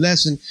got a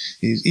lesson.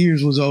 His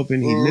ears was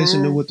open. He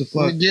listened to what the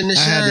fuck I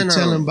had to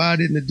tell him about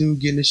it, and the dude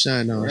getting the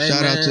shine on. Right,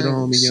 shout out to the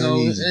homie Young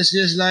Easy. It's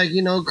just like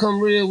come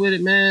real with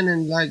it, man,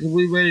 and like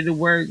we ready to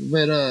work,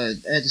 but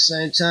at the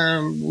same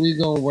time we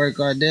gonna work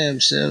our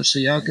damn selves. So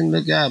y'all can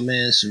look out,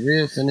 man.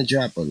 Surreal finna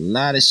drop a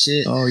lot of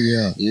shit. Oh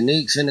yeah.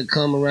 Unique finna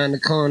come around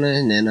the corner,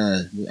 and then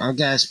I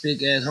got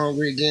Spick Ass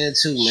Hungry again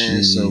too,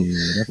 man. So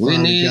we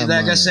need,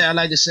 like I said, I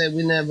like to say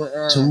we never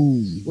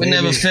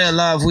fell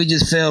off. We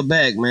just fell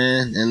back,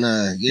 man. And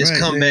it's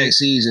comeback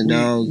season,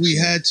 dog. We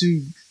had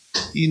to.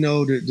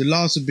 The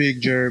loss of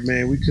Big Jerb,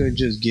 man, we couldn't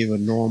just give a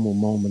normal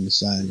moment of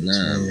silence,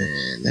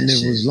 man. And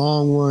it was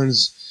long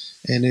ones,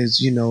 and it's,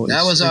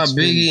 that was our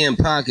Biggie and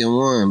Pocket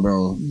one,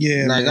 bro.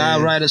 Yeah, like, man.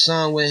 I'll write a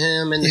song with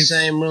him in the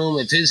same room.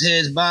 If his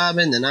head's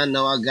bobbing, then I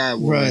know I got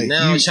one. Right.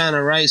 Now I'm trying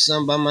to write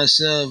something by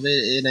myself.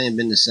 It ain't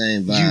been the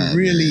same vibe. You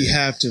really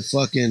have to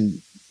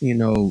fucking,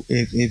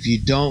 if you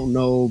don't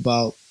know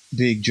about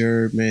Big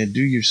Jerb, man,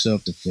 do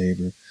yourself the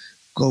favor.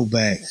 Go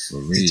back. For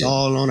real. It's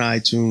all on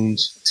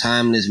iTunes.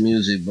 Timeless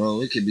music,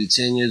 bro. It could be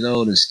 10 years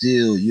old and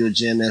still you'll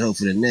jam that hoe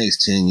for the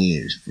next 10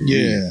 years.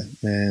 Yeah,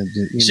 man.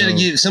 Should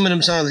give some of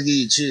them songs to give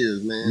you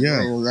chills, man. Yeah.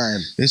 I ain't gonna lie.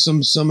 There's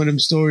some of them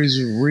stories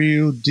are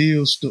real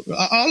deal.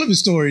 All of his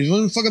stories.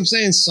 What the fuck I'm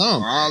saying?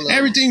 Some.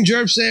 Everything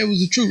Jerb said was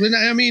the truth. And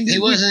I mean, he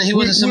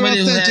wasn't somebody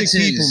who had to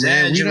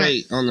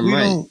exaggerate on the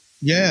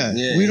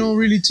mic. We don't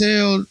really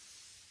tell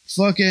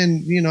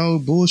fucking,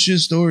 bullshit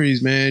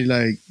stories, man.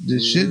 Like the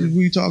shit that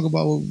we talk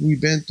about, what we've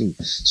been through.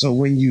 So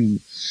when you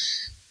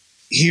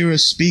hear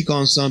us speak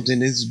on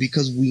something, it's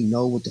because we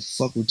know what the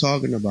fuck we're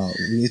talking about.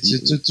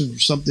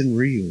 It's something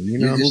real. You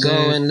know what I'm saying? You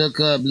can go and look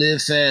up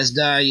Live Fast,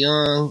 Die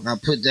Young. I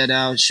put that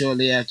out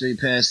shortly after he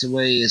passed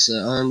away. It's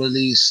an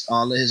unreleased,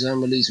 all of his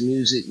unreleased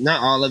music.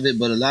 Not all of it,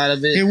 but a lot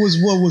of it. It was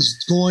what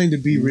was going to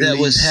be released.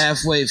 That was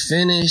halfway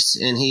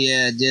finished, and he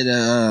did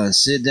a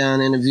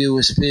sit-down interview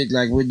with Spick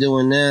like we're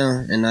doing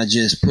now, and I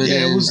just put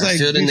in, it was like, I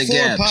filled in the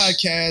gaps. Before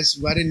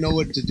podcast, I didn't know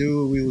what to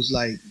do. We was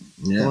like,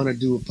 going to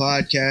do a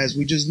podcast.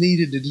 We just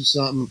needed to do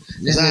something.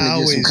 Just need to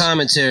get some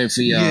commentary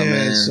for y'all,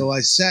 man. So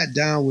I sat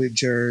down with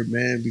Jerb,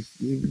 man. It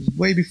was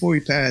way before he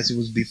passed. It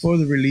was before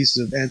the release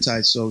of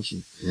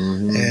Antisocial.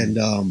 Mm-hmm. And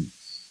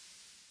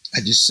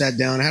I just sat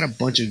down. I had a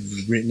bunch of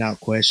written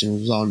out questions.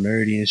 It was all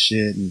nerdy and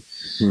shit.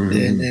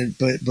 And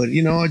but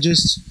I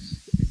just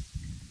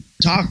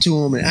talked to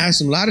him and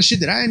asked him a lot of shit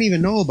that I didn't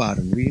even know about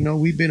him.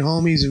 We've been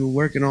homies and we're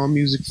working on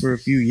music for a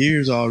few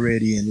years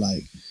already, and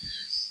like,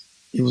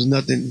 it was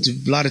nothing,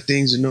 a lot of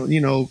things,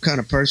 kind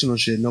of personal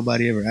shit.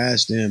 Nobody ever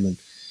asked him, and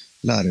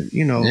a lot of,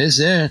 It's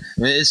there.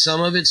 Some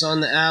of it's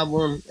on the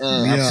album.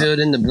 I filled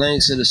in the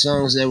blanks of the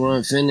songs that were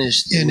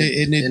unfinished, and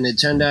it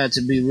turned out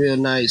to be real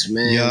nice,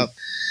 man. Yep.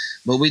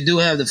 But we do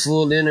have the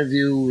full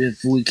interview.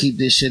 If we keep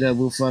this shit up,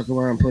 we'll fuck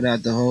around and put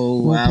out the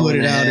whole hour. We'll put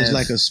it out as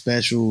like a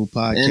special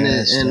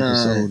podcast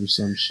episode or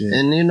some shit.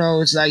 And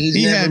it's like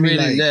he never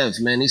really left,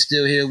 man. He's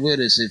still here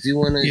with us. If you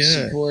want to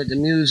support the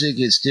music,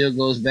 it still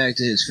goes back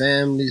to his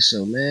family.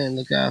 So, man,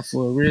 look out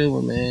for a real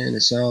one, man.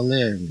 It's all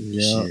there.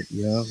 Yeah.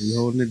 We're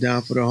holding it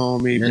down for the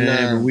homie,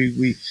 man.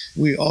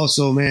 But we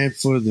also, man,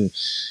 for the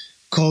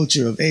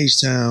culture of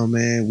H-Town,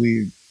 man,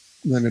 we're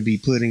going to be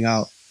putting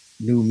out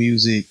new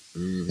music.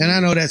 Mm-hmm. And I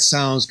know that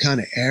sounds kind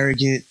of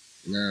arrogant,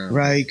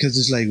 right? Because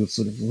it's like,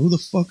 who the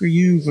fuck are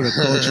you for the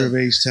culture of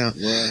H-Town?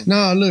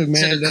 No, look,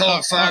 man. To the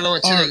cult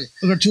following.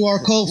 To our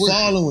cult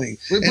following.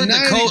 We put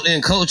the cult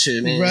in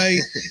culture, man. Right.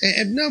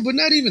 and no, but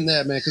not even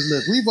that, man. Because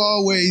look, we've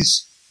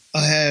always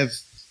have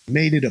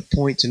made it a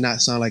point to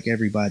not sound like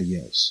everybody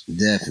else.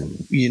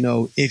 Definitely.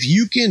 If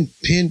you can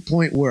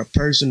pinpoint where a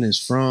person is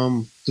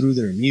from through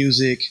their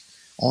music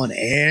on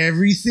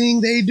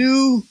everything they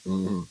do,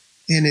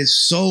 and it's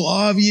so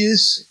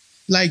obvious,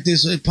 like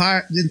this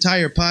entire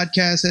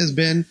podcast has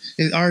been,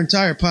 our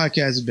entire podcast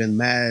has been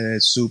mad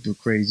at super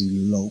crazy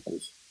local.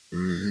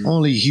 Mm-hmm.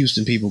 Only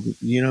Houston people,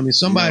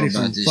 somebody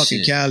from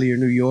fucking Cali or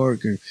New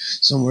York or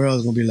somewhere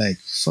else gonna be like,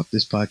 fuck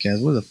this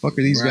podcast. What the fuck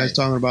are these guys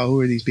talking about? Who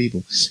are these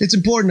people? It's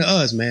important to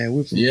us, man.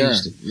 We're from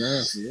Houston.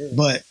 Yeah.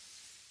 But,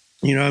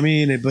 you know what I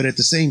mean? But at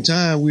the same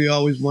time, we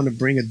always want to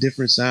bring a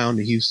different sound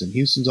to Houston.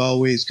 Houston's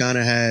always kind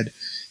of had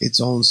its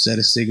own set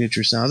of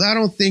signature sounds. I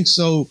don't think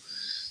so.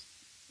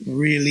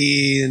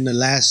 really in the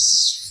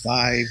last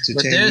 5 to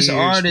But 10 there's years.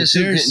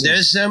 artists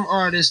there's some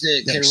artists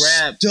that can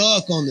rap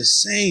stuck on the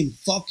same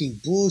fucking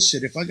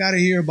bullshit. If I gotta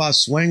hear about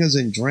Swangers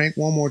and Drank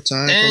one more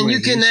time, and you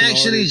can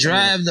actually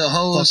drive the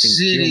whole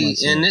city,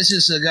 and this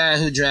is a guy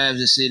who drives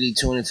the city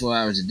 24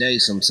 hours a day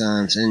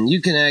sometimes, and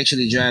you can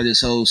actually drive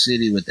this whole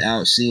city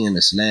without seeing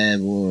a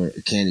slab or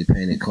a candy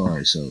painted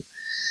car. So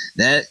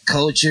that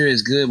culture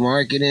is good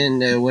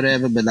marketing or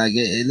whatever, but like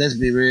let's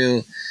be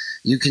real.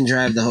 You can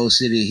drive the whole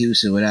city of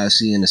Houston without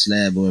seeing a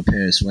slab or a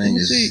pair of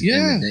Swangers.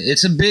 Yeah.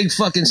 It's a big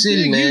fucking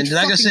city, man.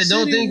 Like I said,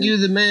 don't think man. you're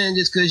the man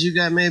just because you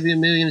got maybe 1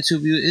 million or 2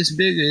 views. It's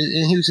bigger.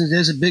 In Houston,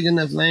 there's a big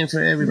enough lane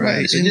for everybody.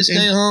 Right. So just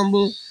stay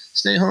humble,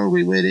 stay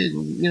hungry with it,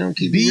 and,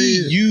 keep it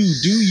real. Be you,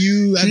 do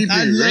you.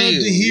 I love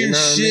real, to hear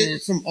shit I mean?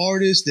 from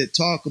artists that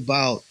talk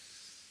about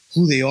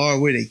who they are,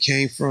 where they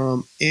came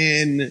from,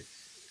 in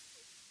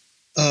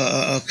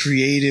a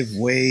creative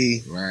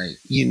way. Right.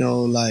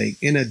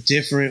 Like in a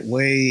different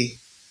way.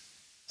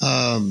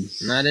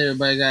 Not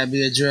everybody gotta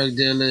be a drug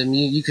dealer.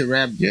 You could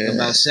rap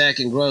about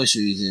sacking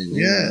groceries and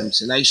you know what I'm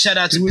saying? Like shout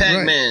out to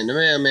Pac-Man, the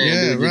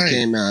mailman dude just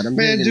came out. I'm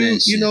digging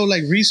that shit.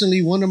 Like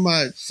recently one of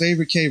my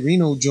favorite K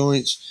Reno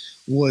joints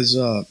was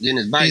getting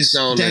his bike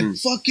stolen. That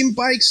fucking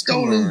bike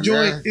stolen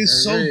joint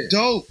is so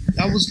dope.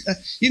 I was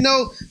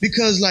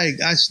because like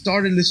I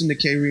started listening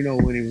to K Reno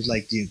when he was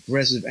like the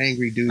aggressive,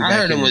 angry dude. I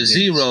heard him with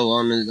Zero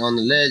on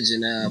the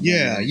Legend album.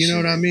 Yeah, you know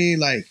what I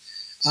mean? Like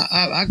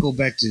I go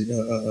back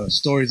to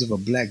Stories of a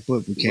Black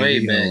Book with K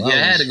Reno. Way back. I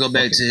had to go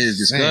back to his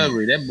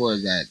discovery. That boy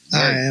got.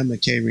 I am a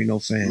K Reno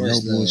fan. No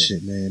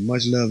bullshit, man.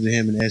 Much love to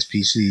him and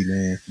SPC,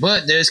 man.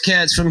 But there's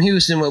cats from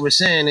Houston. What we're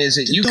saying is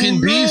that you can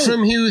be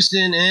from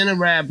Houston and a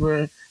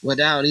rapper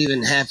without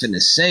even having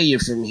to say you're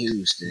from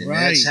Houston.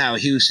 Right. That's how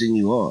Houston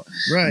you are.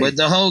 Right. But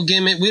the whole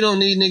gimmick, we don't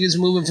need niggas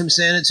moving from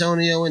San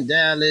Antonio and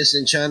Dallas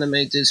and trying to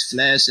make this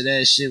flash of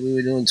that shit we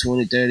were doing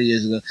 20, 30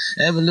 years ago.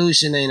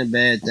 Evolution ain't a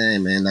bad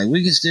thing, man. Like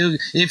we can still,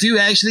 if you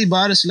actually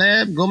bought a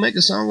slab, go make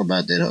a song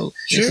about that hoe.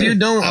 Sure. If you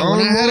don't own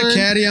when I had a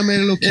caddy, I made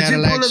a little Cadillac song.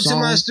 If you pull up to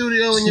my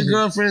studio in your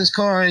girlfriend's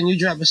car and you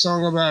drop a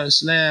song about a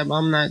slab,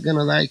 I'm not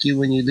gonna like you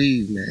when you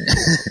leave, man.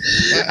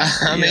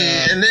 I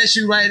mean, unless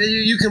you write,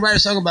 you can write a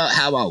song about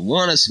how I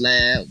want a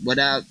slab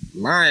without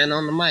lying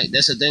on the mic.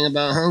 That's the thing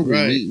about Hungry.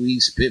 Right. We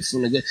spit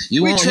from the good.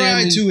 We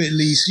try to at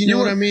least. You know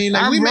what I mean?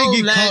 Like we may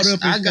get caught up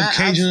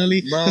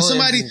occasionally. Because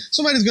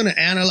somebody's gonna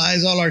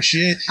analyze all our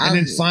shit and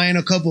then find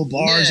a couple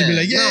bars and be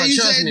like, you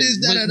said this,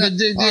 that.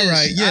 All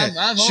right,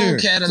 I've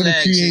owned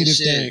Cadillacs creative and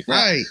shit. Thing.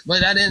 Right.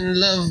 But I didn't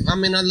love. I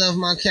mean, I love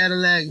my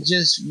Cadillac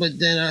but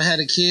then I had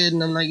a kid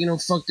and I'm like,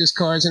 fuck this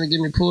car, it's gonna get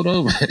me pulled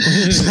over.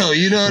 So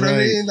you know what I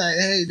mean? Like,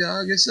 hey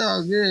dog, it's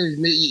all good.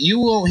 You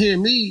won't hear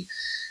me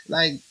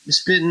like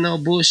spitting no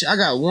bullshit. I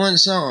got one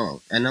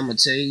song, and I'm gonna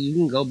tell you, you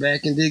can go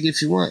back and dig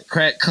if you want.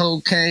 Crack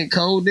cocaine,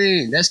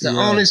 codeine. That's the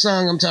only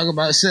song I'm talking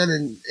about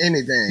selling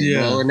anything,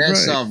 bro. And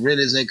that's off Real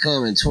As They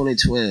Come in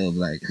 2012.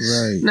 Like,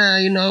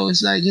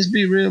 it's like just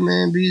be real,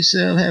 man. Be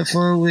yourself, have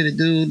fun with it,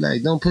 dude.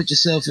 Like, don't put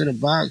yourself in a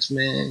box,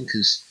 man,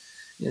 because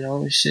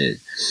shit.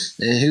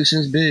 And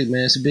Houston's big,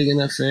 man. It's big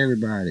enough for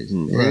everybody.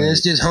 And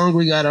it's just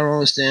Hungry got our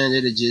own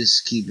standard of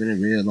just keeping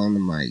it real on the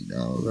mic,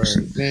 dog.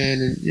 Right,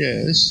 man. And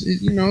it's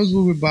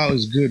what we're about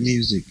is good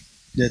music.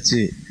 That's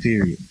it,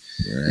 period.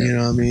 Right. You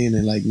know what I mean?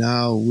 And like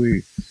now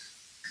we're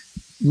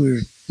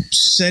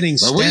setting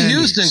standards. But we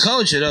Houston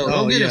culture, though.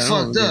 Don't get it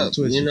fucked up.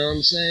 You know what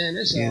I'm saying?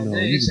 That's all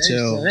day. You can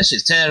tell. That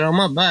shit's tatted on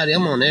my body.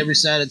 I'm on every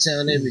side of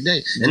town every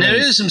day. And there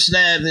is some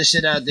slabs and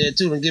shit out there,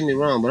 too. Don't get me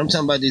wrong. But I'm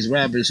talking about these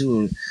rappers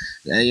who are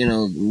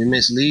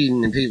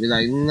misleading and people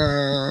like,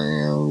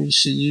 nah, you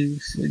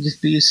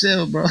just be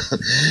yourself, bro.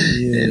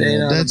 Yeah, it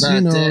ain't all about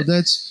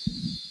that.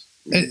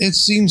 It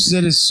seems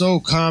that it's so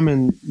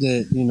common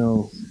that,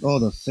 all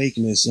the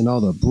fakeness and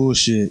all the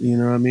bullshit, you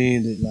know what I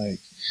mean? That like,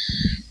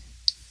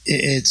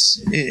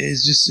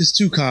 it's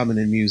too common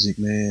in music,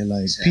 man.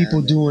 Like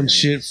people doing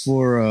shit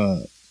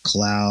for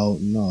clout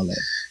and all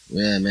that.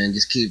 Yeah, man,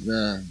 just keep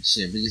we're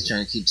just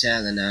trying to keep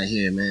talent out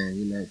here,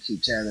 man.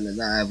 Keep talent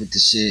alive with the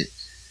shit.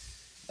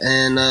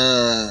 And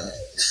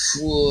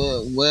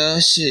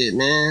shit,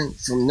 man.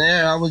 From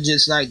there, I would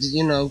just like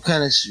to,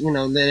 kind of,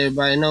 let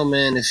everybody know,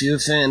 man. If you're a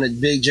fan of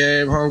Big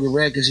Jerb, Hungry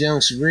Records, Young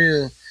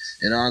Surreal,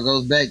 it all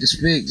goes back to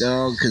Spick,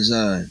 dog. Because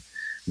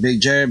Big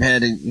Jerb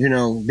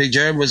Big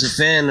Jerb was a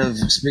fan of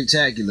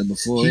Spectacular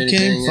before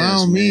anything else. He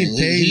found me and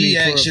paid me. He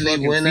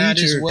actually went out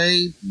his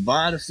way,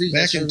 bought a feature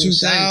back in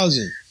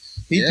 2000.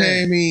 He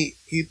paid me.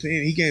 He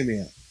gave me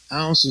an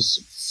ounce of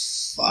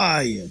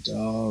fire,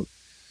 dog.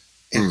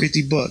 And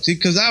 $50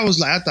 because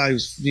I thought he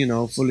was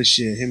full of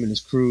shit. Him and his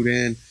crew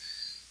then,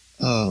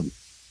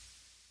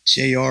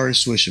 JR and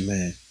Swisher,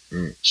 man.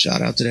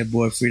 Shout out to that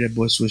boy, free that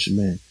boy Swisher,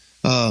 man.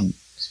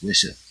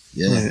 Swisher,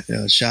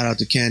 shout out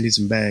to Candies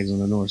and Bags on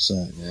the north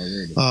side.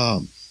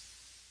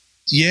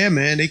 Yeah,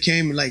 man, they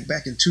came like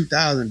back in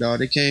 2000, dog.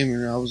 They came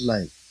and I was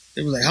like,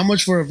 It was like, how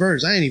much for a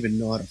verse? I didn't even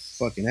know how to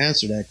fucking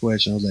answer that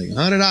question. I was like,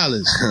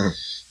 $100.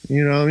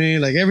 You know what I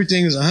mean? Like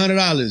everything is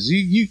 $100.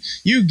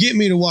 You get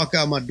me to walk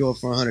out my door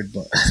for $100.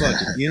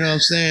 Fuck it. You know what I'm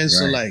saying?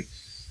 Right. So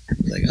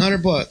like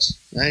 $100.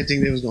 I didn't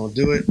think they was gonna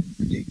do it.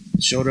 They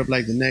showed up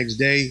like the next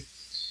day.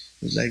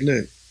 It was like,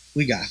 look,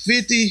 we got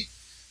 50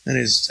 and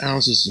it's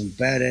ounces of some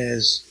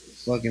badass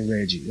fucking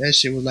Reggie. That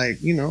shit was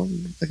like, you know,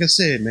 like I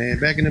said, man,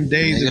 back in them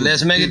days. Nigga,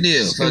 let's make a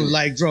deal. It was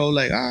like, bro,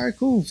 like, all right,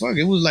 cool, fuck.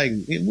 It was like,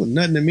 it was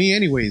nothing to me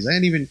anyways. I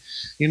ain't even,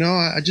 you know,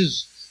 I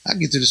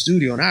get to the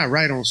studio and I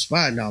write on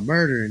spot and I'll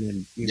murder and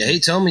then. Yeah,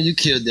 he told me you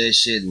killed that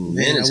shit and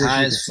man, it's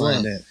high as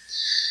fuck.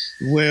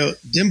 Well,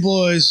 them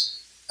boys,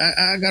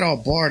 I got all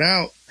barred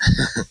out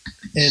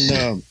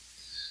and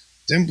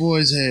them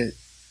boys had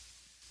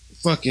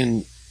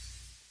fucking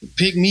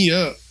picked me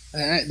up.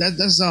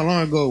 That's how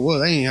long ago it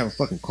was. I didn't have a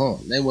fucking car.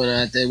 They went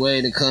out their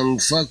way to come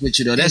fuck with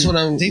you though. That's what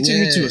I'm. They took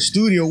me to a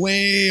studio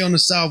way on the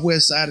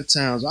southwest side of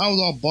town. So I was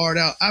all barred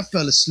out. I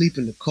fell asleep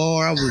in the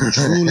car. I was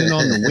drooling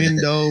on the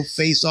window,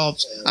 face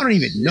off. I don't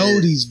even know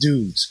these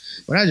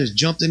dudes, but I just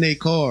jumped in their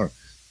car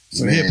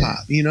for hip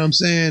hop. You know what I'm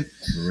saying?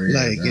 Real,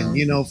 like, and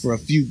you know, for a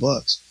few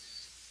bucks.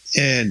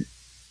 And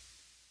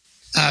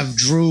I've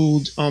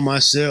drooled on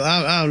myself.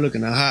 I'm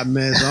looking a hot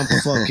mess. I'm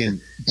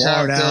fucking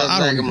barred out. I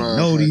don't even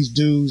know these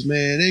dudes,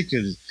 man. They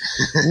could,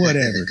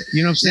 whatever.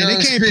 You know what I'm saying? They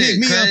can't pick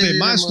me up at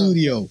my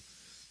studio.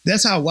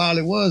 That's how wild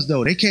it was,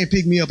 though. They can't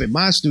pick me up at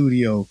my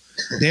studio.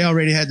 They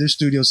already had their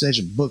studio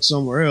session booked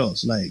somewhere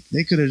else. Like,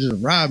 they could have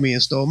just robbed me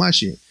and stole my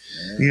shit.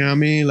 You know what I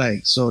mean?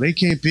 Like, so they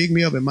can't pick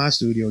me up at my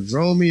studio,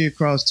 drove me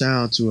across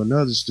town to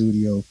another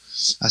studio.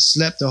 I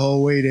slept the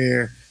whole way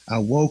there. I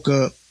woke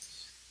up.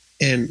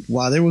 And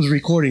while they was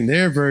recording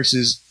their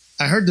verses,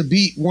 I heard the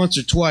beat once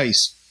or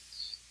twice.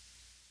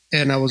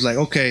 And I was like,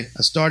 okay.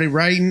 I started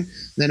writing.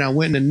 Then I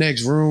went in the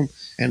next room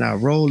and I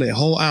rolled a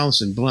whole ounce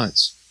in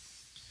blunts.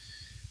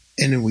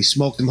 And then we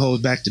smoked them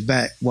hoes back to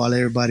back while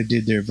everybody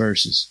did their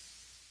verses.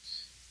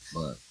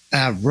 Fuck.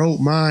 I wrote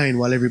mine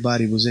while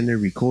everybody was in there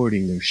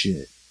recording their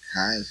shit.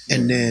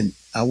 And then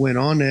I went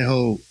on that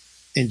hoe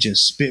and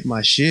just spit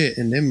my shit.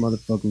 And them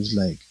motherfuckers was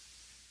like,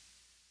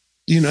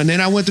 you know, and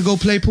then I went to go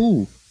play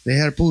pool. They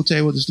had a pool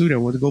table at the studio.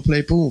 I went to go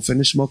play pool and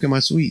finish smoking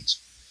my sweets.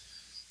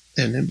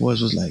 And them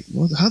boys was like,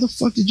 well, how the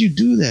fuck did you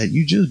do that?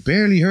 You just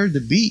barely heard the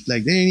beat.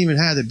 Like, they didn't even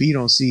have the beat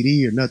on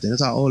CD or nothing.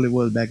 That's how old it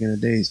was back in the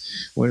days,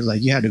 where it's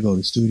like you had to go to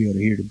the studio to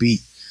hear the beat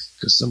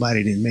because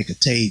somebody didn't make a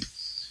tape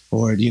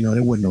or, you know,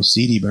 there wasn't no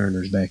CD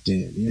burners back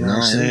then. You know what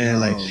I'm saying?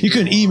 Like, you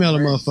couldn't email a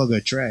motherfucker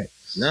a track.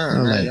 No,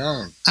 not like, at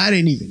all. I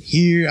didn't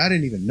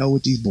even know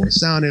what these boys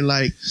sounded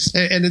like.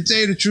 And to tell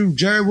you the truth,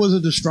 Jerry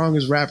wasn't the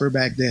strongest rapper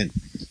back then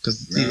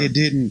because it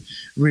didn't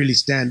really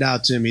stand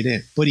out to me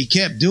then. But he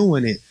kept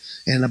doing it.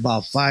 And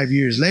about 5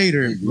 years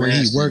later, when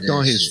he worked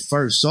on his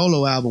first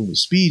solo album with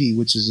Speedy,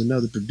 which is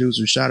another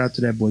producer, shout out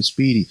to that boy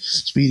Speedy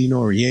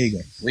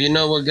Noriega. Well, you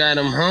know what got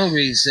him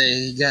hungry? He said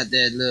he got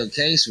that little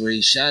case where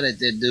he shot at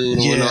that dude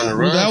and went on the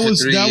run for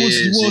 3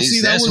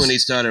 years. That's when he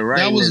started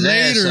writing his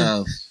ass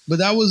off. But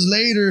that was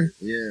later.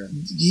 Yeah,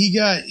 he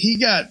got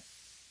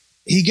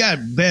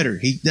better.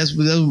 That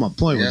was my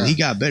point. Yeah. He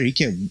got better.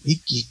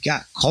 He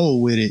got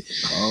cold with it.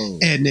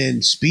 And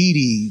then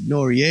Speedy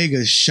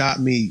Noriega shot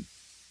me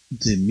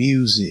the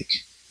music.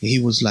 He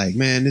was like,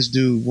 man, this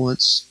dude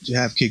wants to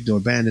have Kick Door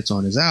Bandits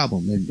on his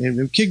album.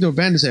 And Kick Door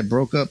Bandits had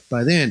broke up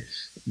by then.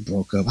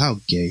 Broke up? How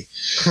gay.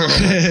 Well,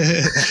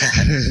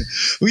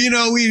 you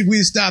know,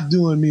 we stopped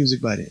doing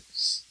music by then.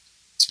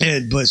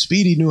 But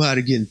Speedy knew how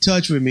to get in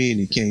touch with me, and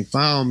he came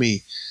found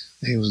me.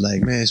 He was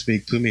like, man,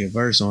 Speak, put me a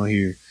verse on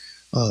here.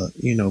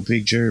 You know,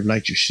 Big Jerb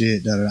liked your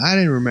shit. I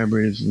didn't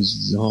remember it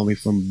was the homie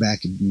from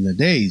back in the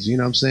days. You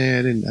know what I'm saying?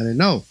 I didn't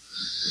know.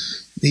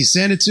 He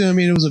sent it to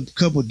me. There was a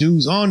couple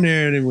dudes on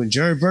there. And then when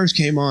Jerb verse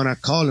came on, I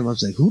called him. I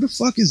was like, who the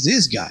fuck is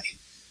this guy?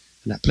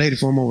 And I played it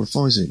for him over the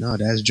phone. He said, no,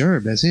 that's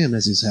Jerb. That's him.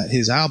 That's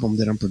his album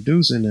that I'm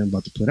producing and I'm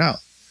about to put out.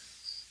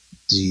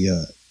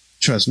 The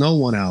Trust No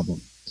One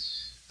album.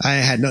 I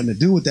had nothing to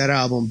do with that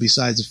album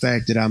besides the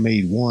fact that I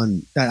made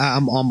one.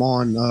 I'm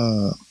on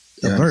a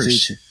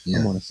verse. Yeah.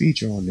 I'm on a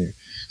feature on there.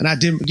 And I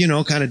did, you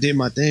know, kind of did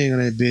my thing on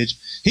that bitch.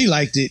 He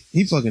liked it.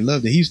 He fucking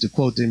loved it. He used to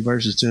quote them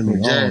verses to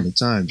me all the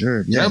time.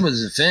 Jerb. Yeah. Jerb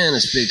was a fan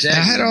of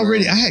Spectacular.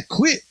 I had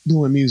quit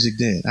doing music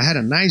then. I had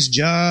a nice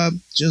job,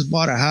 just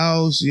bought a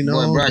house, you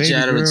know. Boy brought you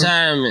out of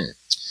retirement.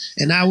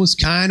 And I was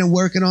kind of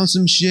working on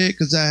some shit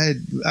because I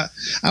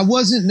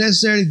wasn't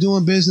necessarily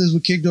doing business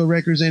with Kick Door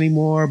Records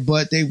anymore,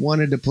 but they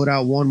wanted to put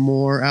out one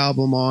more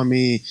album on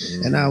me.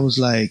 Mm-hmm. And I was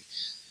like,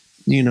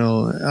 you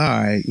know, all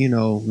right, you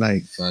know,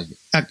 like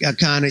I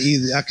kind of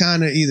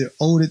either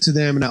owed it to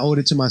them and I owed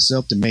it to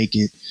myself to make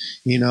it,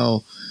 you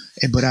know,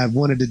 but I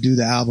wanted to do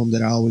the album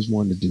that I always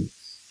wanted to do.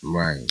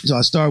 Right. So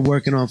I started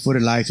working on For the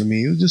Life of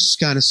Me. It was just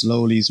kind of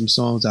slowly, some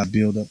songs I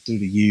built up through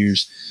the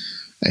years.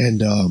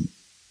 And I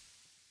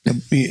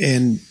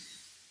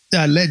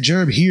let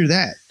Jerb hear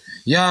that.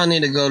 Y'all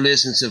need to go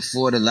listen to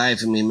For the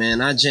Life of Me,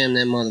 man. I jammed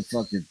that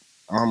motherfucker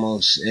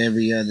almost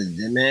every other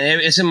day. Man,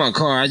 it's in my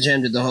car. I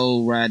jammed it the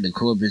whole ride to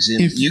Corpus.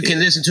 You can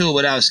listen to it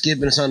without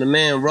skipping. It's on the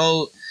man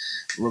road.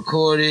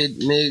 Recorded,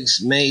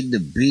 mixed, made the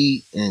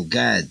beat, and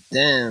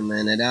goddamn,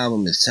 man, that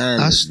album is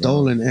timeless. I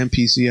stole an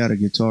MPC out of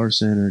Guitar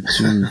Center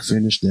to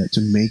finish that,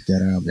 to make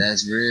that album.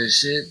 That's real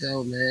shit,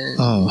 though, man.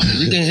 Oh,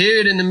 you can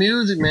hear it in the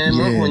music, man.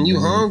 Yeah, when you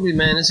man. hungry,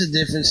 man, it's a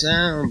different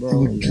sound,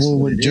 bro. Well,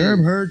 when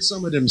Jerb heard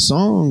some of them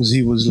songs,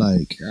 he was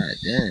like, God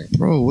damn,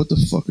 bro, what the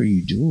fuck are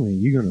you doing?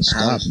 You're gonna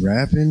stop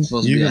rapping?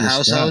 You're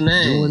gonna stop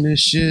doing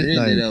this shit? Really,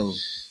 like, though.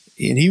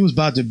 And he was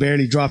about to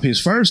barely drop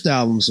his first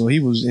album, so he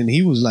was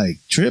like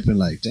tripping,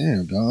 like,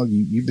 damn, dog,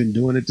 you've been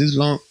doing it this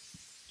long,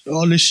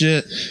 all this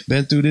shit,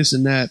 been through this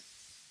and that,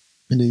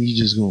 and then you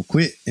just gonna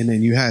quit, and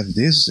then you have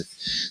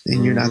this,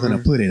 and you're not gonna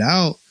put it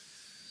out.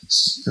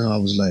 So I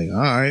was like,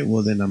 all right,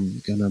 well then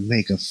I'm gonna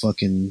make a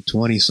fucking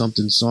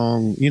 20-something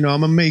song. You know,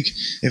 I'm gonna make,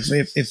 if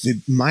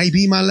it might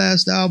be my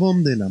last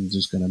album, then I'm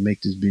just gonna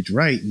make this bitch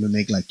right. I'm gonna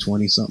make like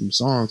 20-something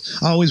songs.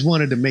 I always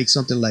wanted to make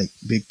something like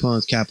Big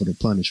Pun's Capital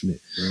Punishment.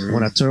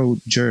 When I told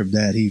Jerb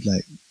that, he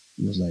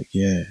was like,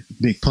 yeah,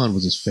 Big Pun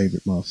was his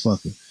favorite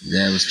motherfucker.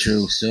 That was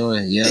true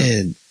story, yeah.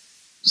 And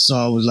so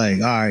I was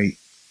like, all right,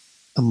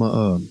 I'm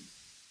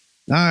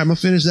gonna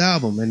finish the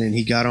album. And then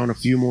he got on a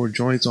few more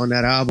joints on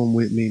that album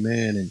with me,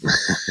 man. And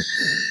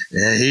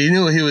yeah, he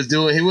knew what he was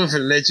doing. He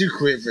wasn't let you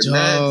quit for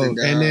nothing,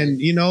 dog. And then,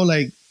 you know,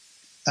 like,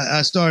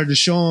 I started to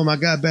show him, I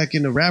got back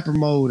into rapper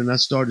mode, and I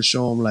started to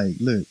show him, like,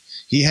 look,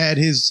 he had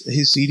his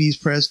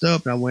CDs pressed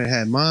up, and I went and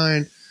had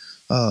mine.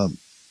 And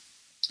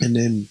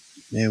then,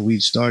 man, we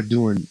started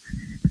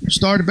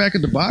back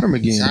at the bottom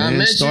again,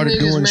 man. Started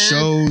doing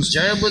shows.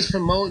 Jerb was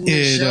promoting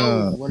the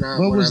show.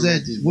 What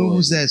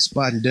was that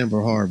spot in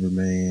Denver Harbor,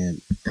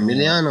 man?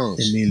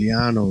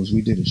 Emiliano's.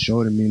 We did a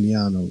show at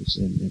Emiliano's.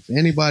 And if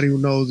anybody who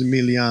knows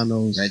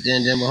Emiliano's, right there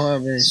in Denver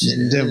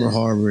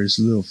Harbor, it's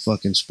a little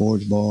fucking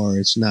sports bar.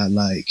 It's not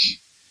like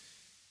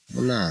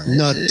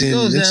nothing.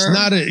 It's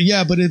not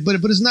but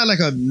it's not like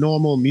a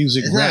normal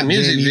music. It's not a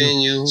music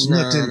venue. It's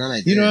nothing. Not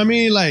like you know that. what I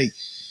mean? Like,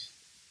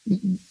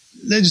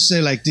 let's just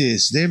say like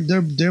this: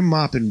 they're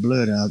mopping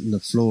blood out in the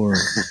floor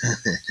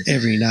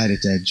every night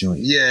at that joint.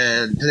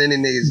 Yeah, plenty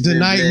niggas. The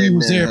night we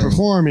was there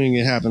performing,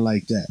 it happened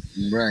like that.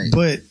 Right.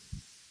 But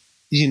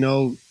you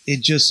know, it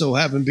just so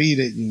happened to be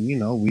that, you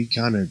know, we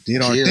kind of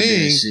did our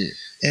thing,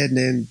 and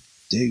then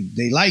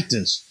they liked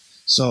us.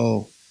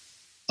 So,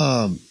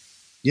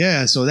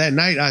 yeah. So that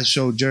night I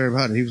showed Jerb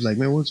how to. He was like,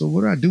 man, what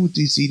do I do with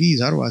these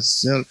CDs? How do I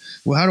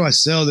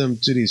sell them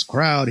to this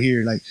crowd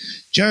here? Like,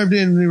 Jerb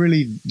didn't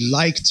really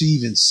like to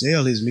even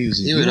sell his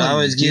music. He would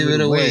always give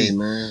it away,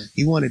 man.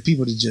 He wanted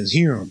people to just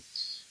hear him.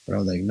 But I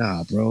was like,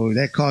 nah, bro,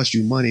 that cost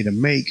you money to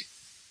make.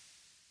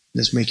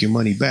 Let's make your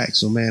money back.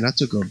 So, man, I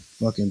took a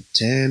fucking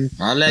 10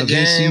 of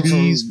his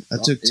CDs. I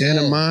took 10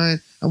 of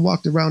mine. I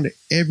walked around to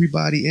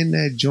everybody in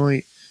that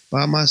joint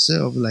by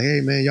myself. Like,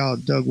 hey, man, y'all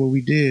dug what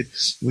we did.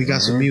 We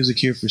got some music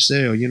here for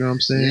sale. You know what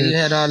I'm saying? Yeah, he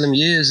had all them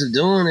years of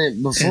doing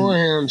it before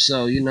him.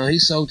 So, you know, he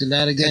soaked a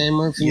lot of game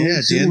up from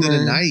at the end of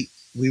the night,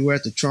 we were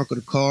at the trunk of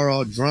the car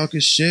all drunk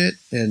as shit.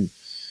 And,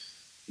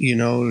 you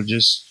know,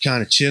 just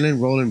kind of chilling,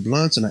 rolling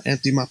blunts, and I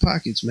emptied my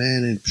pockets,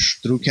 man, and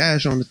threw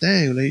cash on the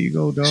thing. There you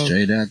go, dog.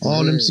 Straight out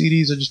all them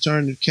CDs are just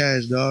turned to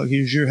cash, dog.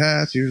 Here's your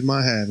half, here's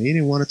my half. He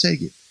didn't want to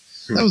take it.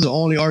 That was the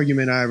only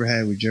argument I ever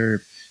had with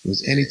Jerb. It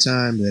was any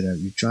time that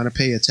you're trying to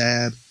pay a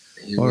tab,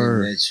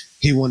 or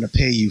he wanted to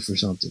pay you for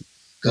something.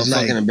 Go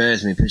fucking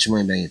embarrass me. Put your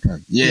money back in your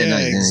pocket. Yeah,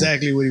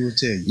 exactly what he would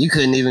tell you. You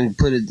couldn't even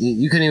put a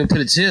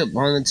tip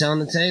on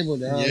the table,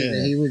 dog.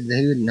 Yeah. He would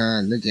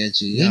look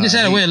at you. He just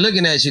had a way of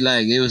looking at you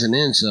like it was an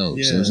insult.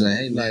 Yeah, so it was like,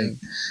 hey, man,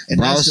 and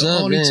that's the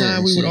only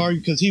time we would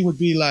argue, because he would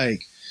be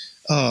like,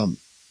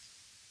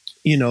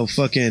 you know,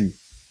 fucking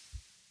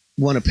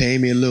want to pay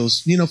me a little,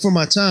 you know, for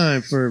my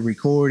time for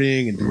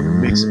recording and doing the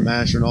mix and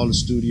master and all the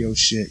studio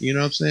shit. You know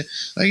what I'm saying?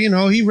 Like, you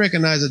know, he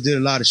recognized I did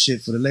a lot of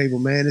shit for the label,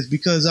 man. It's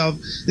because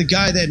I'm the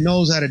guy that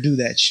knows how to do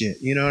that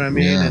shit. You know what I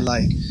mean? Yeah. And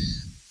like,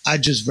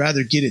 I'd just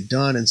rather get it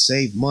done and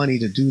save money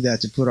to do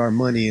that, to put our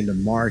money into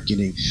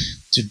marketing,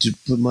 to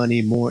put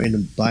money more into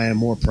buying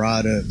more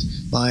product,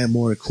 buying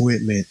more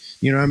equipment.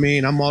 You know what I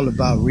mean? I'm all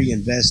about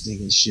reinvesting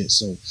and shit.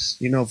 So,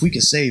 you know, if we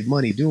could save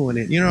money doing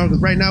it, you know,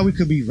 right now we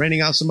could be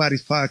renting out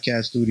somebody's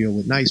podcast studio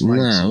with nice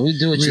mics. Nah, we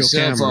do it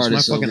yourself. My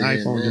fucking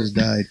iPhone just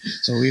died,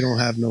 so we don't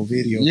have no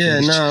video. Yeah,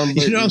 no.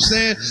 You know what I'm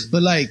saying?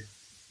 But like,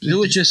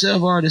 do it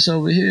yourself artists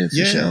over here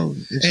for sure.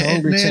 It's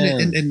hungry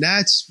town. And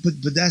that's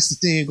but that's the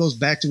thing. It goes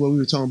back to what we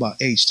were talking about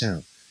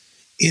H-Town.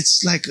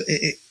 It's like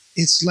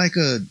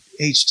a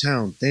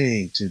H-Town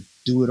thing to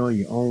do it on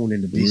your own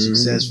and to be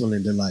successful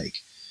and to, like,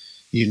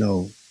 you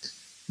know,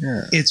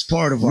 it's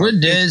part of our.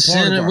 We're dead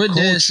center. We're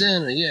dead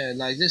center. Yeah,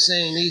 like this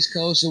ain't East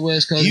Coast or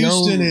West Coast.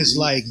 Houston is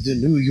like the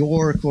New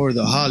York or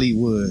the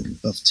Hollywood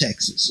of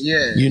Texas.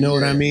 Yeah, you know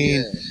what I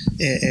mean.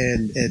 Yeah.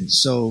 And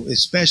so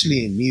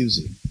especially in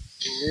music.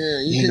 Yeah,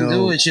 you can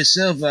do it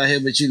yourself out here,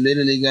 but you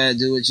literally gotta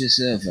do it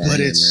yourself out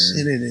here,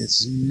 man.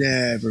 It's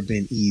never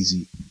been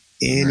easy.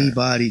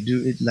 Anybody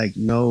do it, like,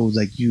 knows,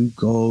 like, you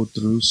go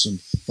through some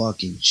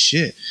fucking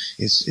shit.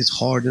 It's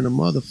hard than a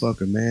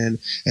motherfucker, man.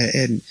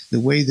 And the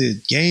way the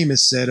game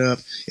is set up,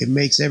 it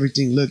makes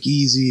everything look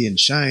easy and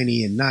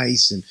shiny and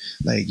nice. And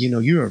like, you know,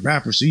 you're a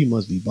rapper, so you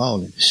must be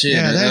balling. Shit,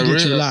 yeah, that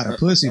gets you a lot of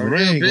pussy, a but they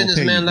real ain't gonna pay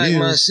businessman you like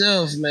bills.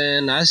 myself,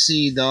 man, I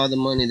see all the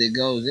money that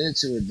goes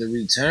into it. The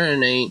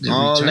return ain't The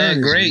all return that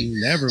is great.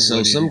 never So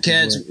what it some is,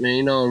 cats, but man,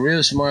 you know, a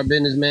real smart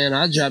businessman,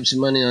 I drop some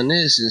money on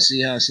this and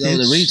see how slow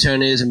the it's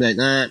return is, and be like,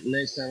 nah,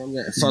 next time I'm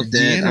gonna fuck the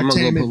that. I'm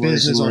gonna go entertainment put money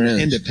business on somewhere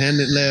an else.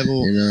 independent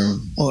level, You know,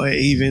 or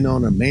even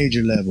on a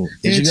major level.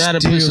 but you It's gotta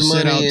put still some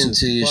set out money to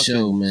into your fucking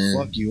show, man.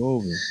 fuck you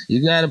over.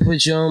 You gotta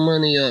put your own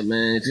money up,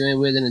 man. If you ain't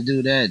willing to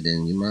do that,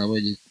 then you might as well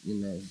just, you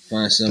know,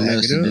 find something Back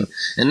else it to do. up.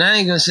 And I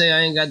ain't gonna say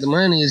I ain't got the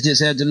money. It's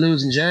just after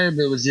losing Jerb,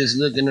 it was just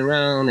looking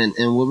around.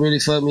 And what really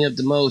fucked me up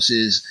the most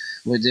is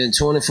within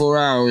 24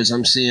 hours,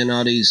 I'm seeing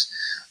all these,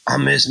 I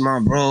miss my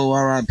bro,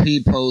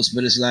 RIP posts.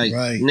 But it's like,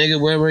 Right.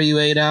 nigga, where were you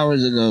 8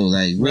 hours ago?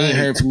 Like, we ain't Right.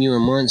 heard from you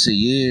in months or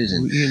years.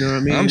 And You know what I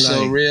mean? I'm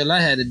so Like, real. I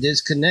had to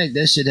disconnect.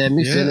 That shit had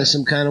me Yeah. feeling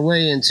some kind of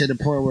way, and to the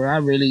point where I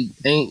really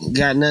ain't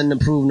got nothing to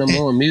prove no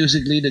more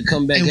musically to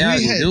come back and we out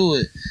and had- do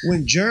it.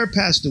 when Jer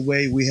passed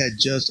away, we had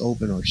just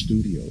opened our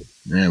studio.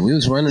 Yeah, we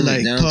was running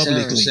Like, it downtown,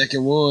 publicly.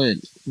 Second Ward.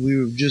 We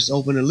were just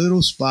opened a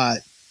little spot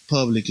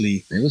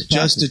publicly It was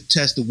just popping. to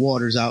test the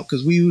waters out,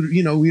 because we,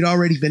 you know, we'd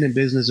already been in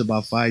business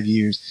about 5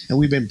 years, and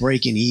we've been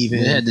breaking even.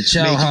 We had the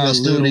Chow making House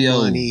a little studio.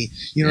 money.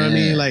 You know what I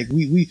Yeah. mean? Like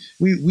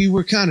we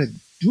were kind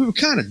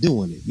of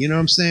doing it. You know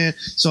what I'm saying?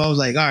 So I was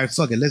like, all right,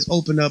 fuck it, let's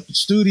open up the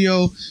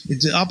studio.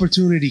 The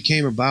opportunity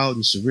came about,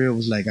 and Surreal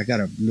was like, I got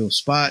a little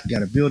spot,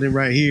 got a building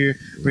right here,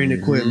 bring the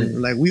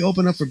equipment. Like, we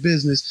opened up for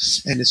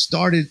business, and it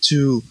started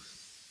to.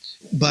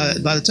 By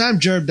the time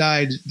Jerb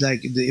died,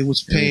 like, it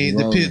was paying,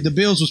 the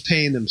bills was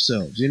paying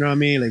themselves. You know what I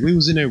mean? Like, we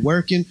was in there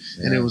working,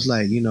 and it was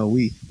like, you know,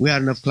 we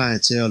had enough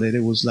clientele that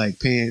it was like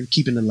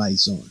keeping the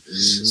lights on.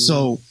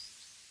 So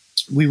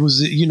we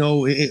was, you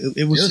know,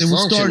 it was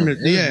starting to,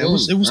 it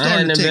was starting to take off. I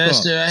had an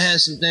investor. I had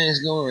some things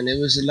going. It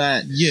was a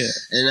lot. Yeah.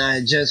 And I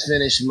had just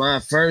finished my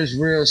first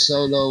real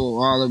solo,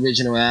 all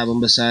original album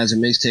besides a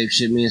mixtape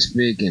shit, me and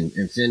Spick and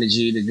Finna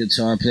G, the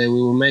guitar player.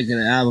 We were making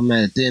an album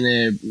out of thin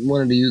air.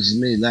 Wanted to use as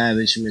many live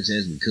instruments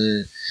as we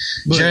could.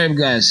 Jerb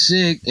got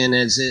sick, and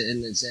that's it.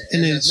 And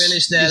I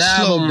finished that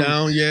album. Slowed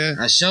down, yeah.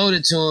 I showed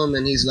it to him,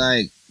 and he's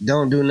like,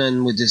 "Don't do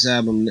nothing with this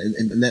album.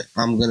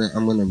 I'm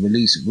gonna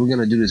release it. We're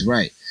gonna do this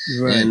right."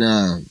 Right.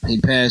 And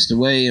he passed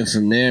away, and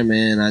from there,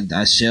 man,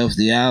 I shelved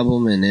the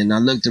album, and then I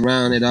looked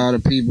around at all the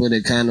people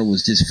that kind of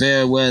was just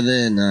fair weather,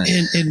 and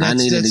I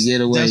needed to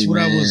get away. That's what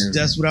man.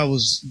 that's what I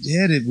was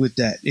headed with.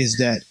 That is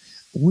that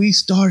we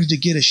started to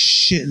get a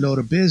shitload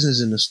of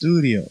business in the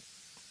studio.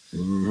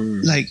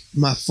 Mm-hmm. Like,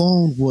 my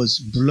phone was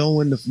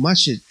blowing my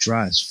shit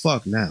dry as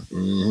fuck now,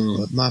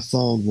 but my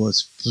phone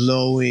was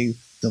blowing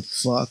the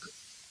fuck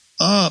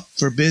up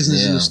for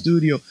business in the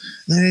studio.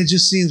 And it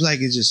just seems like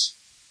it's just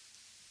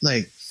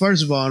like,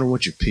 first of all, I don't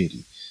want your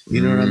pity.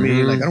 You know what I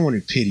mean? Like, I don't want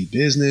your pity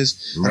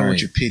business. I don't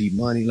want your pity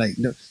money. Like,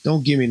 no,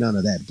 don't give me none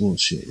of that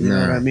bullshit. You know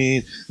what I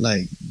mean?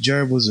 Like,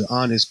 Jerb was an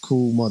honest,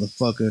 cool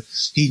motherfucker.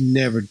 He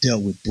never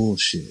dealt with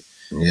bullshit.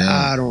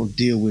 Yeah. I don't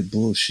deal with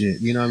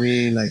bullshit. You know what I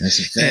mean? Like, that's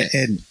a fact.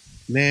 And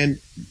man,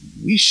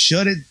 we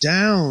shut it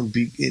down,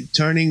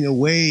 turning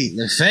away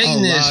the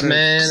fakeness,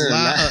 man.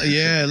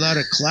 A lot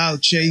of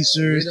cloud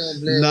chasers.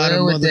 We don't a lot well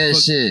of with that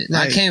shit.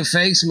 Like, I can't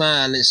fake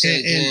smile and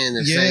shake hands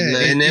and fake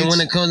love. And then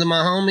when it comes to my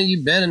homie,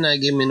 you better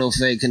not give me no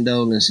fake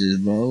condolences,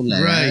 bro.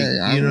 Like,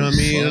 right. You know what I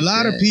mean? A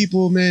lot of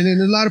people, man,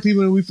 and a lot of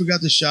people that we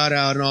forgot to shout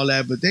out and all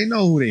that, but they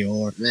know who they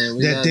are. Man,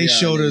 that they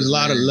showed us a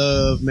lot of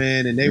love,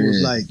 man, and they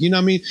was like, you know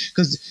what I mean?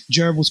 Because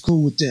Jerb was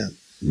cool with them.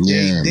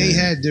 Yeah, they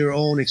had their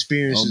own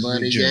experiences.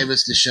 Buddy gave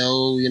us the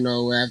show, you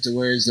know,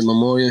 afterwards, the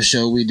memorial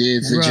show we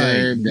did for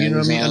Jerb. You know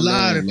what I mean? A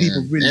lot of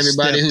people really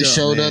everybody who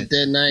showed up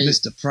that night.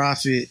 Mr.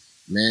 Prophet.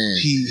 Man,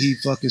 he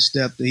fucking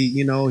stepped.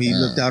 He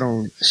looked out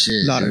on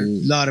shit, a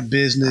lot of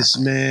business,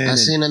 man. I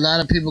seen a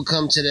lot of people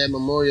come to that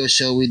memorial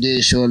show we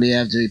did shortly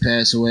after he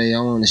passed away. I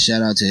want to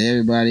shout out to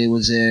everybody who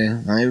was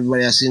there.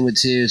 Everybody I seen with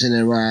tears in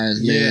their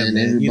eyes, man.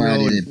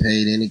 Everybody that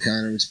paid any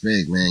kind of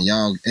respect, man.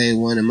 Y'all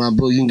A1 in my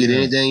book. You can get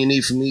anything you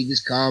need from me.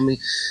 Just call me.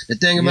 The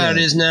thing about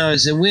it is now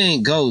is that we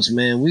ain't ghosts,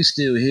 man. We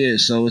still here.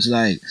 So it's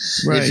like,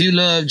 if you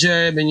love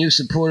Jerb and you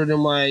supported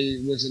him while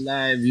he was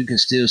alive, you can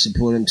still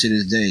support him to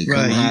this day.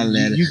 Come holler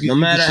at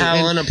him. No matter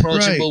how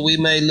unapproachable we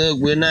may look,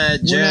 we're not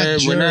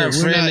Jerb. We're not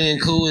friendly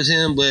and cool as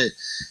him, but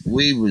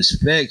we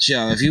respect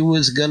y'all. If you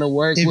was gonna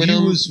work with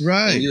him,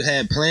 and you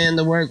had planned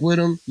to work with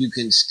him, you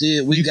can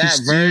still. We got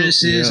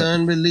verses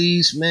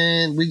unreleased,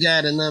 man. We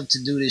got enough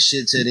to do this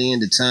shit to the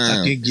end of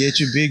time. I can get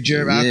you big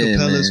Jerb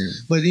acapellas,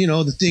 but you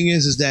know the thing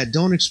is that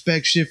don't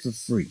expect shit for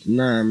free.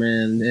 Nah,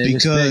 man.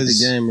 Because respect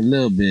the game a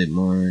little bit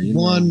more.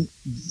 One,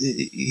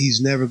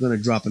 he's never gonna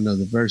drop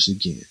another verse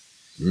again,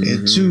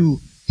 and two,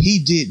 he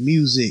did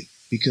music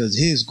because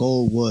his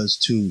goal was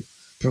to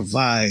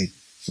provide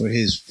for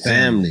his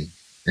family.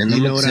 And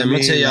I'm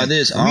gonna tell y'all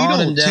this: all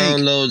them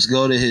downloads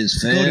go to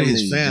his family.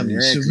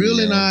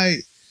 Surreal and I,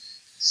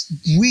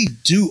 we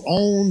do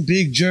own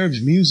Big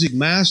Jerb's music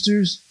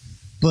masters,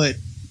 but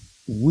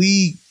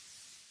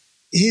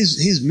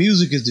his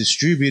music is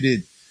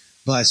distributed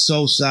by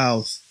Soul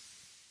South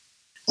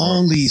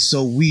only,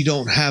 so we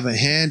don't have a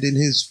hand in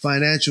his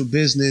financial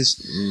business.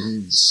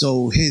 Mm-hmm.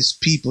 So his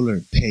people are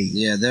paid.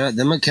 Yeah,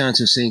 them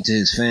accounts are synced to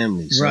his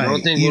family. So Right. I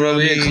don't think You we're know over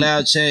what I here mean?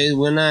 cloud chase.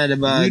 We're not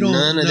about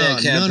none of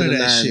that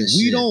capitalizing shit.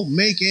 We don't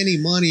make any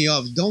money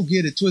off. Don't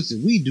get it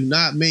twisted. We do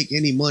not make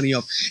any money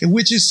off, and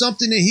which is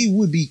something that he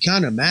would be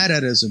kind of mad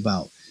at us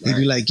about. He'd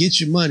be like, "Get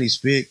your money,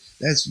 Spick."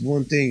 That's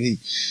one thing.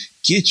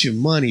 Get your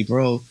money,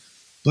 bro.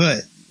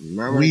 But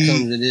not when it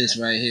comes to this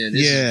right here.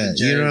 This is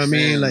the you know what I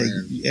mean? Like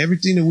man.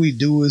 everything that we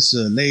do is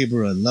a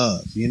labor of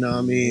love. You know what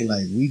I mean?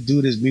 Like we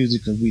do this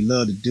music because we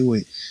love to do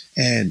it,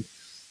 and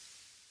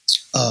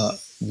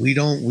we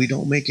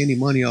don't make any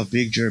money off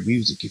Big Jerb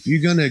music. If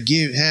you're gonna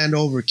hand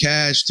over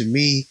cash to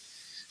me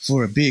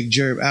for a Big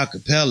Jerb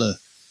acapella,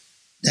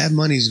 that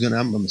money's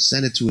I'm gonna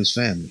send it to his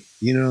family.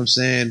 You know what I'm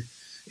saying?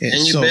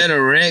 And you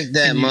better wreck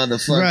that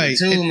motherfucker right,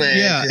 too, man.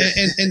 Yeah,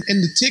 and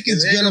the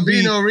ticket's gonna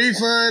be no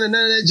refund and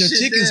none of that shit. The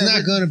ticket's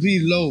not gonna be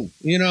low.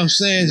 You know what I'm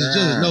saying? Nah.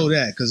 Just know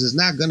that, because it's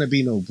not gonna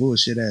be no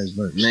bullshit ass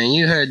verse. Man,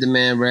 you heard the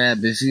man rap.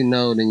 If you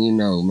know, then you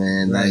know,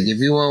 man. Right. Like if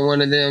you want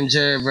one of them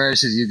Jerb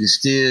verses, you can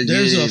still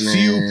there's get it, a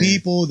few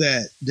people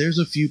that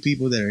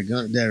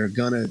are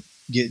gonna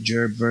get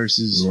Jerb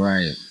verses.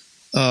 Right.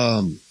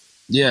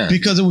 Yeah,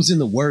 because it was in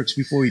the works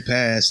before he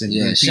passed.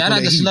 And shout out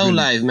to Slow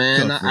Life,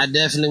 man. I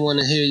definitely want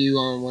to hear you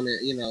on one of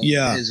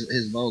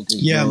his vocals.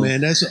 Yeah, bro.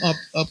 man, that's an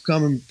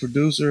upcoming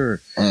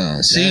producer.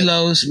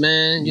 CeeLos,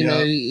 man. You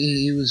know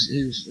he was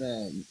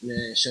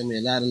man, showed me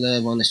a lot of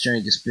love on the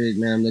Strength to Speak,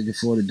 man. I'm looking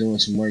forward to doing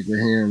some work with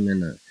him,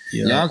 and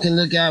y'all can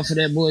look out for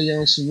that boy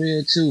Young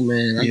Surreal too,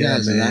 man.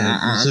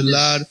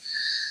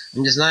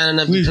 I'm just lining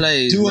up the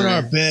plays. Doing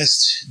our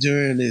best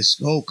during this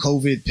whole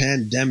COVID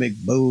pandemic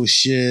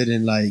bullshit,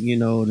 and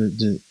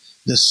the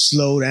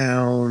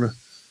slowdown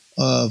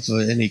of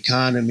an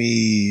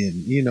economy,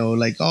 and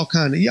like all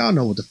kind of, y'all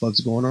know what the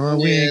fuck's going on.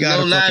 We ain't got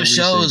no live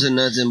shows or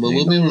nothing, but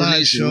we'll be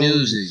releasing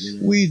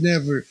music.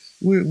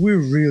 We're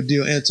real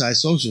deal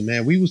antisocial,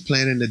 man. We was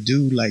planning to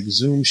do like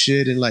Zoom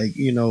shit and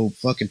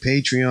fucking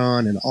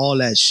Patreon and all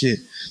that shit,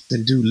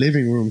 then do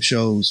living room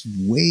shows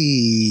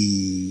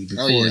way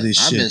before this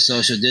shit. I've been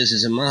social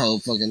distancing my whole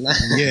fucking life.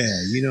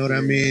 Yeah, you know what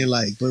I mean?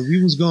 But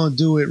we was gonna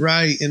do it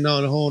right and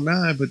all the whole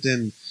nine, but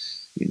then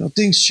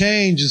things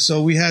change, and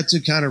so we had to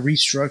kind of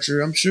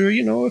restructure. I'm sure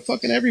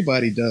fucking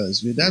everybody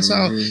does. That's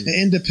how an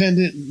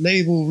independent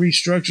label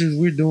restructures.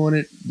 We're doing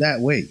it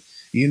that way,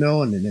 and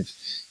then if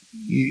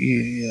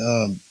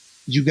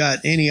you got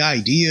any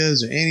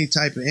ideas or any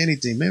type of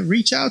anything, man,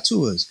 reach out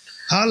to us.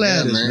 Holla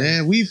at us,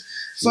 man. We've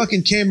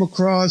fucking came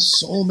across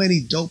so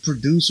many dope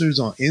producers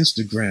on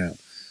Instagram.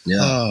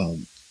 Yeah.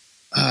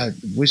 I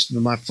wish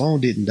my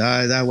phone didn't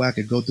die. That way I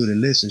could go through the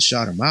list and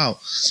shout them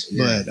out.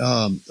 Yeah.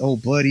 But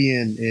old buddy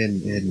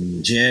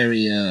and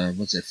Jerry,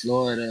 what's it,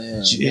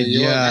 Florida? New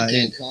York, I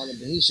can't call him,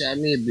 but he shot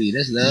me a beat.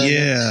 That's love.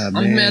 Yeah,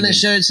 I'm mailing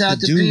shirts out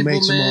to people,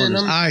 makes man.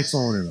 Them on his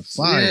iPhone and a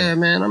fire. Yeah,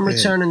 man. I'm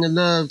returning the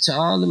love to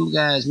all them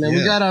guys, man.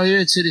 We got our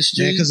ear to the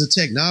street. Because of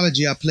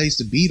technology, I placed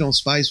the beat on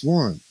Spice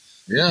One.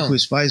 Yeah. With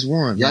Spice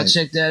One. Y'all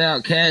check that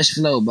out. Cash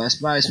Flow by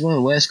Spice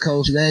One. West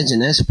Coast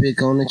legend. That's Pick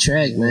on the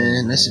track,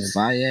 man. That's a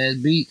fire ass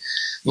beat.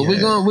 But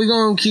we're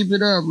gonna keep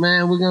it up,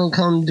 man. We're gonna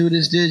come do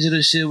this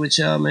digital shit with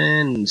y'all,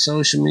 man, and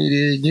social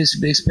media.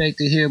 Just expect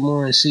to hear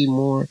more and see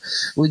more.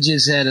 We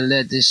just had to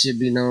let this shit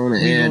be known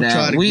and air it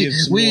out.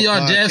 We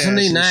are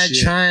definitely not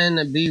trying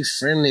to be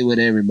friendly with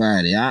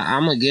everybody.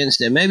 I'm against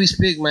that. Maybe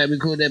Spick might be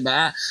cool with that,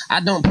 but I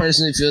don't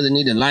personally feel the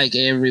need to like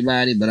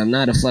everybody, but I'm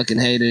not a fucking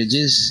hater.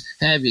 Just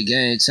have your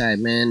game tight,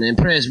 man.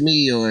 Impress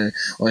me or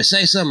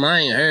say something I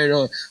ain't heard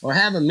or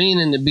have a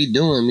meaning to be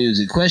doing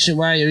music. Question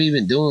why you're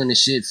even doing the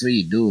shit for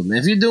you do it, man.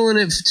 If you're doing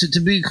it to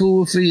be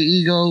cool for your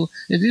ego,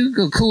 if you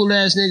a cool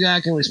ass nigga,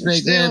 I can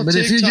respect that. But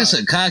if you're just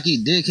a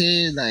cocky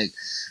dickhead, like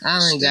I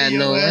ain't got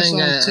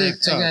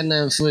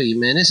nothing for you,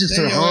 man. This is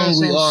for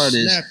hungry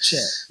artists.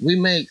 Snapchat. We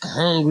make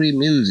hungry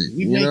music.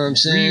 You know what I'm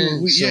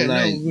saying?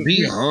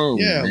 Be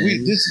hungry. Yeah,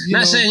 man.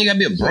 Not saying you gotta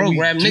be a broke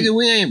rap nigga.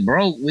 We ain't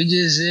broke. We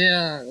just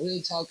we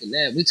ain't talking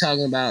that. We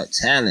talking about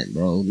talent,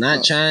 bro.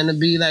 Not trying to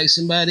be like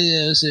somebody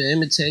else or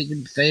imitate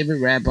your favorite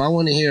rapper. I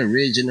want to hear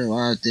original,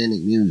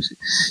 authentic music.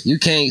 You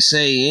can't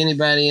say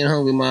anybody in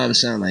Hungry Mob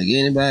sound like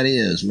anybody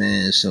else,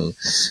 man. So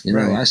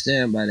I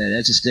stand by that.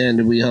 That's a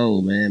standard we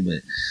hold, man.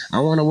 But I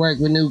want to work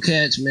with new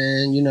cats,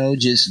 man.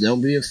 Just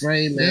don't be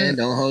afraid, man. Yeah.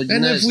 Don't hold your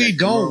nuts. And if we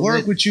don't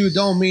work with you, it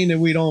don't mean that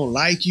we don't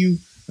like you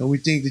and we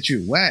think that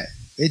you're whack.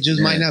 It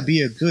just might not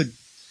be a good.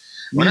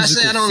 When I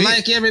say I don't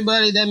like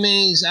everybody, that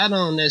means I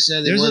don't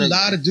necessarily. There's a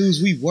lot of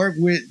dudes we work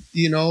with,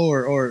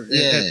 or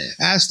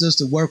asked us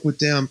to work with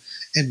them,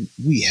 and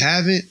we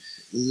haven't.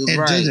 It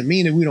Right. doesn't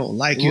mean that we don't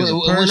like you as a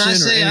person When I or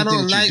say I anything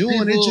don't that like you're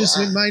doing. people, It just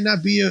it might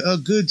not be a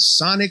good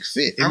sonic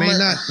fit. It may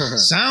not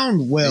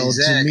sound well to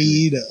Exactly.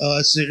 me, to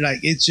us. Like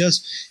it's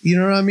just, you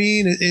know what I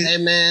mean? Hey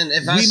man,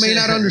 if we may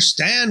not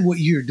understand what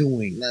you're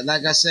doing.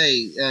 like I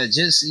say,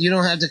 just you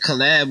don't have to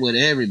collab with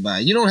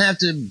everybody. You don't have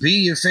to be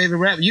your favorite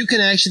rapper. You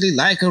can actually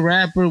like a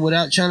rapper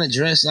without trying to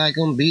dress like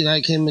him, be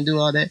like him, and do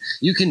all that.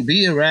 You can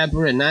be a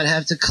rapper and not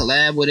have to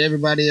collab with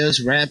everybody else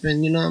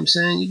rapping. You know what I'm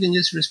saying? You can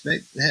just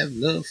respect, have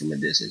love from a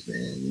distance,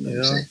 man. You know what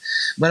I'm saying?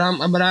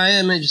 But I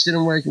am interested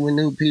in working with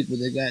new people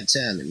that got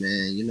talent,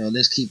 man. You know,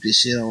 let's keep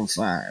this shit on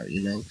fire.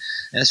 You know,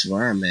 that's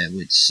where I'm at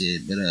with the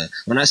shit. But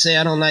when I say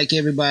I don't like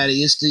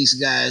everybody, it's these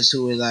guys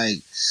who are like,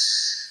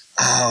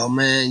 oh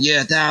man,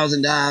 yeah,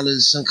 $1,000.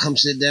 Some come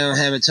sit down,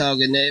 have a talk,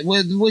 and that.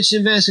 Which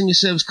invest in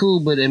yourself is cool,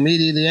 but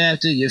immediately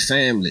after, your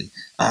family.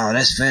 Oh,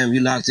 that's family.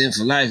 You locked in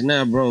for life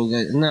now, bro.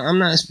 No, I'm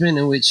not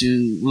spending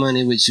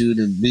money with you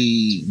to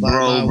be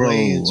bro.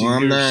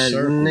 I'm not,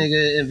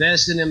 nigga.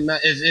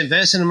 If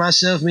investing in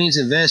myself means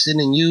investing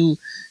in you,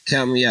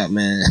 count me out,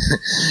 man.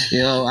 You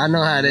know, I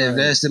know how to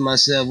invest in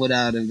myself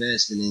without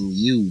investing in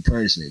you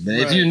personally. But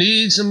if you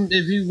need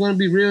if you want to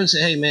be real and say,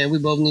 hey, man, we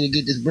both need to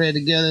get this bread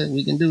together,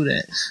 we can do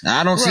that.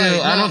 I don't feel.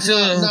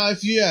 No,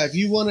 if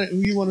you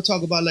want to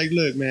talk about like,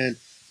 look, man,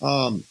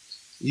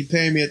 you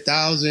pay me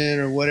 $1,000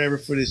 or whatever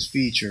for this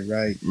feature,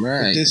 right?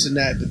 Right.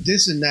 But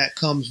this and that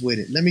comes with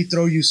it. Let me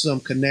throw you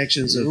some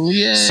connections of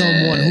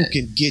someone who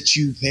can get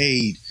you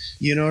paid.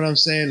 You know what I'm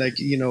saying? Like,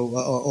 you know,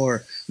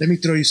 or let me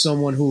throw you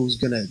someone who's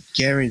gonna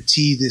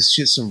guarantee this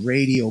shit some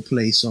radio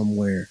play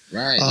somewhere.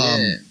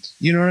 Right.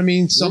 You know what I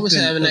mean? We was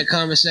having that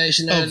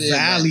conversation of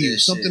value,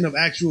 something of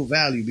actual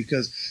value,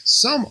 because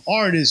some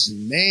artists'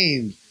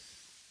 names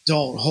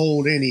don't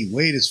hold any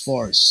weight as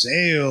far as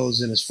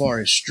sales and as far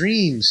as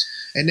streams,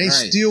 and they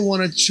still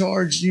want to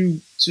charge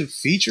you to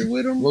feature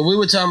with them. Well, we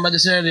were talking about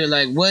this earlier.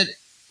 Like, what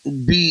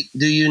beat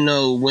do you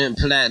know went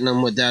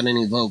platinum without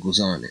any vocals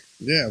on it?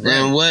 Yeah, right.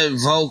 And what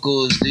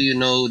vocals do you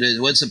know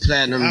what's a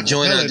platinum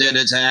joint out there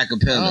that's an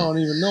acapella? I don't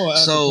even know an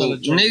so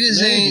joint. Niggas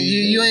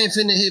you ain't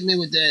finna hit me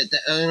with that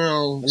you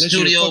know, unless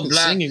studio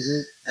block.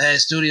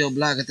 Studio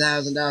block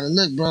 $1,000.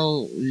 Look,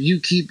 bro,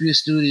 you keep your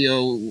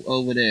studio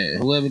over there.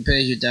 Whoever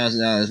pays you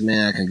 $1,000,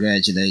 man, I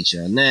congratulate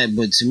you on that.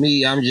 But to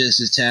me, I'm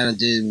just as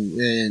talented,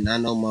 and I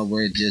know my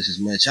word just as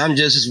much. I'm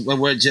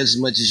worth just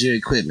as much as your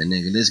equipment,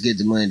 nigga. Let's get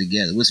the money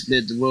together. We'll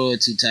split the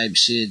royalty type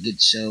shit, get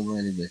the show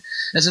money. But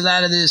there's a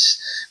lot of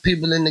this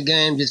people in the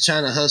game just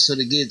trying to hustle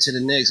to get to the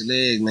next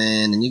leg,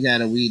 man, and you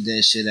gotta weed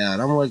that shit out.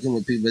 I'm working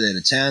with people that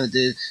are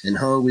talented and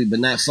hungry, but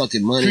not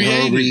fucking money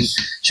hungry,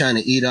 trying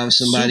to eat off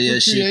somebody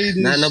else's shit.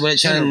 Not nobody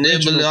trying to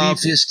nibble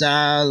off your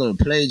style or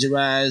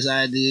plagiarize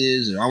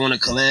ideas, or I want to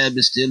collab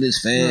and steal his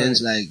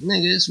fans. Like,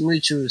 nigga, it's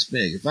mutual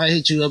respect. If I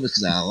hit you up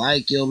because I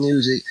like your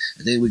music,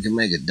 I think we can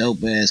make a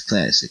dope ass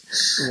classic.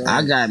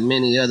 I got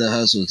many other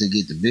hustles to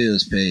get the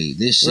bills paid.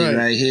 This shit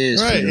right here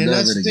is for the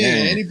love of the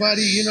game.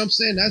 Anybody, you know what I'm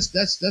saying?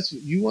 That's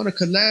you want to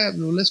collab.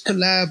 Well, let's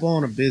collab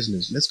on a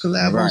business. Let's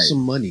collab on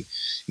some money.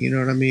 You know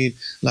what I mean?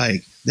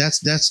 Like that's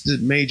the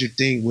major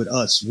thing with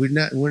us. We're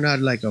not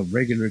like a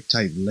regular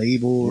type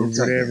label or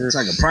whatever. It's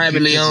like a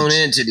privately owned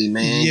entity,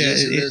 man. Yeah,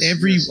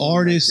 every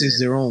artist is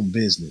their own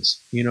business.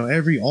 You know,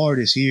 every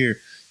artist here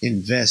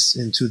invests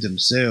into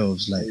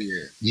themselves. Like,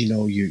 you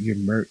know, your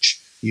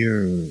merch,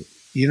 you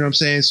know what I'm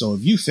saying? So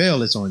if you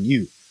fail, it's on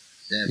you.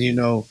 Definitely. You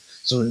know,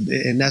 so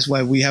and that's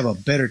why we have a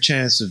better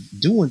chance of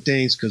doing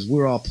things, because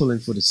we're all pulling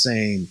for the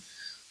same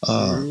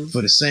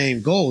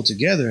goal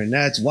together, and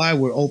that's why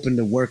we're open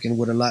to working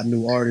with a lot of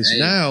new artists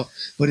now.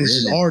 But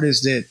it's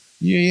artists that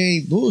you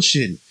ain't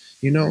bullshitting.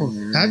 You know,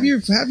 have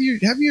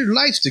your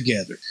life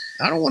together.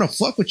 I don't want to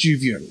fuck with you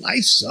if your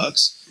life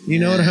sucks. You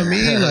know what I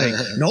mean? Like,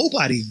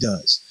 nobody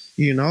does.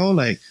 You know,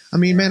 like, I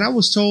mean, man, I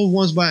was told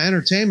once by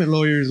entertainment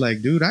lawyers,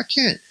 like, dude, I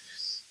can't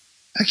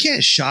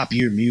shop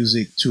your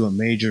music to a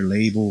major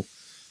label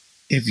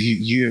if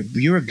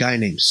you're a guy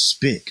named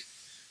Spick.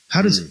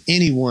 How does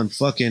anyone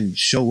fucking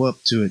show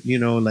up to it? You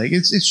know, like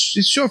it's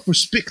short for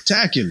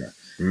spectacular,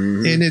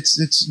 and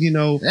it's you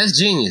know, that's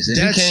genius. If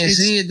you can't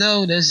see it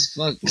though, that's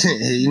fuck.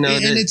 You know,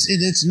 and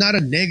it's not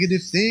a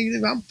negative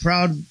thing. I'm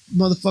proud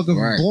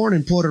motherfucker, born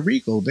in Puerto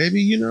Rico,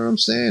 baby. You know what I'm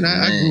saying?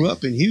 I grew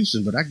up in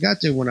Houston, but I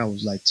got there when I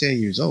was like 10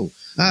 years old.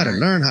 I had to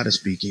learn how to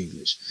speak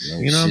English.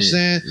 You know what I'm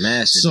saying?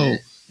 So.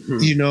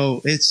 You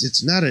know,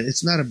 it's not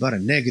about a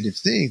negative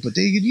thing, but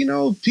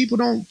people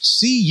don't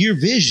see your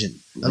vision.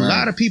 A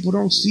lot of people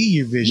don't see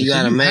your vision. You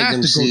gotta have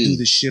to go do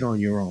this shit on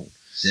your own.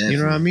 Definitely.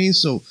 You know what I mean?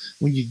 So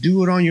when you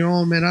do it on your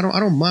own, man, I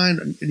don't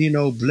mind,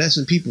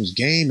 blessing people's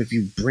game if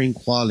you bring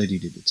quality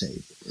to the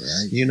table.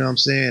 Right. You know what I'm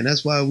saying?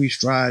 That's why we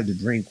strive to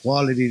bring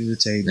quality to the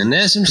table. And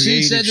there's some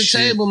seats at the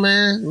shit. table,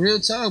 man. Real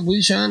talk.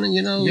 We trying to,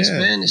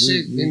 expand the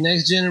shit. The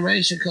next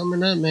generation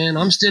coming up, man.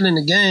 I'm still in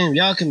the game.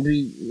 Y'all can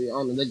be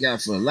on the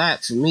lookout for a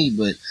lot for me,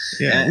 but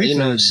we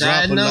finna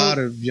side drop a note, lot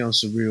of Young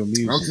Surreal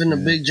music. I'm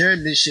finna big jerk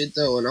this shit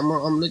though, and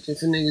I'm looking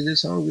for niggas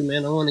that's hungry,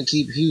 man. I want to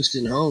keep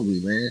Houston hungry,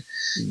 man.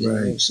 You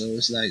know, so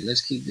it's like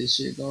let's keep this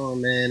shit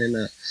going, man.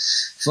 And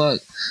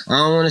fuck, I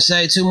don't want to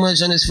say too much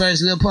on this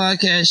first little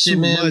podcast shit,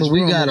 man. But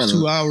we got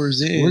 2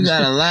 hours in. We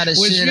got a lot of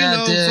Which, shit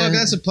out there. Fuck,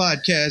 that's a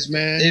podcast,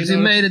 man. If you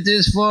made it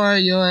this far,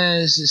 your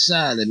ass is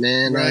solid,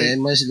 man. Right. Ain't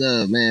much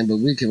love, man. But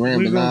we can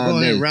ramble all day. We're gonna go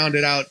ahead and round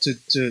it out to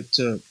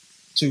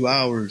 2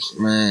 hours,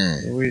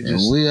 man. We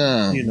just, we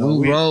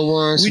roll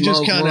one. We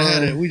just kind of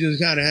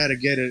had to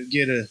get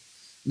a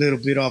little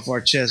bit off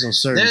our chest on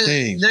certain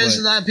things. There's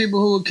a lot of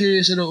people who are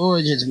curious of the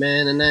origins,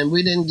 man, and then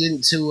we didn't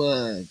get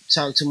to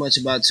talk too much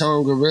about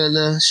Tone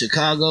Gorilla,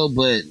 Chicago,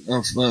 but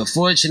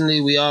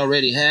fortunately we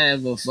already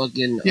have a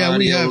fucking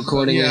audio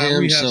recording of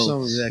him,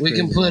 so we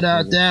can put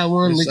out that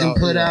one. We can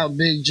put out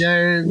Big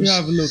Jerbs. We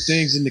have little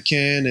things in the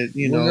can that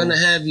we're gonna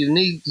have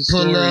Unique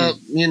pull up,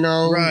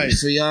 right.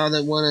 For y'all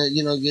that wanna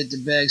get the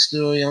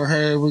backstory on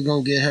her. We're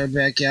gonna get her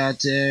back out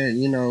there.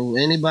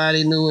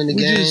 Anybody new in the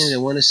game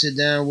that wanna sit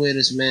down with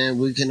us, man,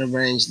 we can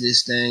arrange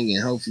this thing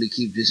and hopefully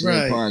keep this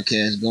little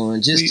podcast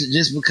going.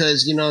 Just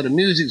because the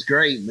music's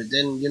great, but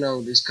then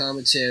this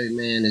commentary,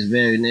 man, is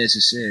very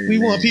necessary. We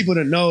want people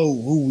to know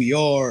who we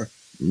are,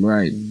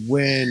 right?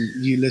 When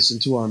you listen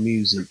to our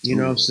music, you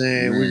know what I'm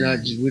saying. Man.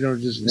 We don't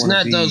just. It's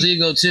not those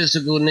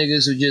egotistical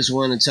niggas who just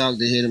want to talk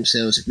to hear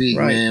themselves speak,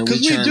 man.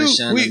 Because we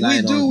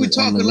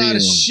talk a lot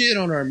of shit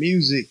on our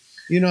music.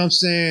 You know what I'm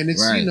saying?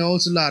 It's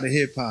it's a lot of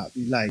hip hop,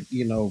 like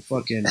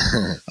fucking.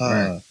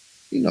 Right.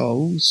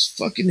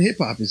 Fucking hip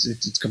hop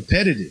it's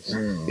competitive.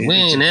 We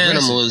ain't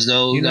animals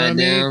though,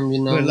 goddamn.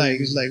 But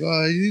it's like,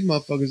 oh, these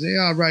motherfuckers, they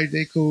all right,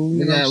 they cool.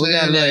 We got a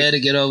little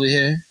etiquette over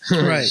here,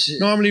 right?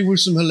 Normally we're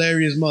some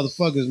hilarious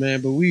motherfuckers, man,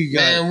 but we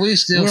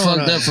still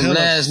fucked up from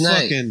last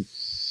night.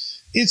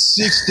 It's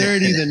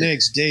 6:30 the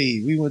next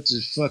day. We went to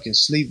fucking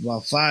sleep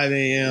about 5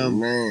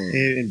 a.m.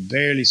 and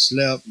barely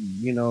slept.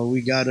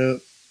 We got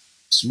up,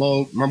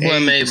 smoked. My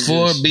boy made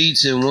 4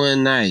 beats in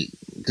one night.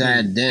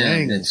 God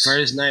damn. The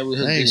first night we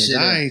hooked this shit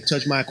up. I ain't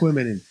touched my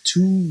equipment in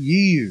 2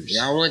 years.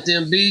 Y'all want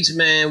them beats,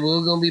 man.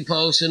 We're going to be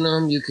posting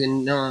them. You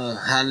can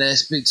holla at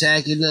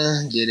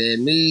Spectacular. Get at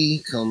me.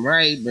 Come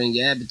right. Bring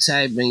your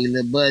appetite. Bring your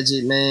little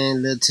budget,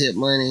 man. Little tip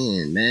money.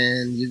 And,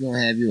 man, you're going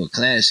to have you a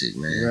classic,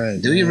 man.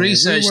 Right, Do your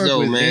research,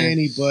 though, man.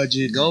 Any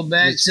budget. Go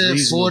back to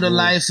For the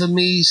Life of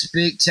Me,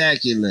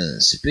 Spectacular.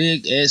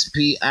 Spic,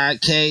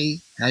 S-P-I-K.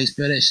 How you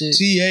spell that shit?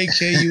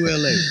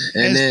 Takula.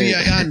 SPI,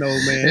 I know,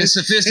 man. It's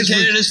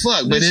sophisticated as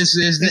fuck, but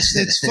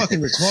it's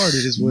fucking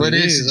retarded, is what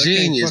it is. But it's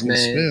genius, man.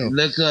 Spell.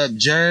 Look up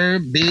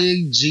Jerb,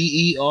 Big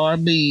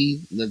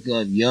Gerb. Look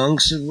up Young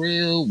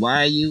Surreal,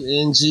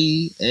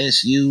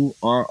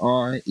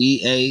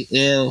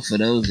 YUNGSURREAL for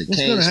those that can't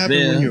spell. What's gonna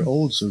happen when you're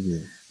old,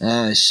 Surreal?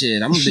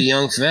 Shit, I'm gonna be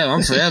young forever.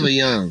 I'm forever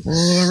young.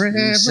 Forever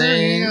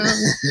young.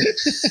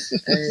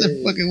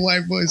 The fucking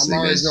white boy. I'm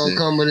always gonna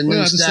come with a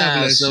new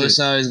style, so it's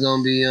always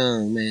gonna be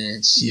young,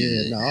 man.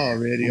 Shit. Yeah,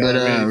 already.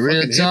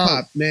 Real talk,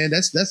 hip-hop, man.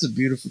 That's a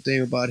beautiful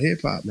thing about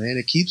hip hop, man.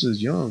 It keeps us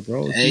young,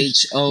 bro.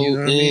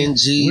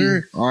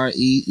 HONGREE,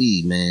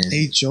 man.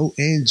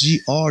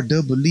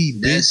 HONGREE.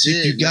 That's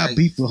if you got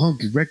beef with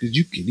Hungry Records,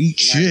 you can eat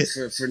shit.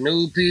 For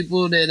new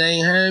people that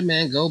ain't heard,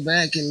 man, go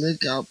back and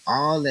look up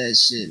all that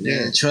shit,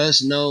 man. Yeah.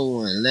 Trust No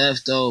One,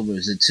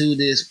 Leftovers, the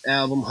 2-disc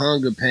album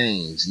Hunger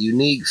Pains,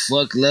 Unique,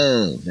 Fuck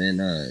Love, and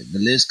the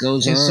list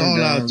goes on. It's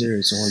all out there.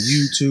 It's on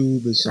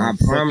YouTube. It's on I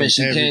promise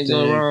you everything. can't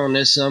go wrong.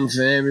 There's something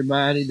for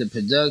everybody. The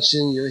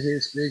production, you'll hear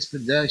Spic's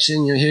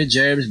production, you'll hear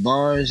Jerb's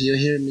bars, you'll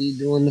hear me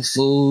doing the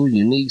food,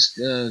 Unique's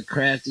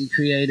crafty,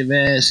 creative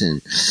ass,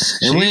 and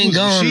we ain't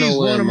going nowhere, man. She's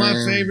one of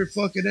my favorite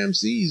fucking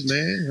MCs,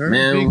 man. Her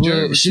man, Big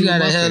Jerb, she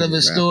got a hell of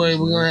a story. Rappers,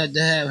 we're going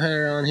to have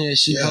her on here.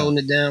 She's holding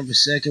it down for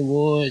Second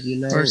Ward,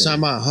 First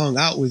time I hung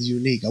out with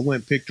Unique, I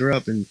went and picked her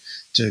up to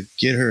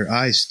get her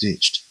eyes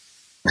stitched.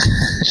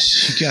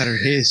 She got her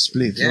head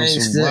split from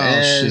some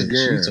wild shit.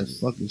 Girl.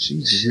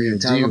 She's a real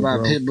Talk deal, about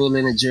bro. Pitbull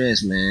in a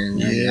dress, man.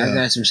 Yeah. I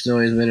got some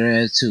stories with her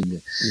ass too.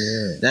 But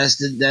that's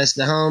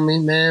the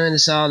homie, man.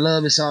 It's all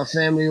love. It's all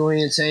family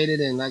orientated,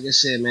 and like I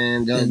said,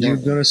 man, you're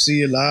gonna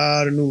see a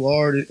lot of new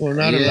artists. Well,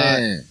 not a lot.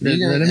 Let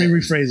me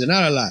rephrase it.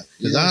 Not a lot,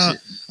 because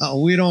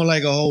we don't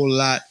like a whole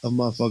lot of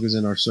motherfuckers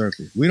in our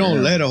circle. We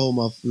don't let a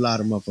whole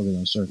lot of motherfuckers in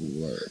our circle.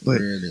 But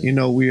really.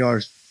 We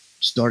are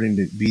starting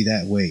to be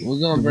that way.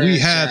 We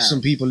have some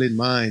people in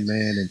mind,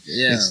 man, and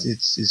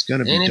it's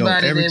gonna be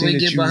anybody dope. Everything that we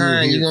get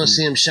behind, you're gonna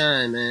see them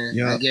shine, man.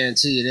 Yeah. I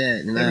guarantee you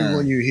that. And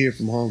everyone you hear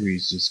from Hungry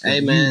is just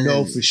hey, man,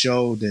 for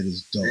sure that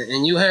it's dope.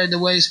 And you heard the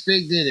way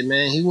Spic did it,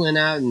 man. He went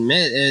out and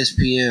met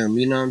SPM.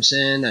 You know what I'm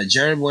saying?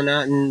 Jerb went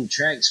out and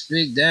tracked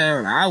Spic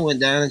down. I went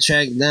down and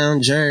tracked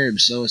down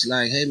Jerb. So it's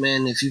like, hey,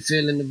 man, if you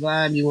feeling the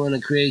vibe, you want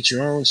to create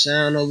your own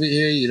sound over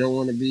here. You don't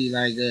want to be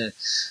like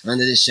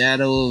under the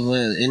shadow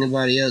of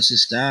anybody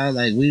else's style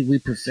dog. Like we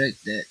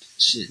perfect that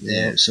shit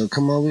there. So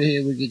come over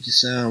here, we get your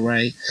sound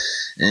right,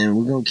 and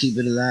we're gonna keep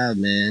it alive,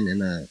 man.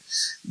 And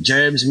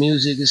Jerb's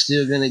music is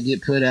still gonna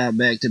get put out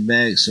back to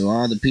back. So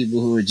all the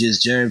people who are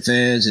just Jerb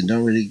fans and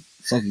don't really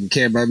fucking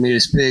care about me to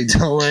speak,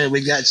 don't worry,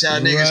 we got y'all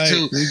niggas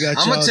too.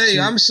 I'm gonna tell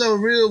you, I'm so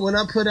real. When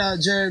I put out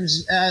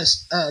Jerb's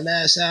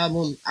last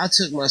album, I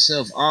took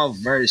myself off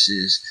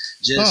verses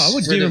just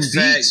for the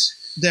fact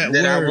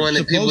that I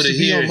wanted people to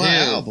hear my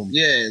album.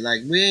 Yeah,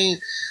 like we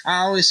ain't. I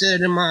always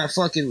said in my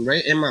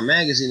in my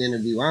magazine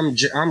interview,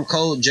 I'm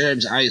cold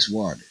Jerb's ice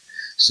water.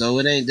 So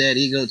it ain't that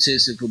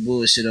egotistical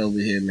bullshit over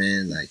here,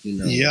 man. Like, you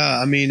know. Yeah,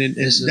 I mean, and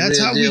that's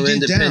how we get down.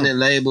 Independent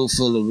label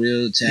full of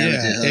real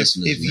talented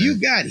hustlers. If you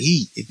got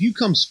heat, if you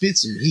come spit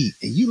some heat,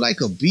 and you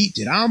like a beat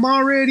that I'm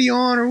already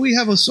on, or we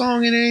have a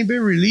song and it ain't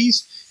been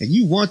released, and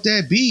you want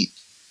that beat,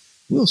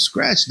 we'll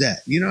scratch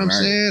that. You know what I'm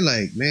saying?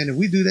 Like, man, if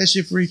we do that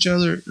shit for each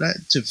other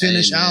to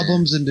finish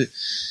albums and to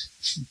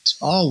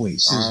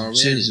always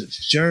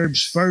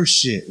Jerb's first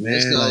shit, man.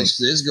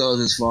 This goes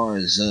as far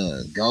as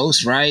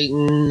ghost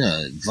writing,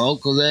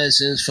 vocal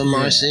lessons from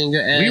our singer.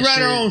 We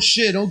write our own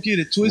shit. Don't get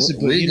it twisted.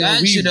 But we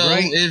got you though.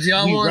 If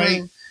y'all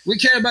want, we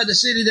care about the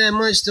city that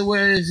much to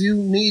where if you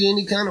need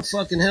any kind of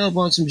fucking help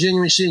on some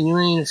genuine shit, and you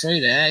ain't afraid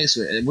to ask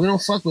for it. We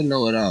don't fuck with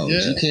know-it-alls.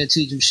 You can't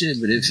teach them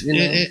shit. But if you know,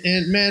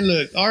 and man,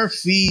 look, our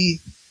fee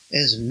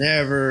is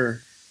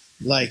never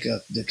like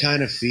the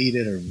kind of fee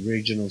that a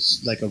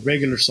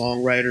regular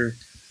songwriter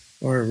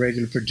or a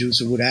regular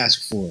producer would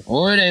ask for.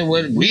 Or it ain't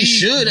what we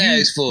should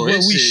ask for. Well,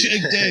 we should.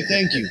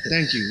 Thank you.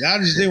 I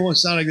just didn't want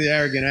to sound like the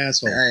arrogant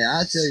asshole. Hey,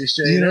 I'll tell you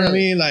straight up. You know what I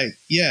mean? Like,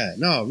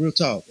 real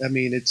talk. I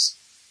mean, it's,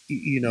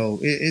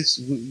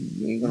 it's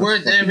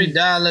worth every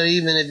dollar,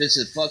 even if it's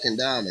a fucking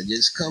dollar.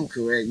 Just come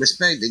correct.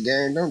 Respect the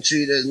game. Don't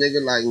treat us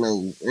nigga like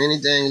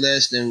anything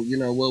less than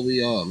what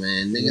we are,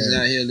 man. Niggas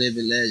out here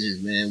living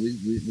legends, man.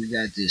 We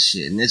got this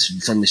shit, and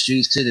it's from the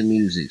streets to the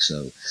music.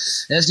 So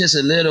that's just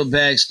a little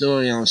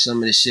backstory on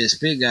some of the shit.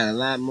 Spit got a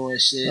lot more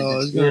shit. Oh,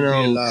 it's gonna be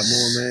a lot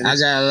more, man. I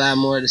got a lot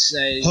more to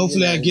say.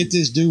 Hopefully, I get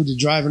this dude to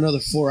drive another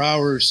 4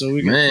 hours so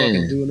we can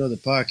fucking do another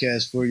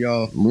podcast for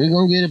y'all. We're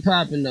gonna get it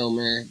popping though,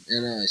 man.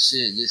 And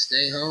shit, just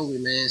stay hungry,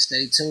 man.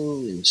 Stay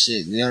tuned and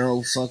shit.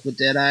 Fuck with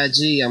that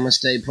IG. I'm gonna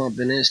stay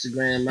pumping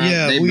Instagram out.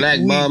 Yeah, they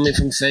blackballed me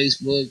from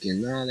Facebook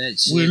and all that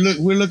shit.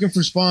 We're looking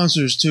for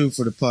sponsors too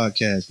for the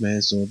podcast,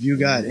 man. So if you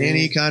got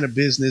any kind of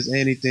business,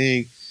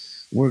 anything,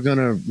 we're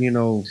gonna, we're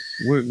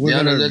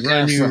gonna look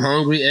run out you for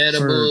Hungry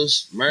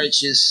Edibles.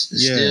 Merch is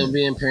still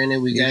being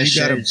printed. We got shirts.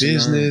 You got a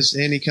business,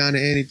 any kind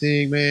of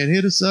anything, man.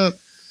 Hit us up.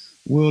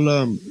 We'll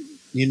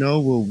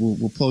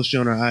we'll post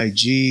you on our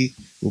IG.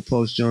 We'll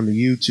post you on the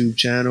YouTube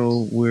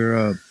channel.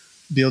 We're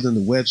building the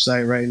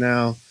website right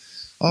now.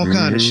 All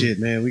kind of shit,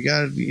 man. We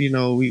got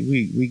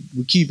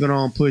we keep it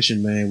on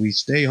pushing, man. We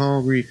stay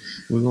hungry.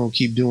 We're gonna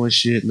keep doing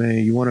shit,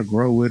 man. You want to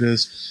grow with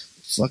us?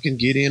 Fucking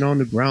get in on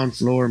the ground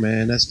floor,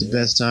 man. That's the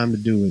best time to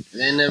do it. It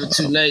ain't never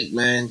too late,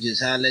 man.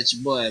 Just holler at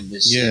your boy.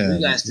 But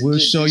shit, we'll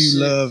show you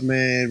love,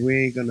 man.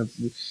 We ain't gonna,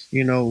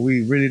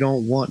 we really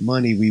don't want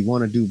money. We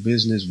want to do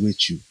business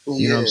with you.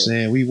 You know what I'm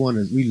saying?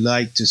 We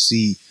like to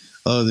see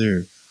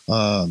other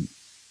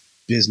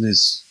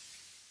business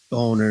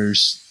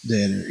owners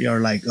that are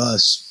like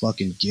us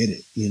fucking get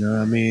it. You know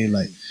what I mean?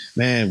 Like,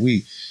 man,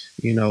 we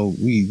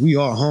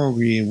are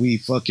hungry and we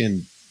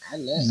fucking I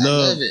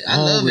love it.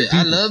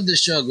 I love the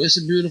struggle. It's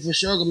a beautiful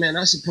struggle, man.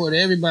 I support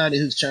everybody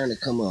who's trying to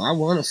come up. I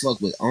want to fuck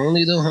with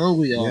only the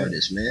hungry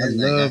artists, man. I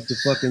love the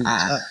fucking.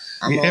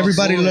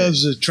 Everybody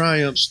loves a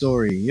triumph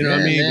story. You know what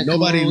I mean? Man,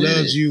 nobody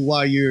loves you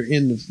while you're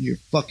in your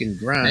fucking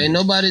grind. Ain't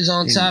nobody's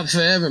on top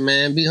forever,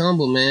 man. Be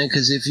humble, man.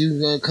 Because if you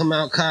gonna come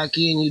out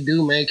cocky and you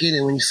do make it,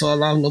 and when you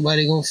fall off,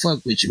 nobody gonna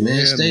fuck with you,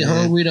 man. Stay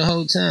hungry the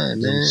whole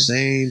time, man. Them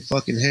same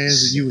fucking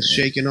hands that you was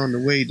shaking on the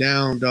way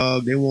down,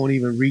 dog. They won't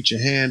even reach a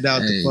hand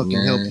out to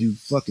fucking help you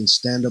fucking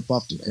stand up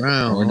off the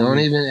ground. Or don't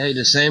even,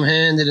 the same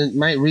hand that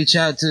might reach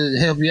out to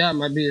help you out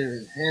might be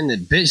the hand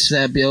that bitch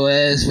slap your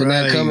ass for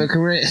not coming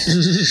correct.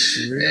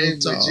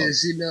 But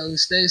just,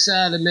 stay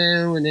solid,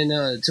 man. And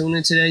then tune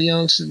into that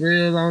Young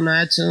Surreal on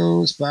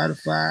iTunes,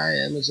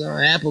 Spotify, Amazon,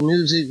 Apple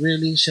Music,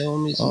 really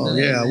showing me some love,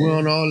 man. We're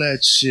on all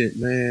that shit,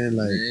 man.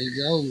 Like, there you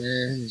go,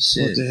 man.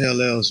 Shit. What the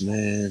hell else,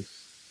 man?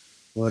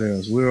 What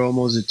else? We're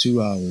almost at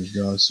 2 hours,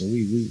 dog, so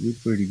we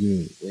pretty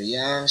good. Well,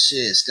 y'all,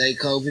 shit, stay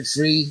COVID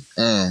free.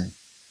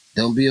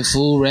 Don't be a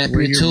fool, wrap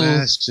wear your tool.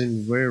 Masks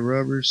and wear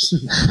rubbers.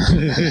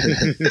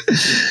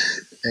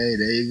 Hey,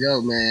 there you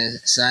go, man.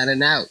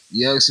 Signing out.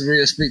 Young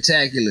Surreal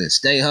Spectacular.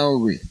 Stay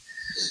hungry.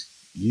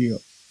 Yeah.